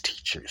grace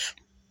teachers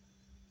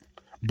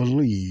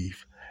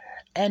believe,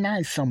 and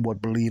I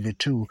somewhat believe it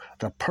too,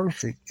 the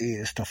perfect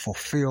is the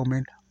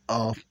fulfillment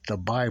of the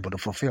Bible, the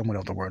fulfillment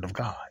of the Word of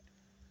God.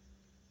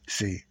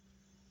 See,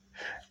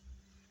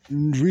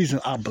 the reason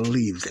I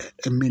believe that,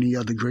 and many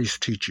other grace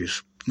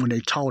teachers, when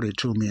they taught it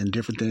to me and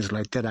different things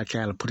like that, I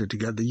kind of put it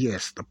together.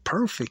 Yes, the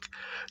perfect,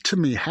 to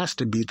me, has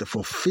to be the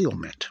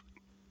fulfillment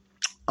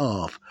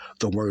of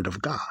the Word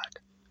of God.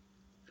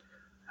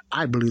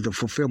 I believe the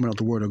fulfillment of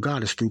the Word of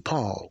God is through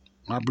Paul.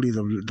 I believe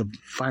the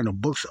final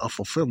books of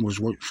fulfillment was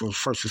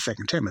 1st and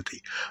 2nd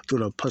Timothy, through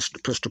the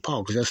Apostle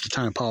Paul, because that's the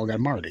time Paul got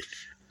martyred.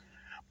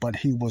 But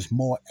he was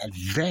more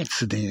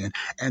advanced then,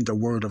 and the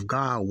Word of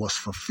God was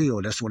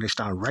fulfilled. That's when they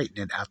started writing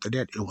it. After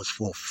that, it was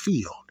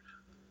fulfilled.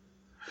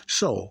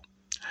 So,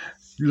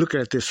 look at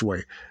it this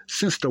way.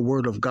 Since the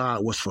Word of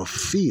God was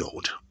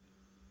fulfilled,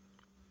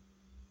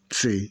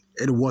 See,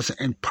 it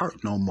wasn't in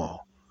part no more.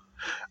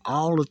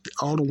 All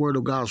the word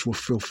of God was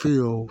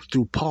fulfilled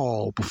through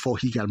Paul before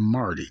he got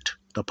martyred.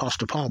 The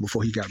Apostle Paul,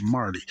 before he got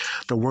martyred,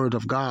 the word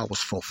of God was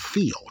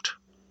fulfilled.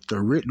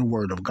 The written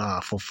word of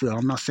God fulfilled.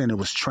 I'm not saying it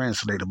was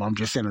translated, but I'm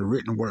just saying the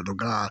written word of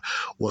God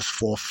was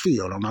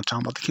fulfilled. I'm not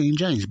talking about the King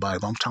James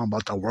Bible. I'm talking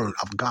about the word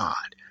of God.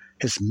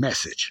 His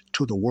message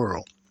to the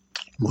world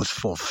was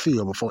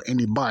fulfilled before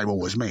any Bible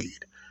was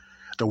made.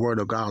 The word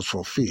of God was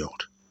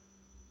fulfilled.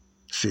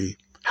 See,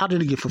 how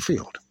did it get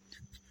fulfilled?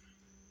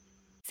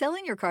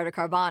 Selling your car to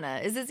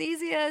Carvana is as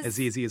easy as... As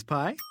easy as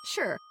pie?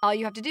 Sure. All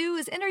you have to do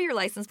is enter your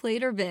license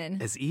plate or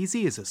VIN. As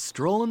easy as a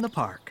stroll in the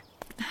park.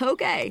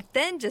 Okay,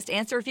 then just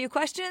answer a few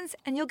questions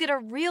and you'll get a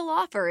real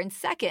offer in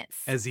seconds.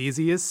 As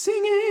easy as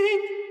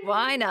singing.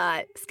 Why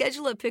not?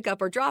 Schedule a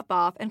pickup or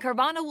drop-off and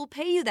Carvana will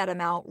pay you that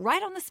amount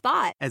right on the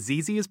spot. As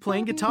easy as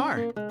playing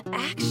guitar.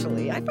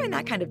 Actually, I find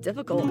that kind of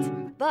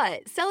difficult.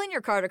 But selling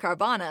your car to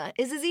Carvana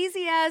is as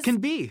easy as... Can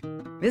be.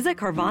 Visit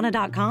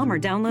Carvana.com or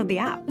download the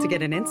app to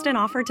get an instant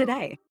offer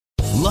today.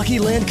 Lucky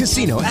Land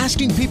Casino,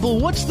 asking people,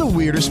 what's the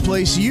weirdest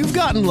place you've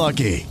gotten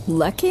lucky?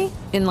 Lucky?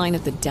 In line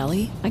at the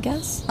deli, I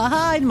guess?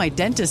 Aha, in my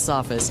dentist's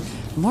office.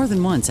 More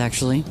than once,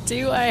 actually.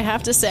 Do I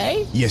have to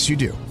say? Yes, you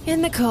do.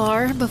 In the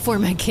car before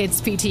my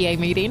kids' PTA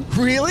meeting.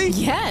 Really?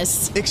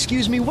 Yes.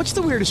 Excuse me, what's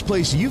the weirdest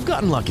place you've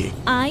gotten lucky?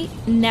 I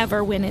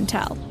never win and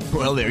tell.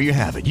 Well, there you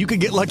have it. You can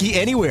get lucky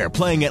anywhere,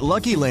 playing at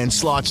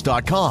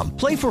LuckyLandSlots.com.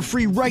 Play for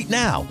free right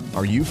now.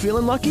 Are you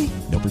feeling lucky?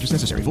 No purchase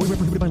necessary. Void where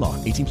prohibited by law.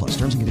 18+.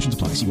 Terms and conditions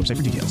apply. See website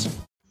for details.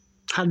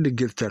 How did it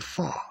get that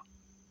far?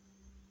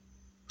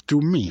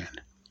 Through men.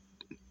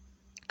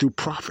 Through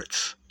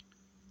prophets.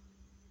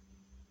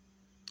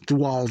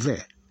 Through all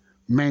that.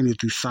 Mainly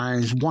through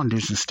signs,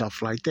 wonders, and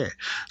stuff like that.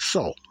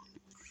 So,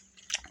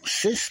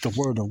 since the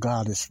word of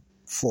God is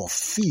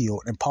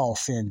fulfilled, and Paul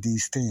saying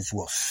these things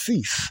will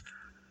cease,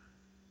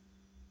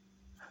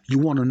 you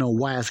want to know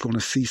why it's going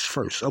to cease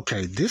first.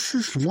 Okay, this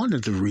is one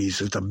of the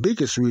reasons, the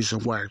biggest reason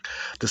why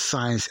the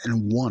signs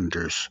and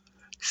wonders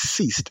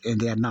ceased, and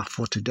they are not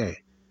for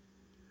today.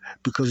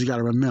 Because you got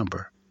to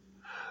remember,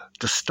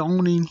 the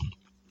stoning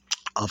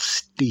of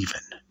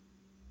Stephen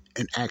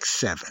in Acts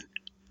 7,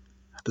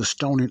 the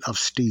stoning of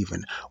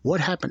Stephen.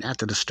 What happened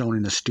after the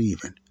stoning of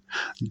Stephen?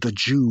 The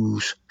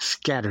Jews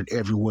scattered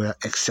everywhere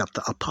except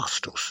the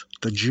apostles.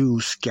 The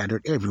Jews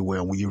scattered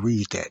everywhere when you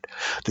read that.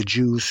 The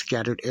Jews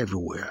scattered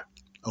everywhere,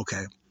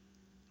 okay?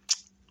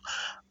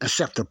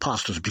 Except the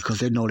apostles, because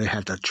they know they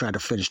had to try to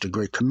finish the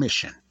Great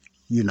Commission.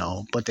 You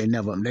know, but they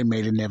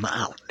made it never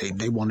out.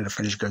 They wanted to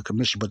finish Great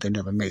Commission, but they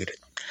never made it.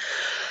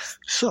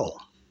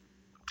 So,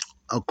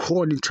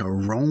 according to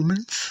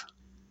Romans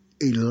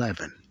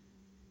 11,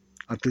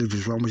 I believe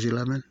it's Romans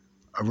 11,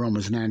 or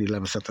Romans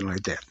 9:11, something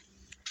like that.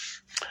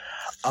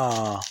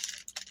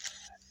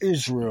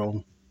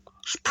 Israel's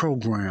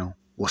program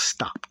was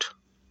stopped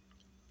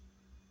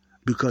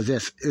because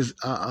that's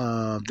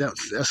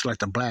like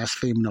the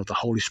blaspheming of the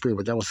Holy Spirit.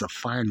 But that was the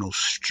final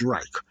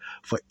strike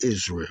for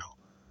Israel.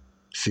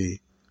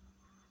 See,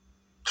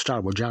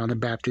 started with John the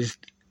Baptist.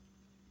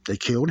 They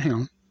killed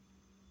him.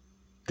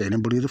 They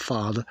didn't believe the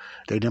Father.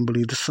 They didn't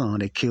believe the Son.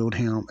 They killed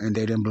him, and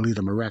they didn't believe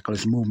the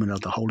miraculous movement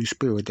of the Holy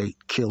Spirit. They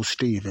killed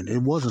Stephen.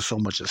 It wasn't so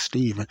much as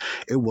Stephen.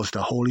 It was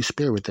the Holy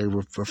Spirit they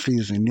were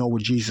refusing. You know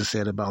what Jesus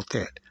said about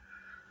that?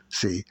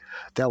 See,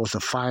 that was the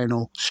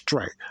final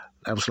strike.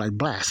 That was like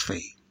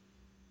blasphemy.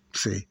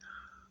 See,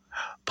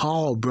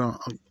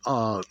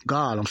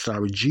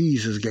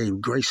 Jesus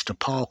gave grace to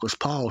Paul, because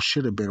Paul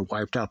should have been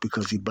wiped out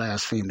because he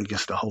blasphemed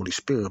against the Holy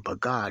Spirit, but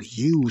God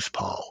used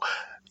Paul.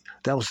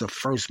 That was the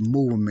first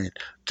movement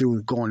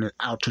through going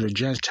out to the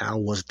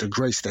Gentile, was the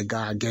grace that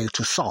God gave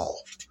to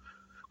Saul.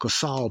 Because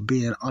Saul,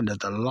 being under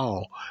the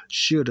law,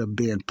 should have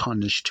been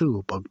punished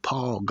too, but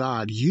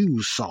God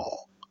used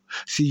Saul.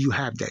 See, you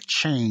have that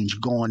change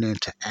going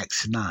into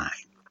Acts 9.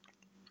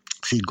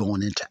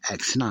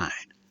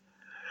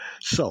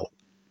 So,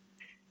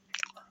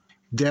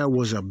 there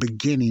was a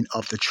beginning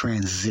of the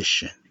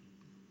transition.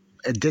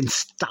 It didn't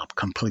stop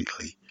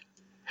completely.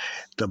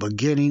 The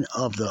beginning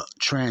of the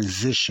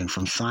transition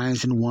from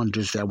signs and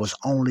wonders that was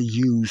only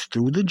used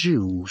through the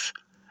Jews.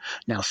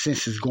 Now,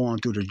 since it's going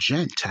through the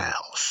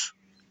Gentiles,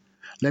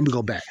 let me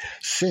go back.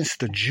 Since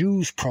the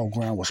Jews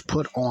program was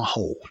put on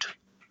hold,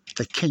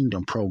 the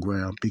kingdom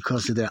program,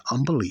 because of their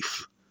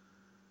unbelief,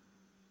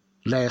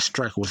 last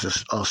strike was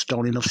a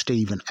stoning of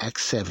Stephen,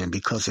 Acts 7,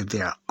 because of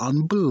their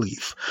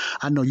unbelief.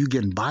 I know you're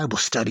getting Bible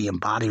study and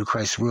Body of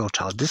Christ Real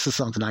Talk. This is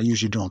something I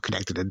usually do on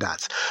Connected the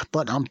Dots.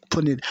 But I'm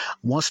putting it,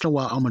 once in a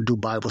while, I'm going to do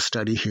Bible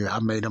study here. I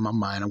made up my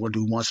mind. I'm going to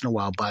do once in a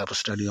while Bible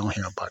study on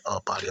here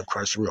about Body of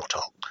Christ Real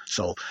Talk.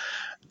 So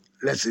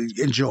let's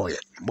enjoy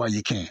it while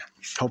you can.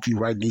 Hope you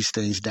write these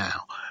things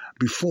down.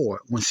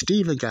 Before, when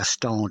Stephen got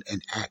stoned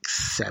in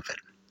Acts 7,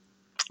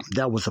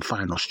 that was the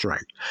final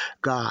strike.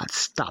 God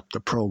stopped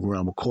the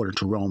program according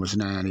to Romans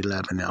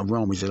 9:11,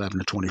 Romans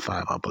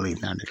 11:25, I believe,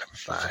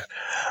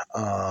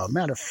 9:11:5.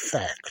 Matter of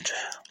fact,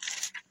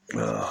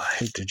 I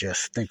hate to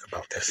just think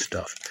about that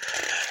stuff.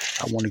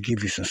 I want to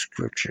give you some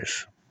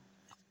scriptures.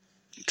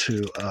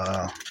 to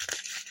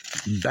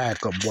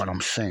back up what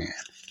I'm saying.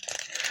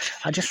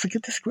 I just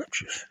forget the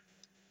scriptures.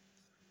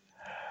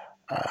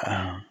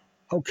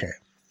 Okay.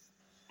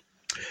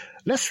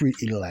 Let's read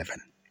 11.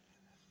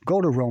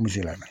 Go to Romans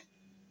 11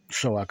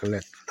 so I can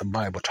let the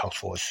Bible talk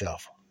for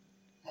itself.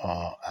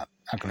 I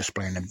can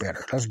explain it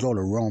better. Let's go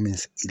to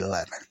Romans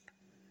 11.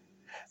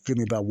 Give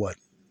me about,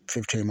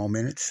 15 more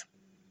minutes?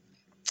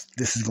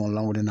 This is going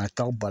longer than I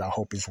thought, but I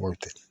hope it's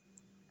worth it.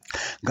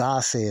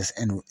 God says,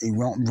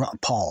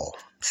 Paul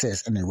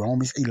says in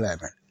Romans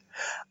 11,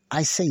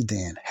 I say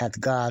then, hath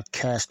God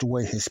cast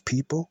away his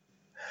people?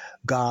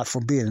 God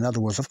forbid. In other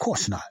words, of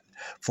course not.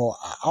 For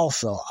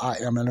also I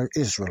am an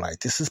Israelite.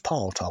 This is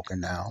Paul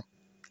talking now.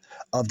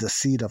 Of the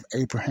seed of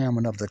Abraham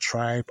and of the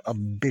tribe of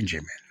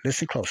Benjamin.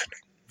 Listen closely.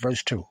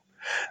 Verse 2.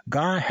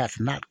 God hath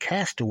not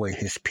cast away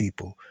his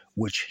people,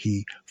 which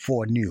he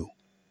foreknew,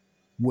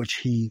 which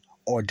he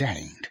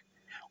ordained,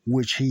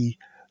 which he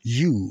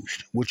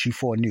used, which he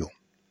foreknew.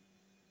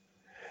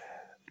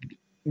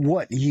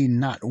 What ye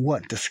not,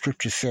 what the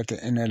scripture said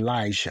in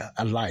Elias,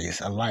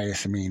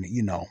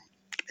 mean,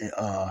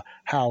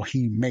 how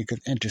he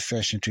maketh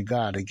intercession to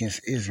God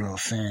against Israel,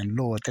 saying,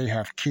 Lord, they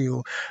have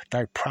killed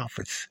thy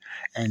prophets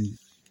and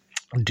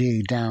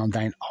dig down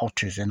thine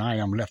altars, and I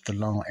am left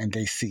alone, and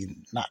they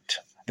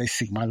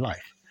seek my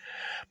life.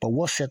 But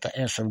what said the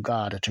answer of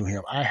God unto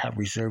him? I have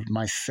reserved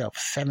myself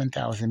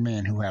 7,000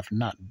 men who have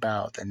not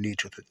bowed the knee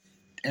to the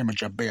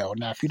image of Baal.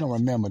 Now, if you don't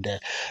remember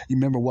that, you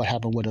remember what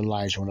happened with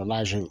Elijah when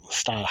Elijah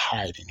started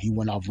hiding. He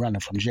went off running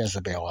from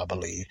Jezebel, I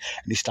believe,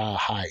 and he started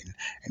hiding,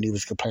 and he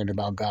was complaining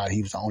about God.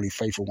 He was the only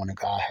faithful one, and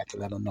God had to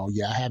let him know,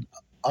 I have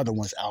other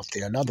ones out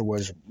there. In other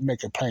words,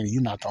 make it plain,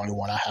 you're not the only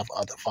one. I have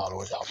other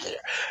followers out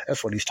there.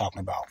 That's what he's talking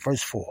about.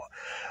 Verse 4.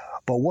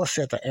 But what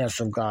said the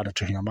answer of God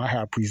unto him? I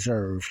have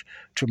preserved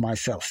to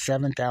myself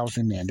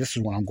 7,000 men. This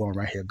is what I'm going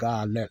right here.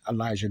 God let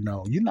Elijah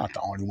know, you're not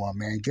the only one,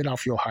 man. Get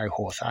off your high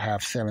horse. I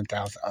have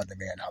 7,000 other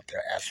men out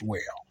there as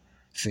well.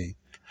 See,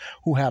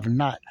 who have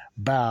not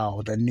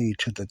bowed the knee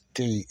to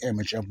the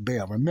image of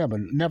Baal. Remember,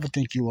 never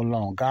think you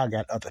alone. God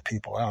got other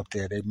people out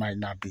there. They might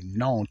not be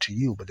known to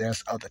you, but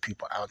there's other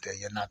people out there.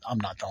 I'm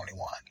not the only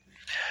one.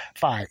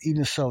 5,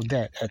 even so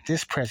that at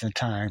this present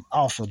time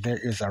also there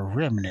is a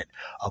remnant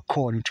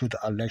according to the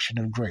election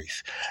of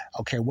grace.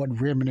 Okay, what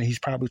remnant he's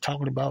probably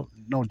talking about?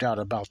 No doubt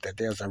about that.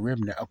 There's a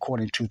remnant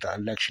according to the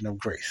election of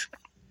grace.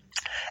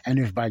 And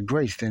if by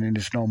grace, then it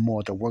is no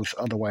more the works,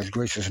 otherwise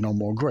grace is no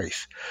more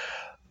grace.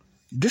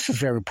 This is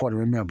very important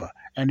to remember.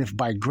 And if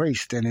by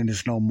grace, then it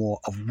is no more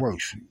of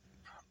works.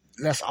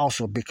 That's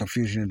also a big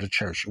confusion in the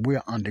church.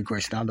 We're under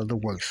grace, not of the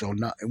works. So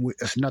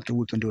it's nothing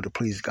we can do to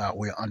please God.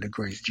 We're under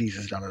grace.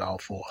 Jesus done it all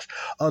for us.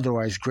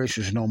 Otherwise, grace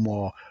is no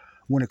more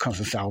when it comes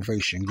to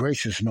salvation.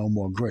 Grace is no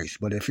more grace.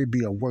 But if it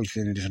be a works,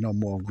 then it is no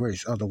more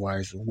grace.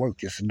 Otherwise,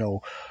 work is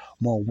no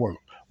more work.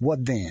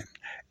 What then?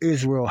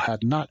 Israel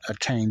hath not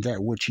attained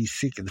that which he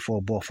seeketh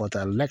for, but for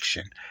the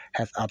election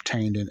hath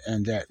obtained,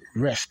 and that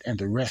rest, and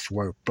the rest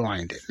were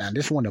blinded. Now,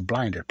 this one, the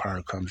blinded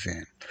part comes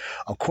in.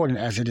 According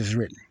as it is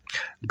written,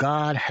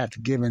 God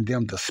hath given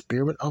them the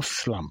spirit of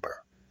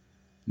slumber.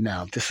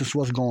 Now, this is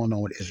what's going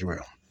on with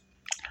Israel.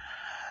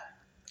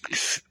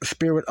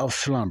 Spirit of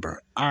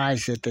slumber,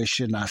 eyes that they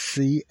should not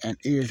see, and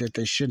ears that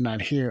they should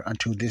not hear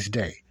unto this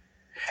day.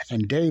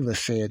 And David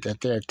said that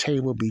their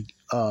table be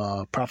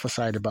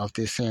prophesied about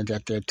this, saying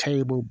that their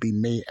table be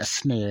made a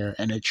snare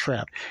and a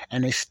trap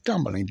and a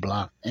stumbling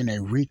block and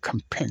a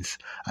recompense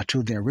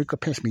unto them.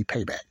 Recompense me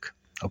payback.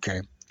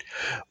 Okay.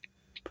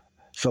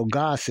 So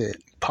God said,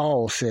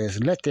 Paul says,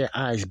 let their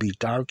eyes be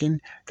darkened,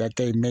 that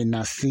they may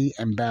not see,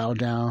 and bow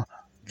down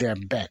their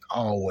back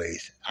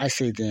always. I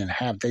say then,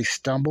 have they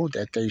stumbled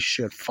that they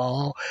should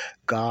fall?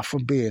 God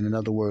forbid. In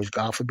other words,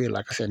 God forbid,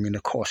 like I said,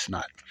 of course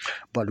not.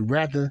 But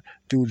rather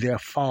through their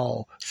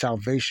fall,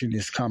 salvation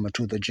is coming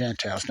to the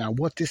Gentiles. Now,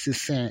 what this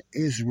is saying,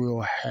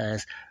 Israel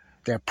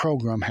their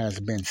program has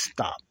been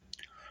stopped.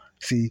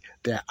 See,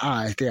 their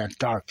eyes, they are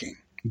darkened.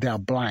 They are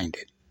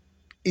blinded.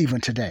 Even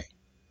today.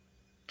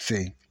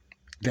 See,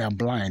 they are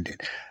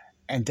blinded.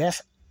 And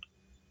that's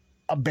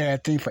a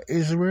bad thing for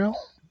Israel,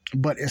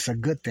 but it's a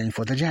good thing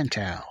for the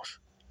Gentiles.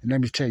 And let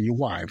me tell you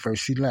why.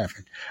 Verse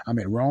 11.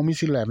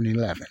 Romans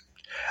 11:11.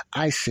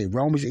 I say,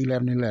 Romans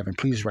 11:11.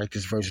 Please write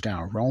this verse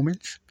down.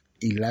 Romans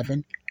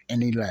 11:11.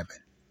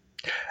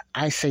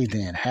 I say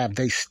then, have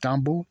they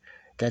stumbled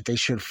that they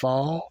should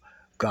fall?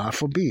 God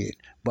forbid.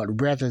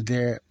 But rather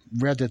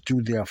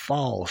through their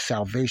fall,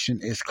 salvation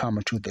is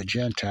coming to the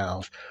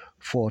Gentiles,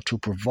 for to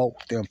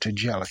provoke them to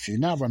jealousy.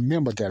 Now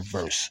remember that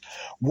verse.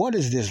 What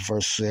does this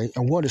verse say,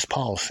 and what is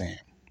Paul saying?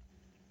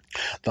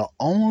 The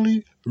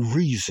only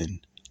reason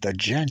the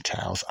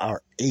Gentiles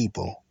are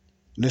able,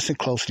 listen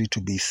closely,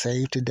 to be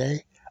saved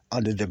today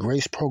under the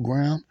grace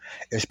program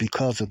is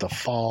because of the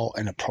fall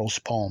and the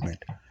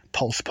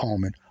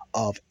postponement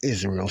of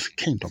Israel's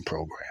kingdom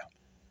program.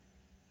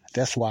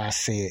 That's why I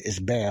said it's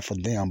bad for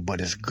them,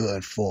 but it's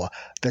good for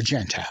the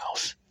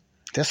Gentiles.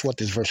 That's what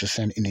this verse is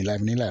saying in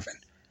 11:11.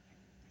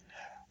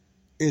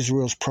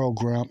 Israel's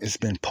program has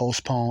been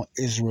postponed.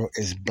 Israel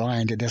is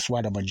blinded. That's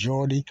why the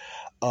majority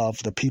of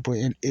the people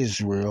in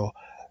Israel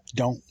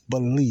don't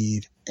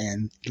believe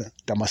in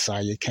the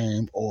Messiah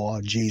came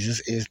or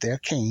Jesus is their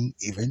king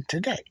even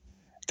today.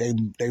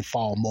 They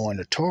fall more in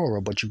the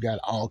Torah, but you got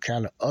all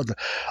kind of other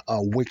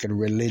wicked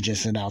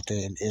religions out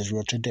there in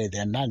Israel today.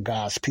 They're not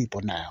God's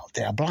people now.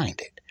 They are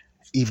blinded,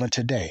 even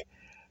today.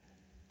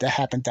 That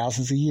happened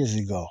thousands of years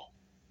ago.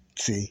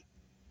 See?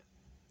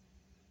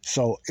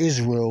 So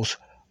Israel's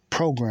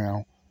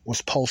program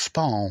was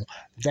postponed.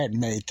 That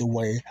made the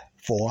way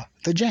for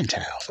the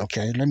Gentiles.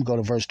 Okay, let me go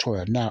to verse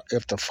 12. Now,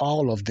 if the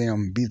fall of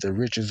them be the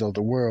riches of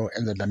the world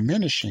and the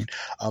diminishing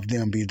of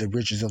them be the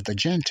riches of the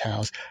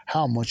Gentiles,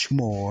 how much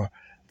more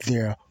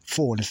their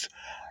fullness?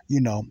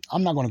 You know,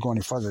 I'm not going to go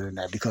any further than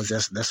that because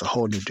that's a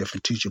whole new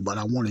different teaching, but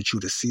I wanted you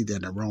to see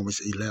that in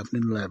Romans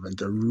 11:11,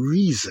 the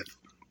reason.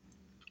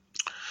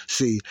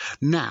 See,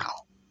 now,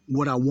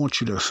 what I want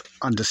you to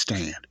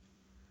understand,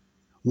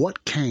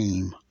 what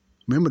came,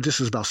 remember this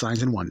is about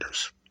signs and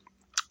wonders.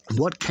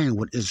 What came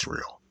with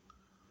Israel?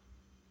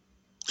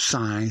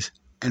 Signs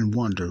and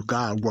wonders.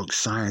 God worked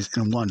signs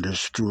and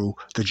wonders through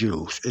the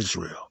Jews,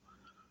 Israel.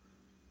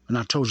 And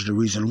I told you the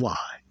reason why.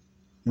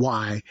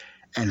 Why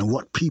and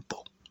what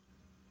people.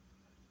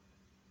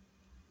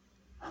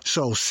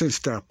 So since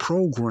the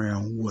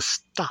program was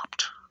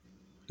stopped,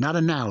 not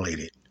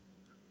annihilated,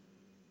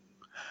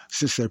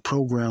 since their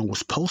program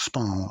was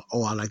postponed,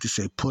 or I like to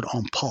say put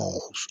on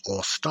pause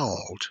or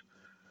stalled,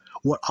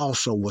 what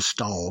also was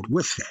stalled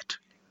with it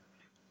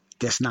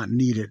that's not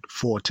needed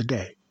for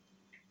today?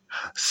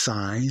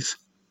 Signs,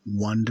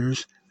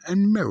 wonders,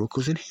 and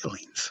miracles and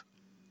healings.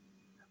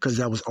 Because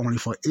that was only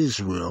for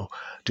Israel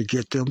to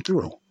get them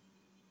through.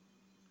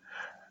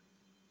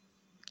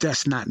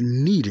 That's not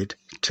needed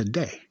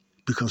today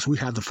because we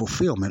have the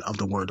fulfillment of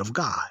the Word of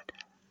God.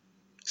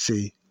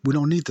 See, we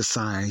don't need the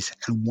signs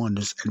and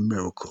wonders and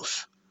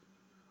miracles.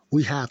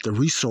 We have the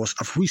resource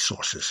of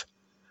resources.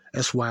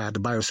 That's why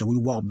the Bible said we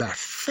walk by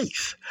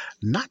faith,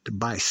 not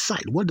by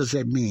sight. What does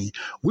that mean?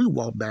 We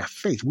walk by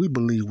faith. We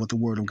believe what the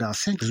Word of God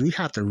says because we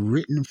have the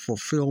written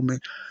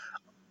fulfillment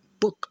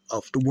book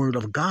of the Word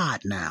of God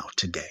now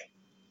today.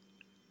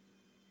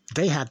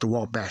 They have to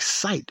walk by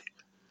sight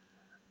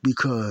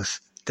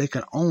because they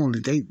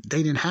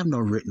didn't have no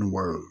written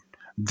word.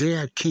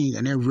 Their king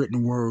and their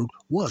written word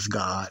was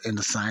God and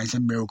the signs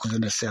and miracles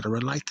and etc.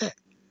 like that.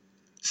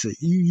 So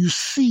you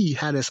see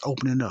how that's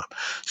opening up.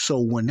 So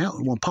when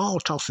Paul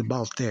talks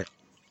about that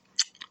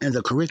in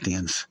the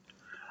Corinthians,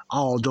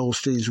 all those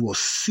things will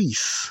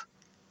cease.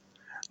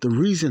 The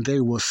reason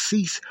they will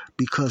cease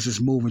because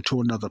it's moving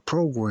to another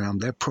program.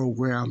 That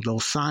program,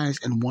 those signs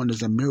and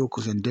wonders and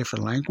miracles in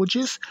different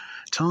languages,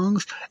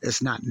 tongues,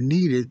 it's not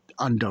needed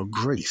under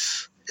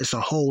grace. It's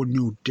a whole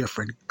new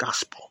different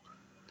gospel.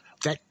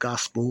 That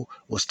gospel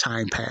was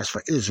time past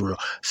for Israel.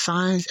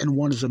 Signs and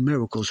wonders and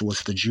miracles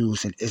was the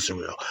Jews in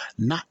Israel,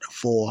 not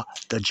for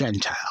the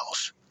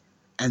Gentiles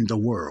and the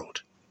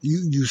world.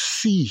 You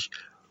see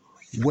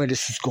where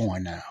this is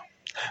going now.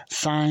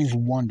 Signs,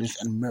 wonders,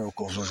 and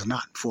miracles was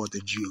not for the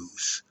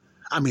Jews.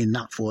 I mean,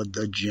 not for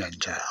the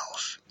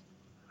Gentiles.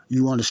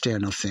 You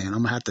understand what I'm saying? I'm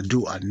going to have to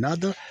do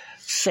another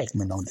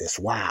segment on this.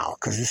 Wow,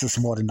 because this is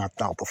more than I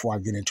thought before I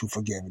get into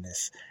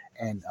forgiveness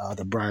and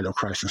the bride of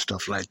Christ and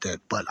stuff like that.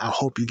 But I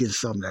hope you get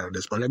something out of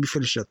this. But let me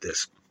finish up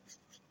this.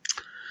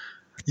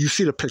 You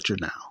see the picture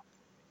now.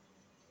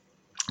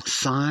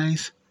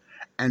 Signs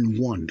and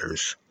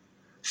wonders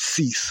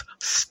cease,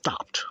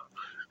 stopped.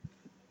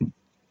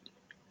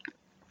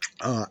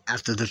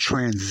 After the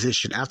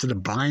transition, after the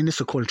blindness,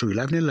 according to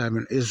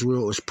 11:11,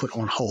 Israel is put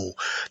on hold.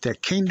 Their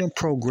kingdom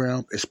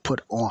program is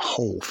put on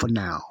hold for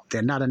now.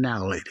 They're not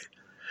annihilated.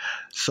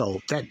 So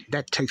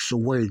that takes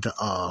away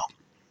the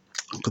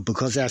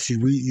because as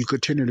you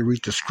continue to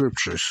read the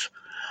scriptures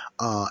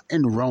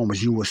in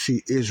Romans, you will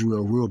see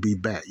Israel will be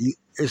back.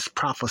 It's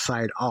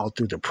prophesied all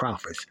through the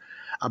prophets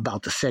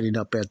about the setting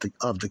up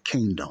of the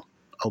kingdom,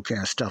 okay,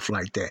 and stuff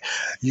like that.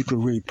 You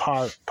can read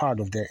part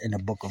of that in the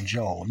book of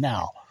Joel.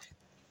 Now,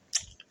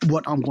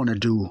 what I'm going to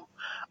do,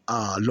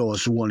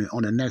 Lord's willing,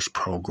 on the next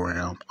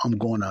program, I'm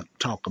going to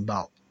talk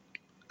about,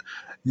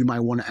 you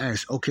might want to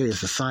ask, okay, is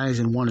the signs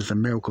and wonders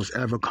and miracles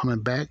ever coming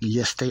back?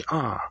 Yes, they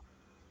are.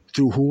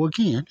 Through who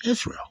again?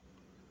 Israel.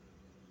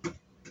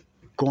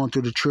 Going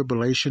through the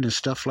tribulation and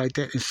stuff like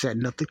that and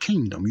setting up the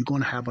kingdom. You're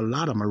going to have a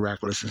lot of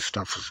miraculous and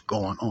stuff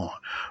going on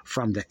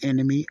from the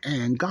enemy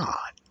and God.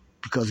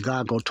 Because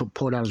God going to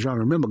pour down his wrath.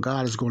 Remember,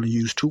 God is going to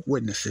use two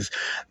witnesses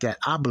that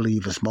I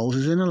believe is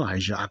Moses and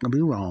Elijah. I can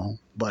be wrong,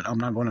 but I'm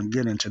not going to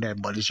get into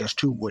that. But it's just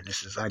two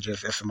witnesses.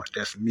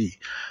 That's me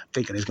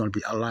thinking it's going to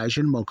be Elijah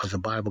and Moses, because the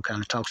Bible kind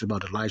of talks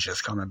about Elijah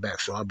is coming back.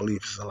 So I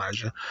believe it's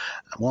Elijah.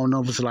 I won't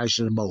know if it's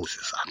Elijah and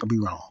Moses. I can be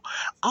wrong.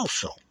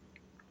 Also,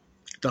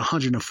 the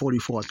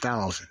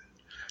 144,000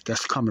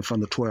 that's coming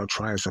from the 12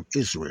 tribes of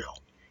Israel.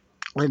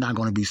 They're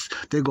going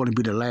to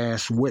be the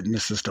last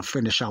witnesses to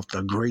finish out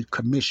the Great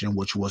Commission,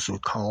 which was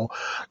called,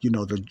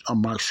 the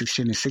Mark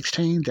 16 and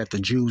 16, that the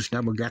Jews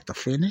never got to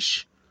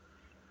finish.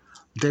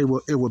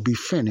 it would be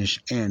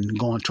finished and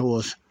going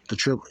towards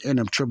the end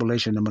of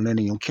tribulation, the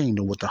millennium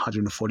kingdom with the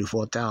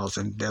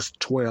 144,000. That's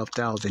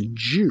 12,000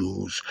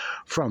 Jews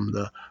from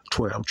the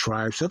 12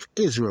 tribes of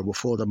Israel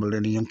before the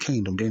millennium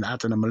kingdom. Then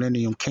after the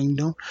millennium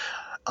kingdom,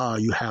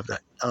 you have the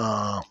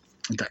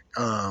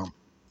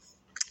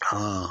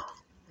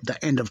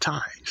end of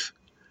times.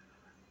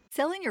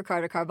 Selling your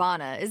car to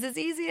Carvana is as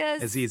easy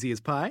as... As easy as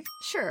pie?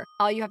 Sure.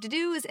 All you have to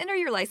do is enter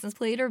your license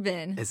plate or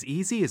VIN. As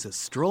easy as a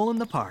stroll in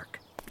the park.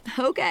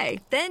 Okay,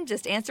 then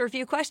just answer a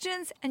few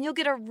questions and you'll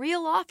get a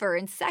real offer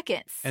in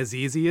seconds. As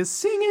easy as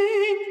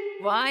singing.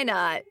 Why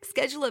not?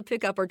 Schedule a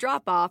pickup or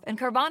drop off and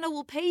Carvana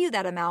will pay you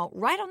that amount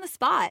right on the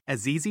spot.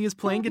 As easy as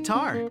playing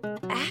guitar.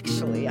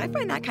 Actually, I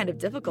find that kind of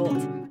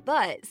difficult.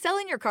 But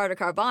selling your car to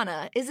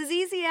Carvana is as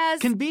easy as...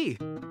 Can be.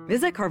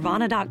 Visit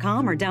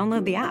Carvana.com or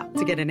download the app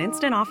to get an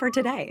instant offer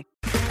today.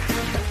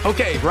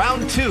 Okay,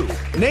 round two.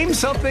 Name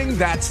something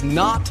that's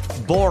not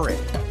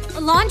boring.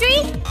 A laundry?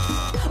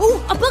 Ooh,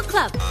 a book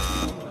club.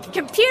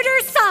 Computer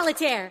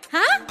solitaire,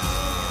 huh?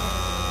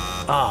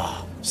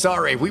 Ah,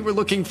 sorry, we were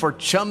looking for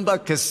Chumba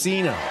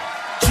Casino.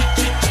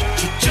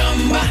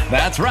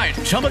 That's right,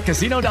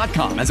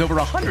 ChumbaCasino.com has over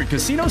 100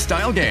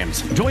 casino-style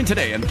games. Join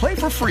today and play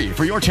for free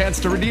for your chance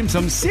to redeem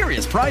some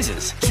serious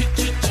prizes.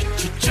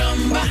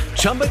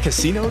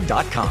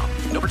 ChumbaCasino.com.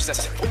 No purchase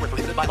necessary. Void where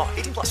prohibited by law.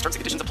 18 plus. Terms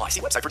and conditions apply.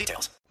 See website for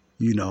details.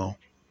 You know,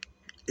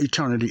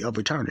 eternity of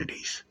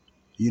eternities.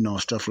 You know,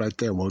 stuff like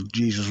that. Well,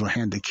 Jesus will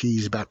hand the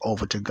keys back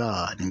over to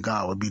God, and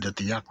God will be the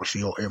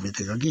theocracy or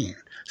everything again.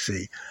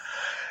 See,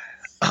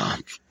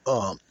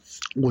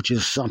 which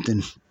is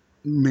something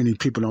many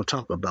people don't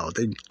talk about.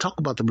 They talk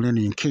about the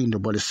millennium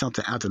kingdom, but it's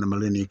something after the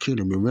millennium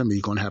kingdom. Remember,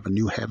 you're going to have a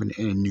new heaven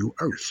and a new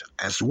earth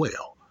as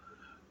well.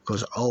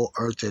 Because all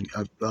earth and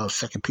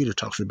 2 Peter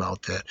talks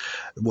about that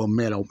will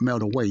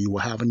melt away. You will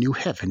have a new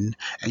heaven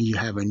and you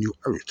have a new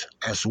earth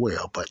as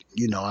well. But,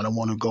 you know, I don't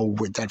want to go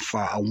with that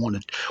far. I'm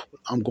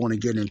going to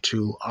get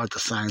into, are the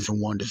signs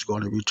and wonders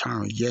going to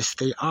return? Yes,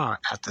 they are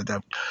after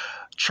the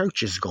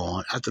church is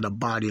gone, after the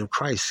body of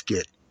Christ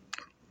get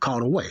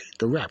caught away,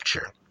 the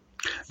rapture.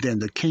 Then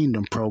the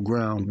kingdom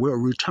program will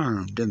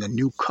return. Then the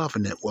new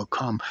covenant will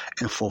come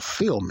in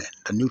fulfillment,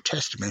 the New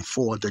Testament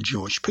for the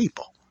Jewish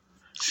people.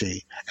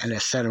 See, and at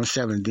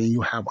 7-7, then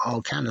you have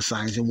all kind of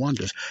signs and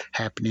wonders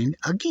happening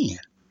again.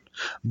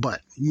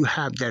 But you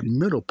have that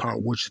middle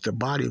part, which is the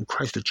body of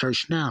Christ, the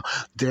church now.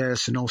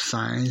 There's no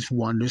signs,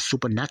 wonders,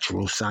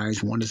 supernatural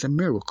signs, wonders, and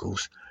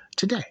miracles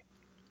today.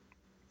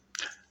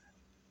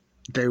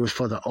 They was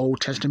for the Old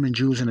Testament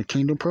Jews in the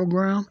kingdom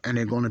program, and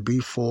they're going to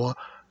be for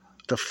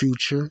the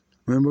future.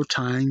 Remember,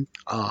 time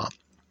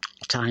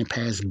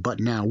passed, but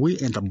now. We're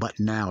in the but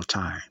now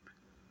time.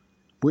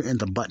 We're in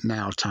the but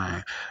now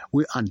time.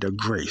 We're under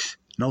grace.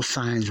 No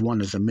signs,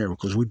 wonders, and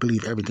miracles. We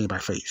believe everything by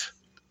faith.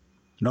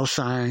 No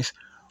signs,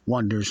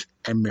 wonders,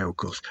 and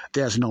miracles.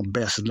 There's no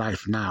best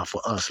life now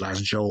for us, like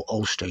Joel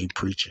Osteen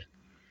preaching.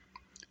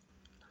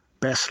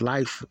 Best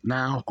life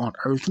now on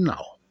earth?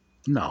 No.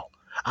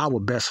 Our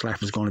best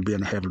life is going to be in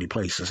the heavenly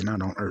places,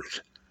 not on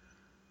earth.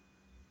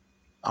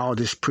 All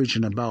this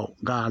preaching about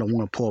God, I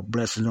want to pour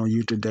blessings on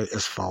you today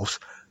is false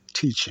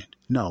teaching.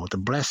 No, the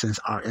blessings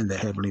are in the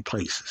heavenly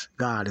places.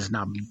 God is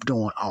not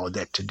doing all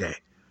that today.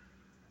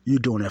 You're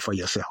doing that for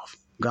yourself.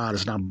 God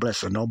is not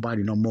blessing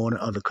nobody no more than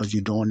other because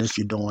you're doing this,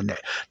 you're doing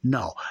that.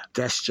 No,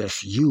 that's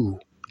just you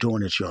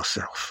doing it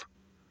yourself.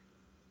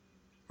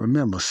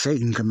 Remember,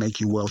 Satan can make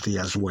you wealthy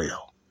as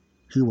well.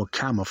 He will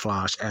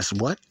camouflage as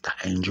what? The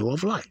angel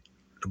of light.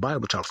 The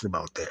Bible talks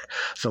about that.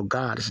 So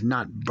God is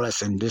not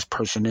blessing this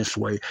person this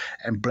way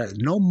and bless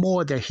no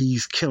more that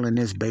he's killing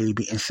this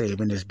baby and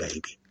saving this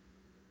baby.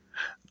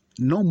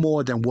 No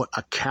more than what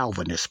a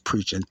Calvinist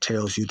preaching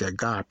tells you that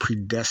God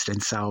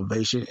predestined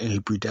salvation and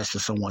he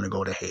predestined someone to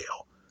go to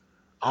hell.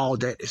 All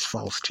that is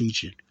false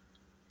teaching.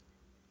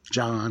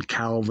 John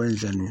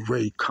Calvin's and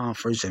Ray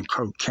Comfort's and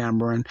Kirk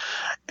Cameron,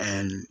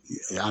 and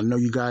I know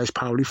you guys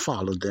probably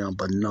follow them,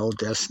 but no,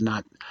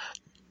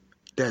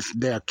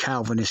 they're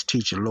Calvinist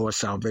teaching, Lord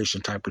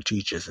salvation type of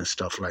teachers and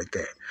stuff like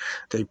that.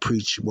 They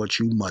preach what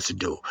you must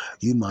do.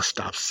 You must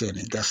stop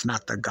sinning. That's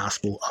not the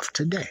gospel of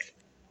today.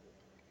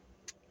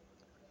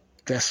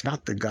 That's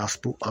not the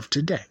gospel of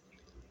today.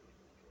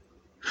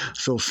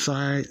 So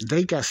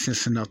they got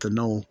sense enough to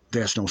know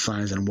there's no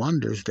signs and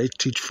wonders. They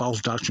teach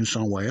false doctrine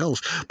somewhere else,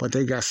 but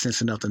they got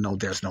sense enough to know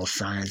there's no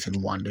signs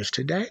and wonders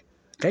today.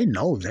 They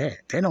know that.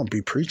 They don't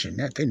be preaching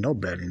that. They know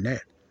better than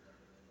that.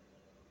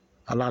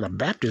 A lot of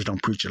Baptists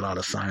don't preach a lot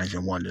of signs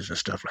and wonders and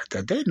stuff like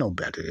that. They know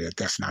better that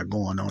that's not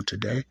going on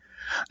today.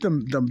 The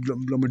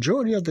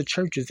majority of the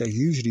churches that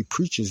usually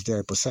preaches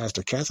that, besides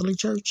the Catholic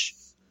Church,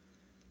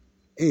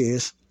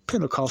 is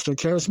Pentecostal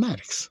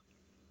charismatics.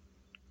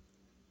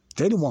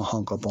 They don't want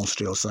hung up on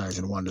still signs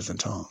and wonders and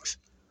tongues,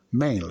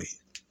 mainly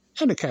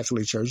in the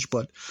Catholic Church,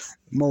 but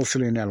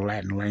mostly in that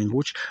Latin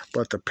language.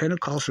 But the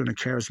Pentecostal and the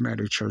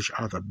charismatic church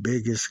are the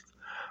biggest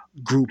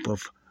group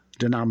of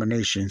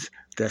denominations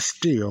that's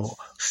still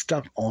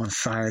stuck on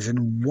signs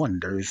and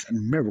wonders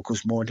and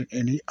miracles more than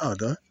any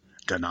other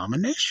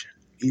denomination.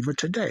 even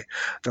today.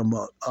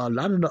 A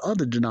lot of the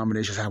other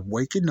denominations have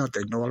waking up.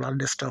 They know a lot of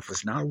this stuff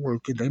is not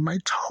working. They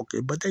might talk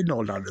it, but they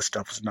know a lot of this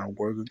stuff is not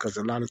working because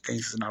a lot of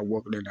things is not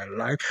working in their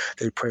life.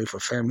 They pray for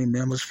family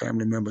members.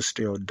 Family members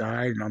still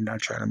died, and I'm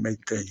not trying to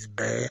make things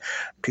bad.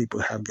 People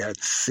have gotten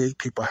sick.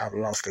 People have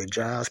lost their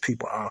jobs.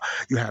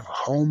 You have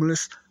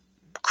homeless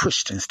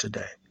Christians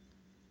today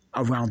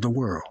around the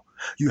world.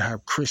 You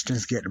have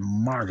Christians getting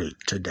martyred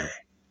today.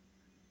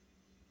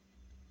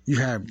 You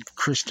have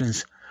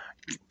Christians,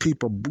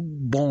 people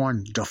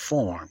born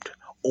deformed,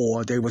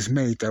 or they was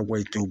made that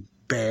way through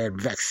bad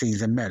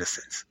vaccines and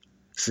medicines.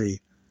 See,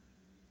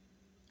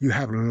 you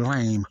have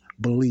lame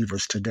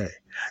believers today.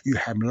 You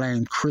have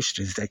lame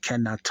Christians that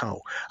cannot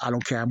talk. I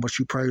don't care how much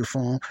you pray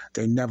for them,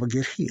 they never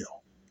get healed.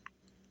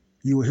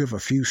 You will hear a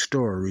few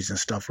stories and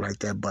stuff like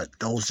that, but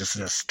those are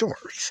just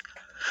stories.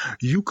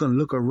 You can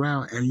look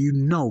around and you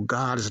know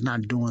God is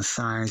not doing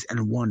signs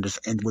and wonders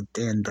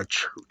within the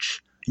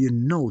church. You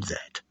know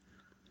that.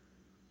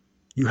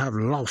 You have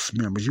lost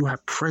members. You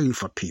have prayed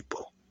for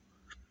people.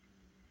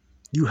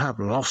 You have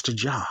lost a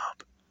job.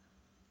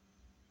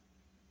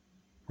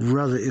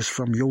 Whether it's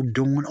from your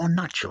doing or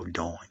not your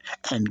doing.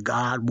 And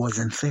God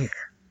wasn't there.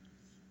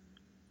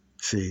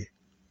 See,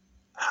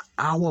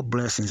 our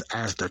blessings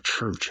as the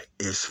church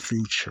is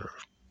future.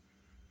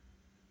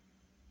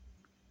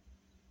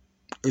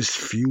 It's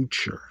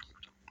future.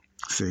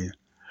 See,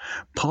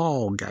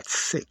 Paul got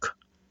sick.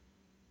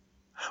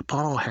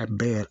 Paul had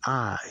bad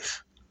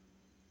eyes.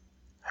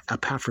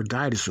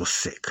 Epaphroditus was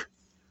sick.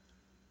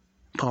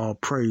 Paul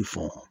prayed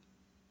for him.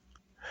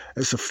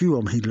 There's a few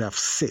of them he left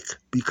sick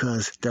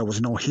because there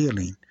was no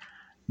healing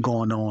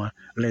going on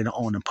later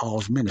on in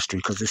Paul's ministry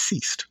because it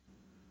ceased.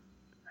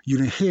 You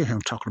didn't hear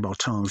him talking about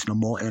tongues no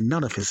more in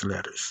none of his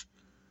letters.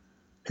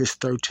 His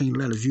 13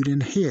 letters, you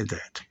didn't hear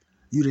that.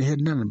 You didn't hear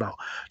nothing about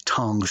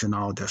tongues and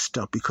all that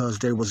stuff because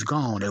they was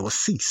gone. They was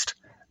ceased.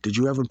 Did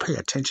you ever pay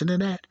attention to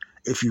that?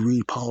 If you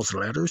read Paul's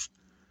letters,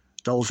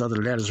 those other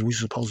letters we're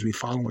supposed to be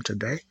following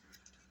today,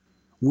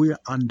 we're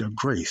under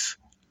grace.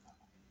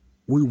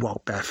 We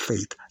walk by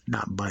faith,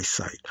 not by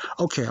sight.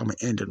 Okay, I'm going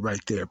to end it right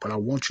there. But I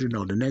want you to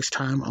know the next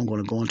time I'm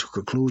going to go into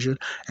conclusion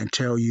and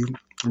tell you,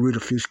 read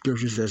a few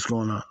scriptures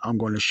I'm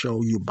going to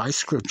show you by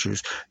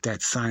scriptures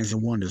that signs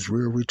and wonders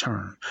will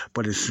return.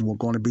 But it's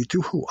going to be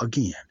through who?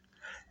 Again,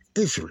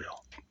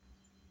 Israel.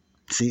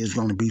 See, it's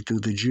going to be through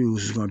the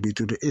Jews. It's going to be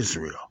through the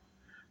Israel.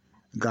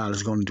 God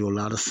is going to do a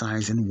lot of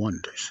signs and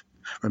wonders.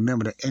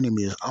 Remember, the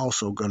enemy is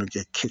also going to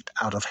get kicked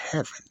out of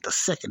heaven, the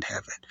second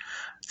heaven,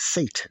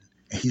 Satan.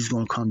 And he's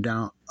going to come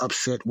down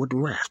upset with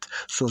wrath.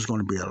 So it's going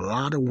to be a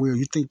lot of weird.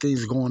 You think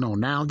things are going on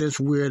now that's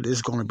weird?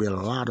 There's going to be a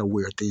lot of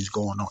weird things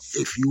going on.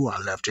 If you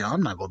are left here,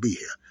 I'm not going to be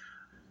here.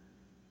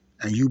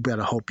 And you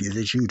better hope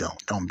that you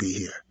don't be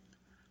here.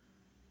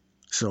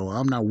 So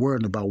I'm not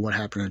worried about what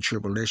happened in the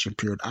tribulation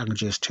period. I can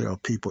just tell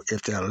people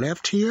if they're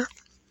left here,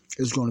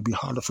 it's going to be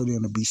harder for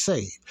them to be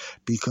saved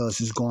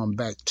because it's going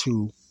back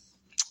to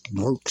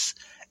works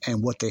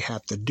and what they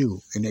have to do.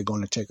 And they're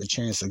going to take a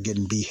chance of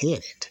getting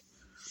beheaded.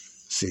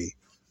 See,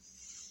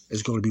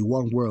 it's going to be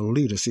one world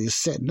leader. See, it's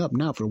setting up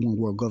now for the one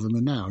world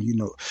government now. You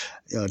know,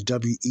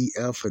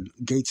 WEF and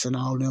Gates and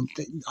all them,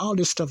 all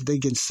this stuff, they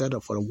getting set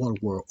up for the one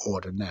world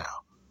order now.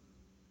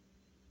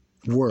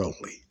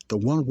 Worldly. The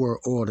one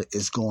world order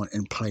is going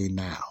in play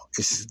now.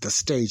 The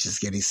stage is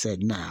getting set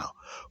now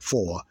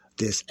for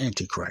this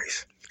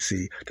Antichrist.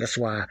 See, that's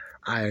why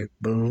I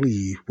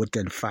believe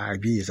within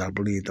 5 years, I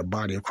believe the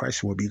body of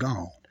Christ will be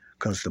gone.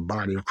 Because the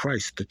body of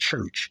Christ, the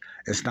church,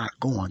 is not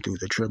going through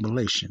the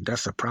tribulation.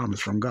 That's a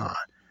promise from God.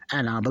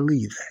 And I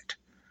believe that.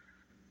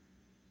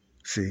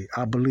 See,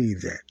 I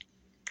believe that.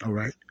 All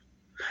right?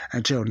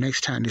 Until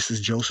next time, this is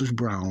Joseph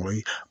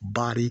Brownlee,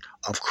 Body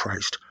of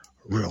Christ,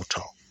 Real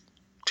Talk.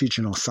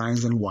 Teaching on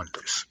signs and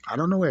wonders. I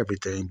don't know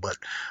everything, but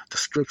the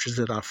scriptures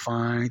that I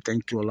find,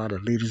 thanks to a lot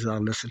of leaders that I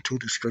listen to,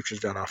 the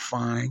scriptures that I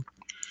find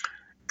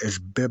is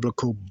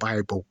biblical,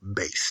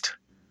 Bible-based.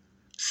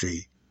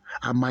 See,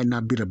 I might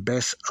not be the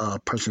best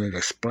person that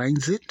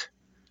explains it.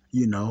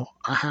 You know,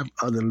 I have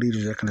other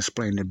leaders that can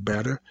explain it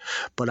better,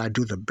 but I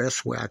do the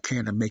best way I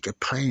can to make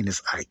it plain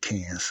as I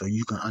can so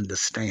you can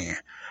understand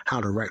how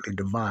to rightly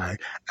divide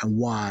and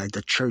why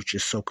the church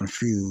is so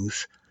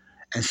confused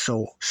and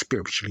so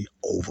spiritually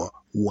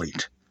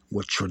overweight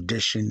with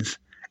traditions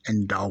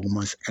and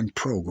dogmas and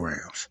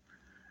programs.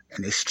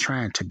 And it's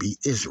trying to be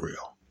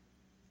Israel.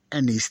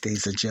 And these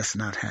things are just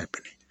not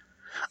happening.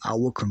 I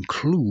will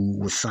conclude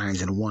with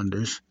signs and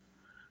wonders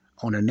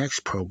on the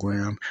next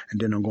program,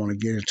 and then I'm going to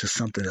get into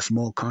something that's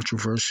more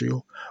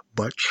controversial,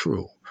 but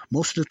true.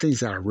 Most of the things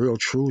that are real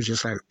true,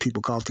 just like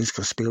people call things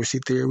conspiracy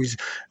theories,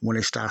 when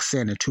they start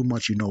saying it too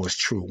much, you know it's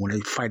true. When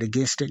they fight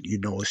against it, you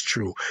know it's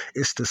true.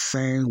 It's the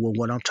same with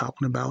what I'm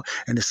talking about,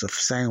 and it's the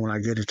same when I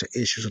get into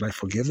issues like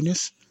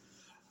forgiveness,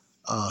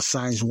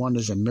 signs,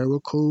 wonders, and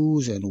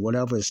miracles, and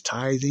whatever is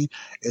tithing.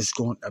 It's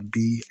going to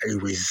be a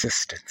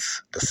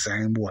resistance the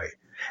same way.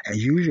 And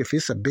usually if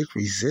it's a big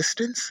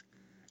resistance,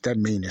 that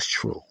means it's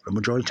true. The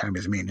majority of the time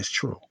it means it's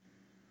true.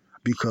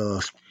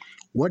 Because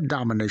What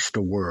dominates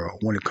the world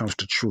when it comes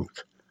to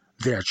truth?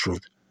 Their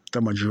truth,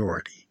 the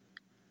majority.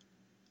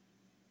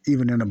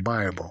 Even in the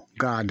Bible,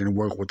 God didn't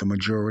work with the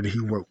majority,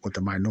 he worked with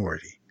the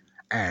minority.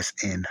 As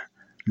in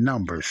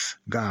numbers,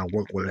 God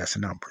worked with less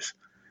numbers.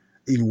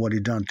 Even what he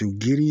done through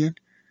Gideon,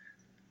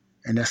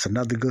 and that's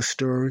another good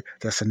story.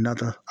 That's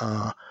another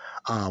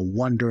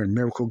wonder and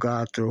miracle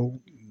God through.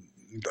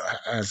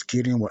 As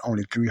Gideon with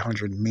only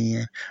 300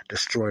 men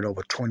destroyed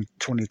over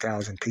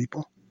 20,000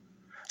 people.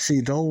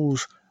 See,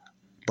 those,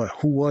 but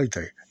who were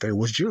they? They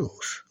was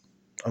Jews.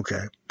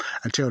 Okay.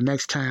 Until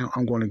next time,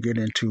 I'm going to get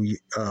into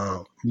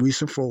read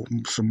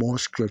some more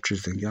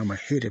scriptures, and I'm going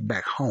to hit it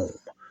back home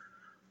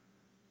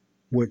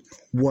with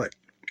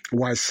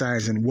why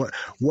signs and what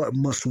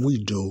must we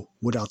do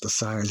without the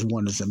signs,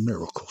 wonders, and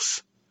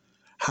miracles.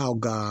 How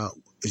God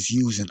is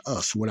using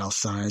us without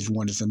signs,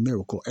 wonders, and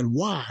miracles, and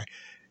why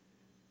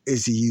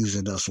is he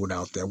using us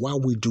without that? Why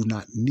we do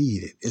not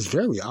need it? It's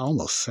very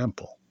almost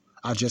simple.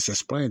 I just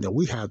explained that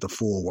we have the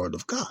full word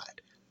of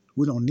God.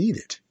 We don't need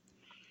it.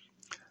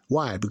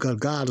 Why? Because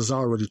God has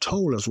already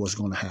told us what's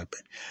going to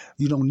happen.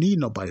 You don't need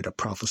nobody to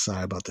prophesy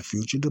about the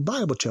future. The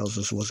Bible tells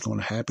us what's going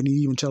to happen. He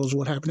even tells us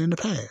what happened in the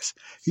past.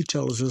 He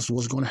tells us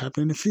what's going to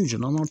happen in the future.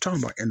 And I'm not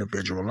talking about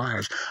individual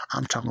lives.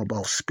 I'm talking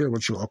about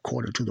spiritual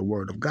according to the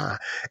word of God.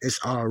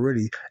 It's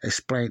already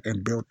explained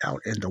and built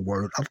out in the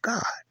word of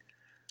God.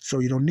 So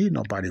you don't need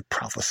nobody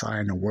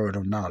prophesying the word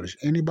of knowledge.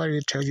 Anybody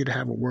that tells you to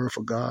have a word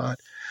for God,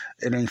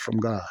 it ain't from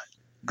God.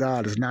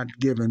 God is not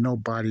giving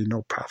nobody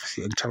no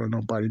prophecy and telling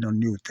nobody no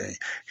new thing.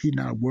 He's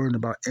not worrying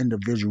about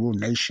individual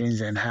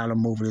nations and how to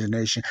move his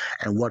nation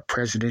and what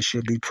president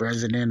should be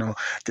president or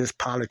this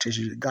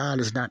politician. God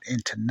is not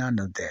into none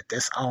of that.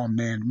 That's all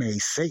man-made.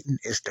 Satan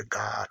is the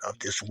God of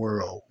this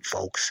world,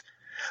 folks.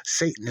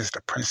 Satan is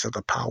the prince of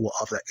the power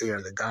of the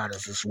air, the God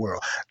of this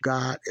world.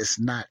 God is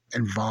not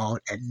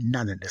involved in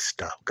none of this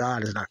stuff.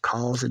 God is not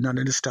causing none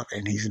of this stuff,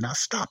 and he's not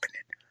stopping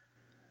it.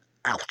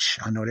 Ouch.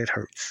 I know that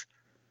hurts.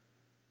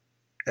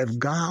 If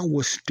God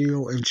was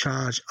still in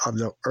charge of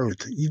the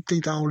earth, you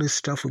think all this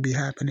stuff would be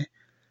happening?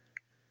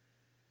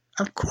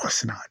 Of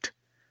course not.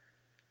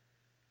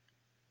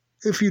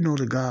 If you know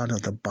the God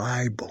of the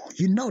Bible,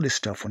 you know this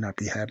stuff would not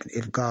be happening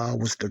if God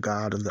was the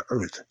God of the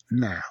earth.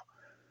 Now,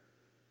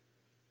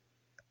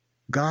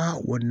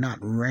 God would not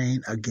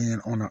reign again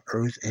on the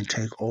earth and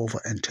take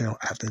over until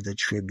after the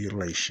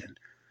tribulation.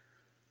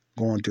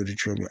 Going through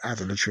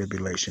after the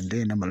tribulation,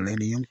 then the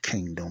millennium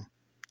kingdom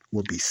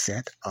will be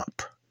set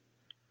up.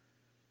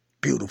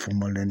 Beautiful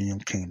millennium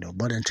kingdom.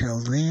 But until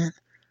then,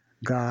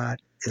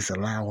 God is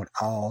allowing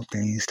all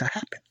things to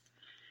happen.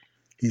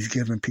 He's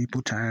giving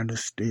people time to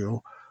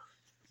still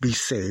be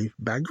saved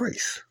by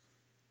grace.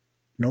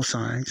 No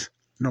signs,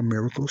 no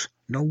miracles,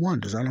 no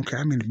wonders. I don't care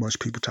how many much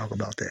people talk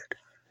about that.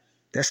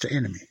 That's the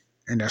enemy,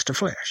 and that's the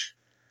flesh.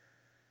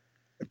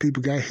 If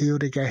people got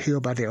healed, they got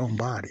healed by their own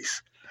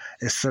bodies.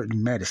 There's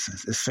certain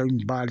medicines. There's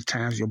certain body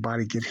times your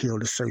body get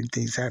healed. There's certain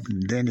things happen.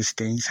 And then these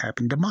things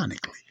happen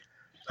demonically,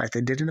 like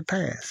they did in the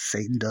past.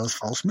 Satan does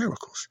false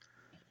miracles,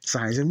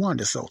 signs and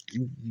wonders. So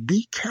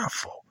be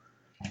careful.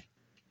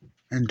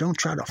 And don't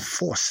try to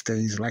force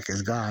things like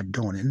it's God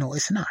doing it. No,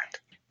 it's not.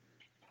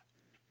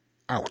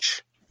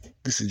 Ouch.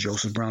 This is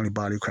Joseph Brownlee,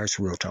 Body of Christ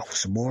Real Talk. For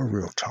some more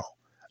Real Talk.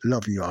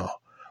 Love you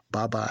all.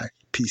 Bye-bye.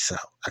 Peace out.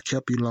 I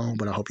kept you long,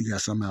 but I hope you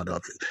got something out of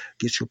it.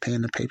 Get your pen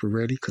and paper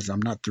ready because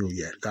I'm not through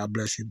yet. God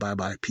bless you.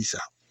 Bye-bye. Peace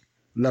out.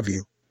 Love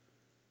you.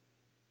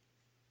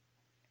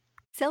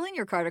 Selling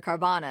your car to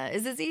Carvana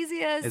is as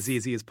easy as... As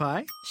easy as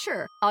pie?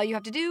 Sure. All you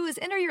have to do is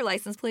enter your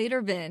license plate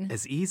or VIN.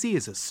 As easy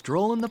as a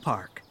stroll in the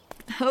park.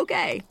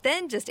 Okay,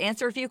 then just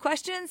answer a few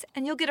questions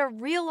and you'll get a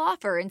real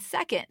offer in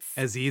seconds.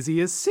 As easy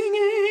as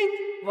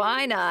singing.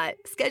 Why not?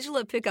 Schedule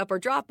a pickup or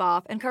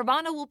drop-off and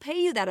Carvana will pay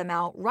you that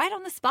amount right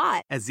on the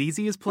spot. As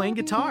easy as playing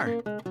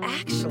guitar.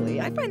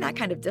 Actually, I find that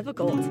kind of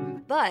difficult.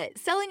 But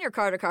selling your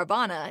car to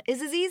Carvana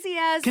is as easy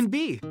as... Can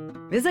be.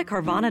 Visit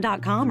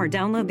Carvana.com or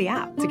download the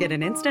app to get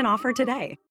an instant offer today.